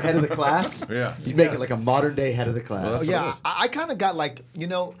like remember Head of the Class? Yeah, you'd make it like a modern day Head of the Class. Yeah, I kind of got like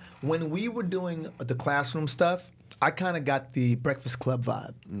when we were doing the classroom stuff. I kind of got the Breakfast Club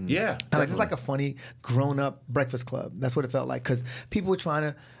vibe. Yeah. Like, it's like a funny, grown-up Breakfast Club. That's what it felt like. Because people were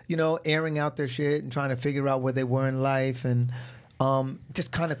trying to, airing out their shit and trying to figure out where they were in life and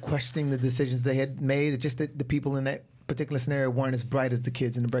just kind of questioning the decisions they had made. It's just that the people in that particular scenario weren't as bright as the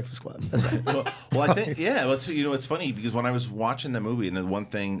kids in the Breakfast Club. That's right. well, I think, it's funny because when I was watching the movie, and the one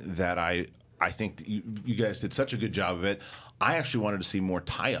thing that I think you guys did such a good job of it, I actually wanted to see more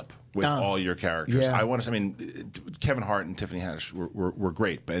tie-up with all your characters. Yeah. Kevin Hart and Tiffany Haddish were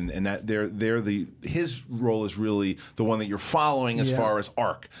great, and that his role is really the one that you're following as far as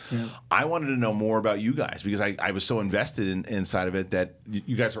arc. Yeah. I wanted to know more about you guys because I was so invested inside of it that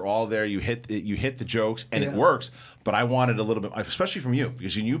you guys are all there. You hit the jokes and it works. But I wanted a little bit, especially from you,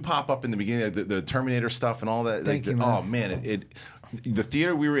 because when you pop up in the beginning, the Terminator stuff and all that. Thank you, man. Oh man, the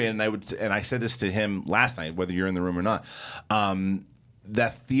theater we were in, and I said this to him last night, whether you're in the room or not.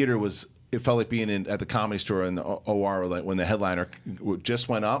 That theater it felt like being at the Comedy Store in the OR, like when the headliner just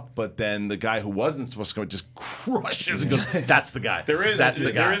went up, but then the guy who wasn't supposed to go just crushes and goes, "That's the guy." There is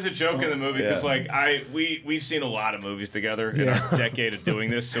a joke in the movie because we've seen a lot of movies together in our decade of doing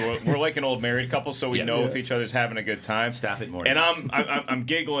this, so we're like an old married couple, so we know if each other's having a good time. Stop it, Morty. And I'm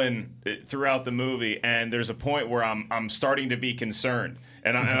giggling throughout the movie, and there's a point where I'm starting to be concerned,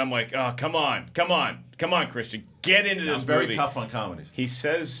 and I'm like, "Oh, come on, Kristian, get into this movie." I'm very tough on comedies. He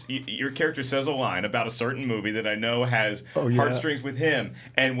says, your character says a line about a certain movie that I know has heartstrings with him,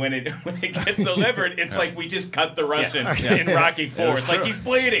 and when it gets delivered, it's like we just cut the Russian in Rocky IV. It's like he's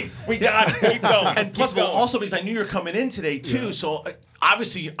bleeding. We got to keep going. And plus, also because I knew you were coming in today too, so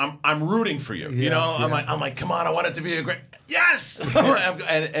obviously I'm rooting for you. I'm like, come on, I want it to be a great yes,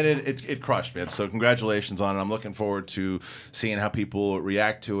 and it crushed, man. So congratulations on it. I'm looking forward to seeing how people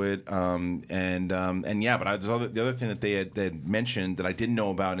react to it. But the other thing that they had mentioned that I didn't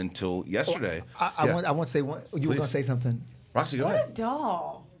know about until yesterday. I want to say one. You were going to say something. Roxy, go What ahead. a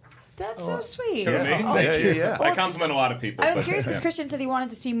doll. That's so sweet. Yeah. I compliment a lot of people. I was curious because Kristian said he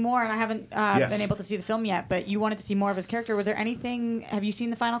wanted to see more, and I haven't been able to see the film yet. But you wanted to see more of his character. Was there anything? Have you seen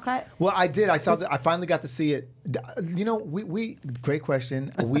the final cut? Well, I did. I finally got to see it. We great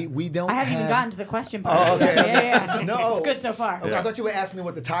question. We don't. I haven't even gotten to the question part. Oh, okay. Yeah. No, it's good so far. Okay, I thought you were asking me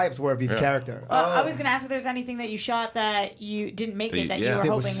what the types were of each character. I was going to ask if there's anything that you shot that you didn't make it that you were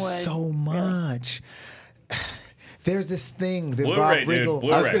hoping would. So much. There's this thing that Blu-ray, Rob Riggle.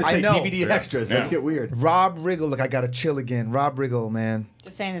 Blu-ray. I was going to say DVD extras. Let's get weird. Rob Riggle. Look, I got to chill again. Rob Riggle, man.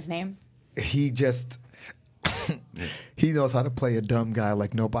 Just saying his name. He just. He knows how to play a dumb guy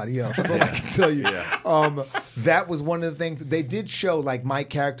like nobody else. That's all I can tell you. That was one of the things they did show. Like my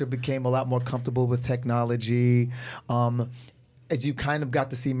character became a lot more comfortable with technology. As you kind of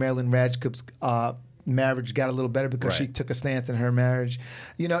got to see Marilyn Radcliffe's marriage got a little better because she took a stance in her marriage.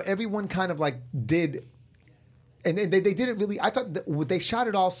 Everyone kind of like did. And they did it really. I thought they shot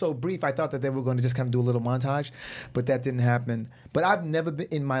it all so brief. I thought that they were going to just kind of do a little montage, but that didn't happen. But I've never been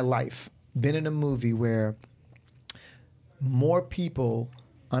in my life been in a movie where more people.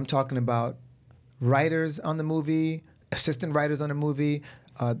 I'm talking about writers on the movie, assistant writers on the movie,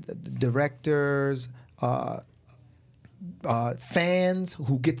 directors, fans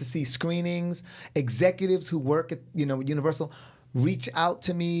who get to see screenings, executives who work at Universal, reach out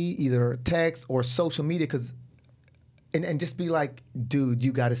to me either text or social media and just be like, dude,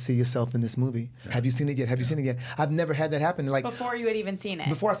 you got to see yourself in this movie. Yeah. Have you seen it yet? Have you seen it yet? I've never had that happen. Like before you had even seen it.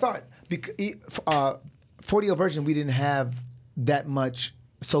 Before I saw it, 40 version, we didn't have that much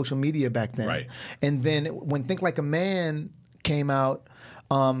social media back then. Right. And then when Think Like a Man came out,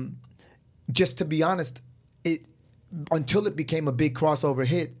 just to be honest, until it became a big crossover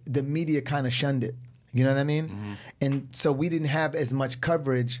hit, the media kind of shunned it. You know what I mean? Mm-hmm. And so we didn't have as much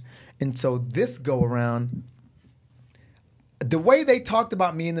coverage. And so this go around, the way they talked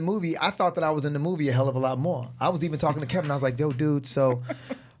about me in the movie, I thought that I was in the movie a hell of a lot more. I was even talking to Kevin. I was like, yo, dude, so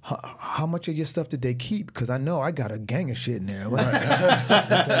how much of your stuff did they keep? Because I know I got a gang of shit in there.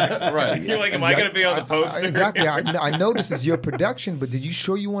 Right. You're like, am I going to be on the poster? Exactly. I know this is your production, but did you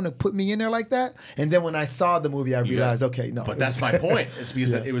sure you want to put me in there like that? And then when I saw the movie, I realized, okay, no. But that's my point. It's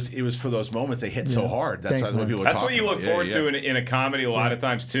because it was for those moments they hit so hard. That's Thanks, what people That's what you look forward to in a comedy a lot of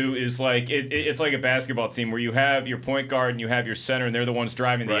times too. Is like it's like a basketball team where you have your point guard and you have your center, and they're the ones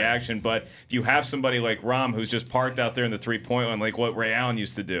driving the action. But if you have somebody like Rom who's just parked out there in the 3-point line, like what Ray Allen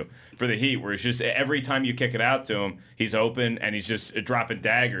used to do for the Heat, where it's just every time you kick it out to him, he's open and he's just dropping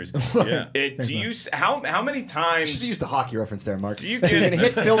daggers. How many times? You should use the hockey reference there, Mark. You're going to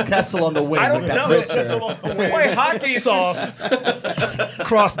hit Phil Kessel on the wing. I don't with that know. wrist there. That's why hockey is sauce,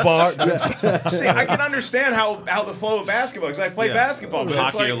 crossbar. See, I can understand how the flow of basketball, because I play basketball. But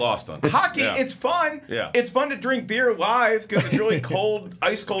hockey, like, you're lost on. Hockey, it's fun. Yeah. It's fun to drink beer live because it's really cold,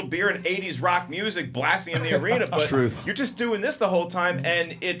 ice cold beer and 80s rock music blasting in the arena. But Truth. You're just doing this the whole time,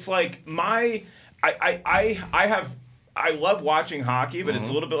 and it's like I love watching hockey, but it's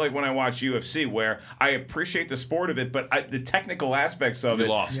a little bit like when I watch UFC, where I appreciate the sport of it, but the technical aspects of it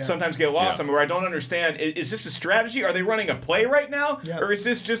sometimes get lost. I mean, where I don't understand, is this a strategy? Are they running a play right now? Or is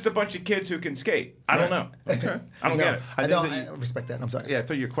this just a bunch of kids who can skate? I don't know. I don't get it. I respect that. I'm sorry. Yeah, I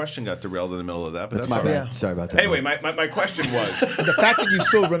thought your question got derailed in the middle of that, but That's my all bad. right. Sorry about that. Anyway, my question was... The fact that you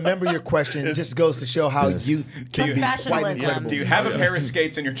still remember your question just goes to show how you can be quite incredible. Do you have a pair of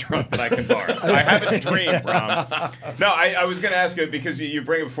skates in your trunk that I can borrow? I have a dream, Ron. No, I was going to ask it because you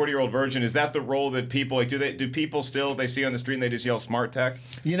bring up a 40-year-old virgin. Is that the role that people like? Do people still they see on the street and they just yell smart tech?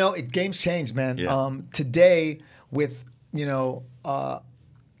 You know, games changed, man. Yeah. Today, with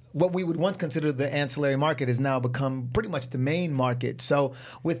what we would once consider the ancillary market has now become pretty much the main market. So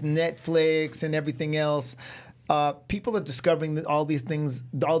with Netflix and everything else, people are discovering all these things,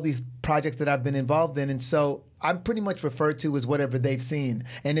 all these projects that I've been involved in, and so I'm pretty much referred to as whatever they've seen,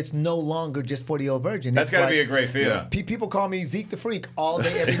 and it's no longer just 40-Year-Old Virgin. That's got to be a great feeling. People call me Zeke the Freak all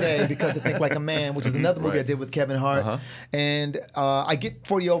day, every day because they think like a man, which is another movie I did with Kevin Hart. And I get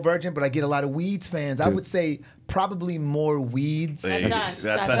 40-Year-Old Virgin, but I get a lot of Weeds fans. I would say probably more Weeds. That's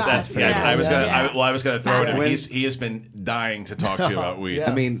fair. I was gonna throw it in. He has been dying to talk to you about Weeds.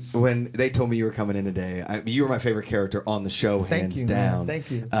 I mean, when they told me you were coming in today, you were my favorite character on the show, hands down. Thank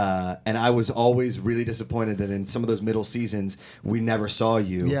you. And I was always really disappointed that in some of those middle seasons we never saw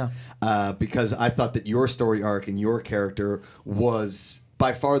you. Because I thought that your story arc and your character was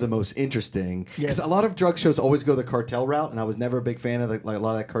by far the most interesting. Because a lot of drug shows always go the cartel route, and I was never a big fan of a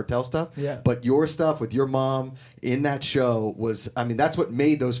lot of that cartel stuff. But your stuff with your mom in that show was, I mean, that's what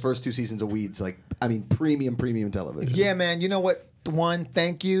made those first 2 seasons of Weeds premium television. Yeah, man. You know what? One,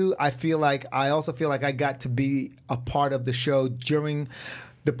 thank you. I also feel like I got to be a part of the show during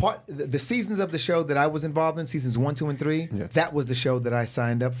the seasons of the show that I was involved in, seasons 1, 2, and 3. That was the show that I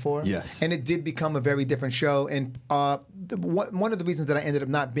signed up for. And it did become a very different show. And one of the reasons that I ended up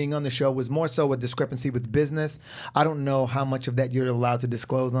not being on the show was more so a discrepancy with business. I don't know how much of that you're allowed to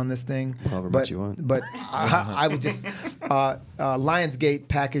disclose on this thing. However much you want. But I would just Lionsgate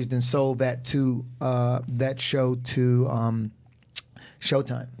packaged and sold that to that show to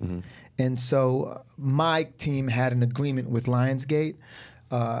Showtime. And so my team had an agreement with Lionsgate.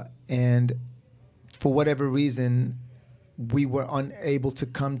 And for whatever reason, we were unable to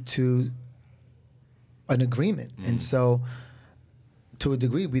come to an agreement. And so, to a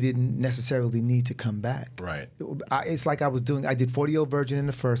degree, we didn't necessarily need to come back. Right. It's like I did 40-Year-Old Virgin in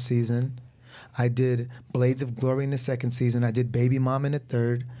the first season. I did Blades of Glory in the second season. I did Baby Mom in the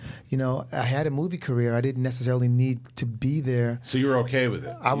third. You know, I had a movie career. I didn't necessarily need to be there. So you were okay with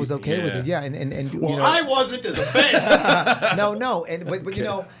it? I was okay with it, yeah. And well, you know, I wasn't as a fan. No. But you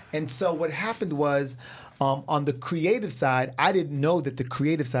know, and so what happened was, on the creative side, I didn't know that the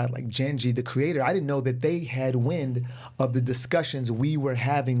creative side, like Genji, the creator, I didn't know that they had wind of the discussions we were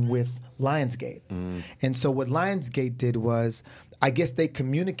having with Lionsgate. And so what Lionsgate did was, I guess they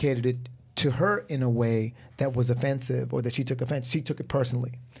communicated it to her in a way that was offensive, or that she took offense. She took it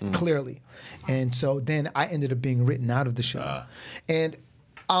personally, clearly. And so then I ended up being written out of the show. And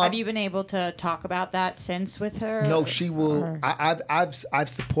have you been able to talk about that since with her? No, she will. I've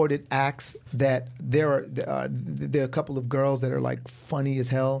supported acts that there are a couple of girls that are like funny as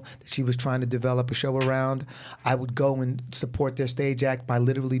hell that she was trying to develop a show around. I would go and support their stage act by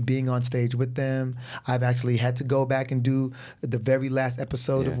literally being on stage with them. I've actually had to go back and do the very last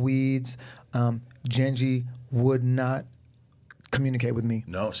episode of Weeds. Genji would not communicate with me.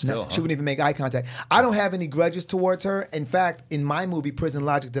 No, still. She wouldn't even make eye contact. I don't have any grudges towards her. In fact, in my movie, Prison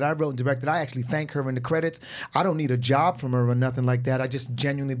Logic, that I wrote and directed, I actually thank her in the credits. I don't need a job from her or nothing like that. I just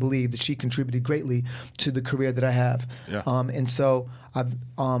genuinely believe that she contributed greatly to the career that I have. Yeah. And so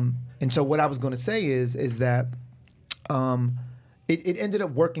what I was going to say is that it ended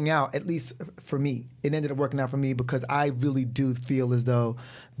up working out, at least for me. It ended up working out for me because I really do feel as though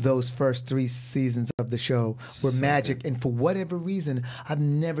those first 3 seasons of the show were magic. And for whatever reason, I've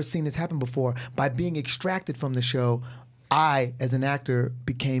never seen this happen before. By being extracted from the show, I, as an actor,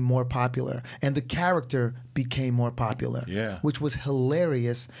 became more popular. And the character became more popular. Yeah. Which was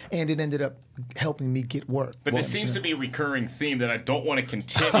hilarious. And it ended up helping me get work. But this seems to be a recurring theme that I don't want to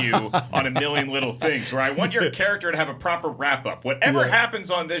continue on A Million Little Things, where I want your character to have a proper wrap-up. Whatever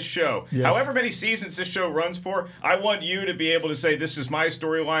happens on this show, however many seasons this show runs for, I want you to be able to say, this is my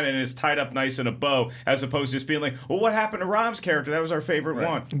storyline and it's tied up nice in a bow, as opposed to just being like, well, what happened to Rob's character? That was our favorite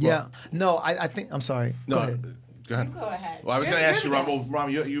one. Yeah. No, I think, I'm sorry. No, Go ahead. Go ahead. You go ahead. Well, I was going to ask you, Rom. Well, Rom,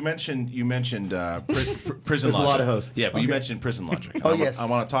 you mentioned Prison There's Logic. a lot of hosts. Yeah, but you mentioned Prison Logic. Oh, yes. I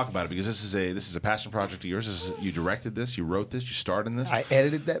want to talk about it because this is a passion project of yours. You directed this, you wrote this, you starred in this. I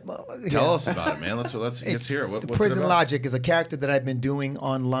edited that. Tell us about it, man. Let's hear it. What's Prison it about? Logic is a character that I've been doing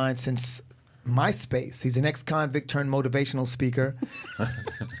online since MySpace. He's an ex-convict turned motivational speaker.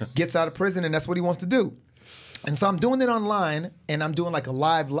 Gets out of prison, and that's what he wants to do. And so I'm doing it online, and I'm doing like a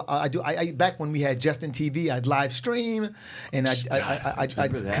live. Back when we had Justin TV, I'd live stream, and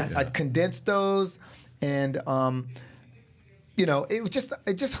I'd condense those, and it was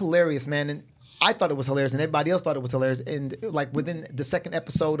just hilarious, man. And I thought it was hilarious, and everybody else thought it was hilarious. And like within the second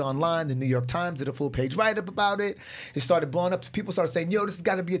episode online, the New York Times did a full page write-up about it. It started blowing up. People started saying, "Yo, this has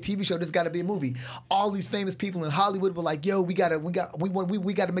got to be a TV show. This has got to be a movie." All these famous people in Hollywood were like, "Yo, we got to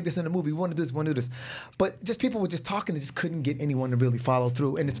make this in a movie. We want to do this. We want to do this." But just people were just talking and just couldn't get anyone to really follow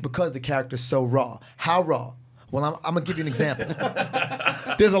through. And it's because the character's so raw. How raw? Well, I'm gonna give you an example.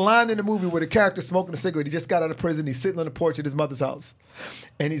 There's a line in the movie where the character's smoking a cigarette. He just got out of prison. He's sitting on the porch at his mother's house,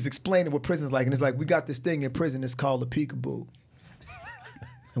 and he's explaining what prison's like. And it's like, we got this thing in prison. It's called a peekaboo.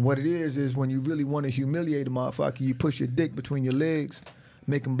 And what it is when you really want to humiliate a motherfucker, you push your dick between your legs,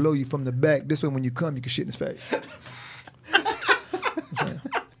 make him blow you from the back. This way, when you come, you can shit in his face.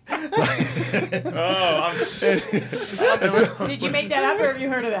 Did you make that up, or have you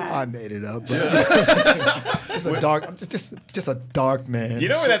heard of that? I made it up. It's a dark. I'm just a dark man. You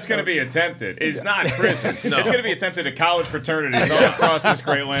know where that's going to be attempted? It's not prison. No. It's going to be attempted at college fraternities all across this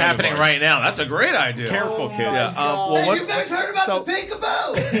great land. It's happening right now. That's a great idea. Careful, kids. Yeah. Hey, you guys heard about the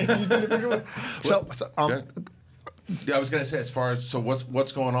peekaboo? Yeah, I was gonna say, as far as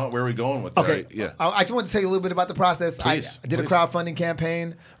what's going on, where are we going with that? Okay, Yeah. I just want to tell you a little bit about the process. Please, I did a crowdfunding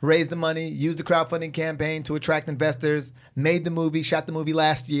campaign, raised the money, used the crowdfunding campaign to attract investors, made the movie, shot the movie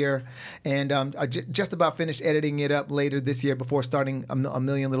last year, and I just about finished editing it up later this year before starting a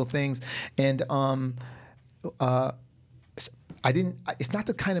Million Little Things. And it's not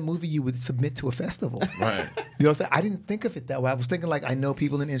the kind of movie you would submit to a festival. Right. You know what I'm saying? I didn't think of it that way. I was thinking like, I know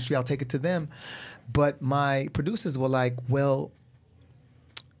people in the industry, I'll take it to them. But my producers were like, well,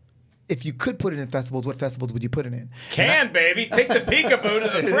 if you could put it in festivals, what festivals would you put it in? Baby. Take the peekaboo to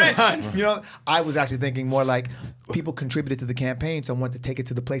the French. You know, I was actually thinking more like people contributed to the campaign, so I wanted to take it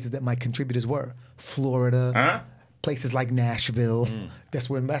to the places that my contributors were. Florida, places like Nashville. That's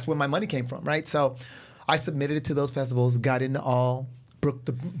where my money came from, right? So I submitted it to those festivals, got into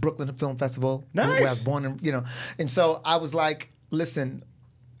the Brooklyn Film Festival, where I was born, and so I was like, listen,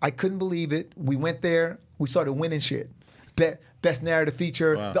 I couldn't believe it. We went there, we started winning shit. Best Narrative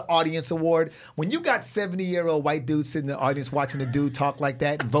Feature, the Audience Award. When you got 70-year-old white dudes sitting in the audience watching a dude talk like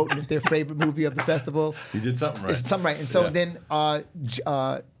that and voting it their favorite movie of the festival, you did something right. It's something right. And so then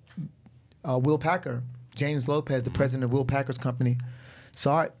Will Packer, James Lopez, the president of Will Packer's company,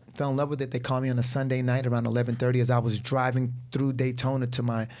 saw it. Fell in love with it. They called me on a Sunday night around 11:30 as I was driving through Daytona to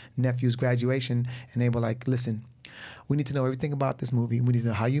my nephew's graduation, and they were like, listen, we need to know everything about this movie. We need to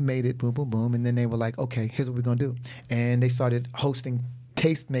know how you made it, boom, boom, boom. And then they were like, okay, here's what we're going to do. And they started hosting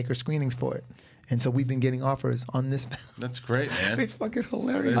tastemaker screenings for it. And so we've been getting offers on this. That's great, man. It's fucking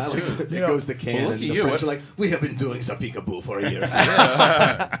hilarious. It goes to Cannes, and the French are like, we have been doing some peekaboo for years.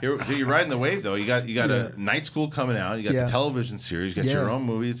 You're riding the wave, though. You got a night school coming out. You got the television series. You got your own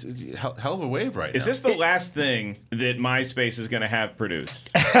movie. It's a hell of a wave right now. Is this the last thing that MySpace is going to have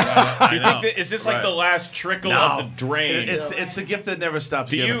produced? Do you think is this like the last trickle of the drain? It's the gift that never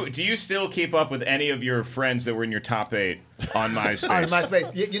stops giving. Do you still keep up with any of your friends that were in your top 8 on MySpace? On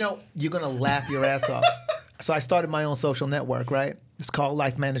MySpace. You know, you're going to laugh your ass off. So I started my own social network, right? It's called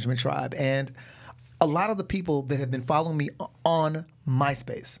Life Management Tribe. And a lot of the people that have been following me on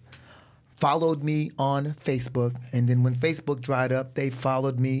MySpace followed me on Facebook, and then when Facebook dried up, they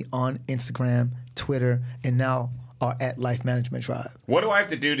followed me on Instagram, Twitter, and now are at Life Management Tribe. What do I have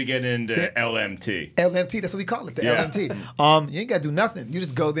to do to get into LMT? LMT, that's what we call it, the LMT. You ain't gotta do nothing. You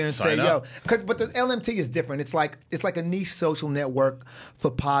just go there and Sign say, up. yo. But the LMT is different. It's like a niche social network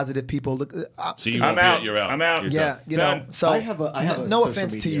for positive people. Look, So you won't be out. You're out. I'm out. Yeah, you know. So I have a no social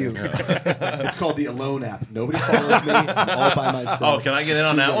offense to media. you. It's called the Alone app. Nobody follows me. I'm all by myself. Oh, can I get in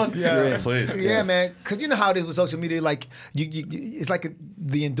on that one? Yeah, please. Yeah, man. Because you know how it is with social media. Like it's like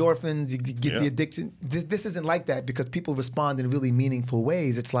the endorphins. You get the addiction. This isn't like that because people respond in really meaningful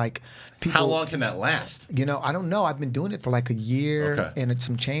ways. It's like people. How long can that last? You know, I don't know. I've been doing it for like a year and it's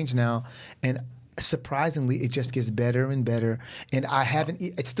some change now, and surprisingly, it just gets better and better. And I haven't.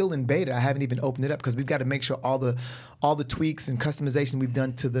 It's still in beta. I haven't even opened it up because we've got to make sure all the tweaks and customization we've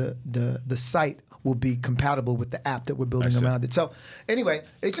done to the site will be compatible with the app that we're building around it. So anyway,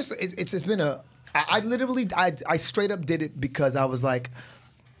 it's been a. I literally straight up did it because I was like,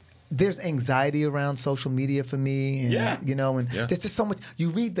 there's anxiety around social media for me, and you know, and there's just so much. You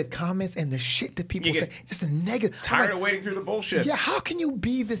read the comments and the shit that people say, just a negative. Tired of waiting through the bullshit. Yeah, how can you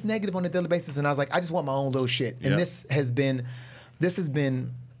be this negative on a daily basis? And I was like, I just want my own little shit. And this has been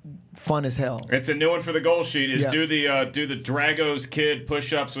fun as hell. It's a new one for the goal sheet. Is do the Dragos kid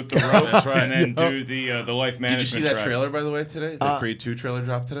push-ups with the rope, That's right. and then do the life management. Did you see that track. trailer, by the way, today? The Creed 2 trailer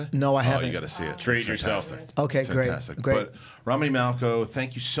dropped today? No, I haven't. Oh, you got to see it. Treat It's yourself. fantastic. Okay, It's great, fantastic. great. But Romany Malco,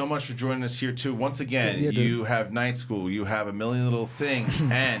 thank you so much for joining us here too. Once again, Yeah, dude. you have Night School, you have A Million Little Things,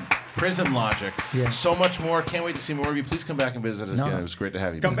 and Prison Logic. Yeah. So much more. Can't wait to see more of you. Please come back and visit us again. It was great to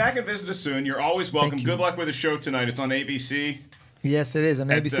have you. Come back and visit us soon. You're always welcome. Thank you. Good luck with the show tonight. It's on ABC. Yes, it is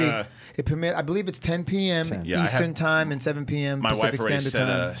on At, ABC. It premiered. I believe it's 10 p.m. Yeah, Eastern time and 7 p.m. My Pacific wife already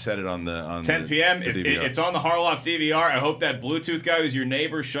Standard Time. set it on the 10 p.m. the DVR. It's on the Harloff DVR. I hope that Bluetooth guy who's your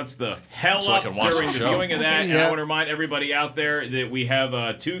neighbor shuts the hell So I up can watch during the the show. viewing of that. And Yeah. I want to remind everybody out there that we have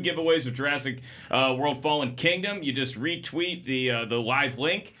 2 giveaways of Jurassic World Fallen Kingdom. You just retweet the live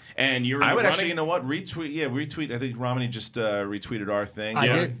link, and you're in I the would running. actually, you know what? Retweet. I think Romany just retweeted our thing. I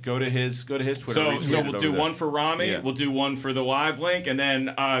did. Go to his Twitter. So retweet it we'll over do there. one for Rami. Yeah. We'll do one for the live link, and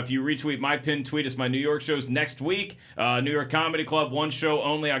then if you retweet my pinned tweet, it's my New York shows next week. New York Comedy Club, one show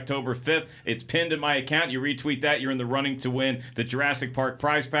only, October 5th. It's pinned in my account. You retweet that, you're in the running to win the Jurassic Park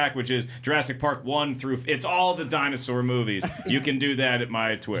prize pack, which is Jurassic Park 1 through. It's all the dinosaur movies. You can do that at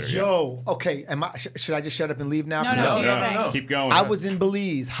my Twitter. Yo, okay. Should I just shut up and leave now? No. Keep going. I was in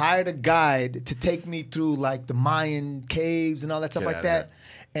Belize, hired a guide to take me through like the Mayan caves and all that stuff like that.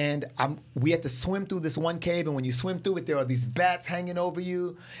 And we had to swim through this one cave, and when you swim through it, there are these bats hanging over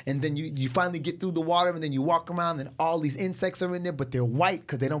you, and then you finally get through the water, and then you walk around, and all these insects are in there, but they're white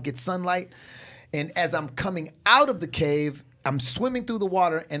because they don't get sunlight. And as I'm coming out of the cave, I'm swimming through the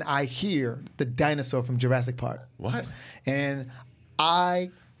water, and I hear the dinosaur from Jurassic Park. What? And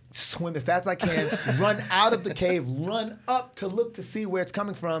I swim as fast as I can, run out of the cave, run up to look to see where it's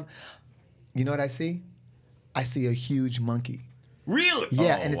coming from. You know what I see? I see a huge monkey. Really?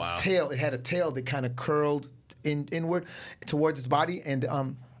 Yeah, Oh, and wow. its tail, it had a tail that kind of curled inward towards its body. And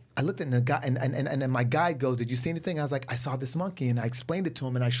I looked at the guy, and my guide goes, "Did you see anything?" I was like, "I saw this monkey," and I explained it to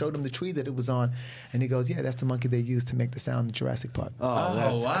him, and I showed him the tree that it was on, and he goes, "Yeah, that's the monkey they used to make the sound in Jurassic Park." Oh,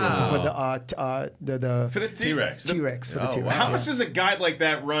 that's wow. For the T-Rex. T-Rex for the Oh, T-Rex. wow. How much does a guide like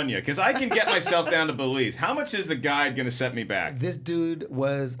that run you? Because I can get myself down to Belize. How much is the guide going to set me back? This dude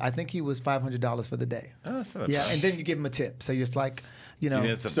was, I think he was $500 for the day. Oh, that's not Yeah, bad. and then you give him a tip, so you're just like, you know, You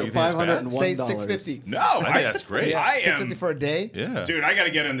think it's a- So you think it's bad? $501. say $650. No, I think that's great. I am. $650 for a day. Yeah. Dude, I got to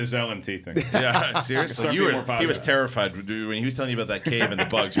get in this LMT thing. Yeah, seriously. Start You being were, more he was positive. terrified when he was telling you about that cave and the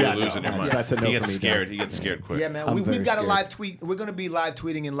bugs. You were losing your mind. that's a no he for gets me, scared. Dan. He gets scared quick. Yeah, man. I'm We've very got a scared. live tweet. We're going to be live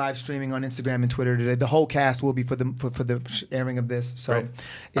tweeting and live streaming on Instagram and Twitter today. The whole cast will be for the airing of this. So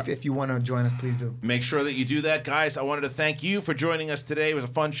if you want to join us, please do. Make sure that you do that, guys. I wanted to thank you for joining us today. It was a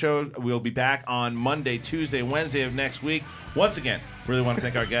fun show. We'll be back on Monday, Tuesday, and Wednesday of next week. Once again, really want to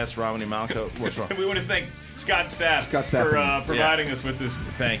thank our guest, Romany Malco. What's wrong? We want to thank Scott Stapp, Scott Stapp. for providing us with this.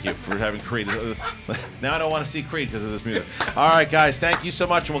 Thank you for having Creed. Now I don't want to see Creed because of this music. All right, guys. Thank you so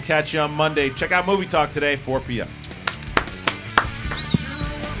much, and we'll catch you on Monday. Check out Movie Talk today, 4 p.m.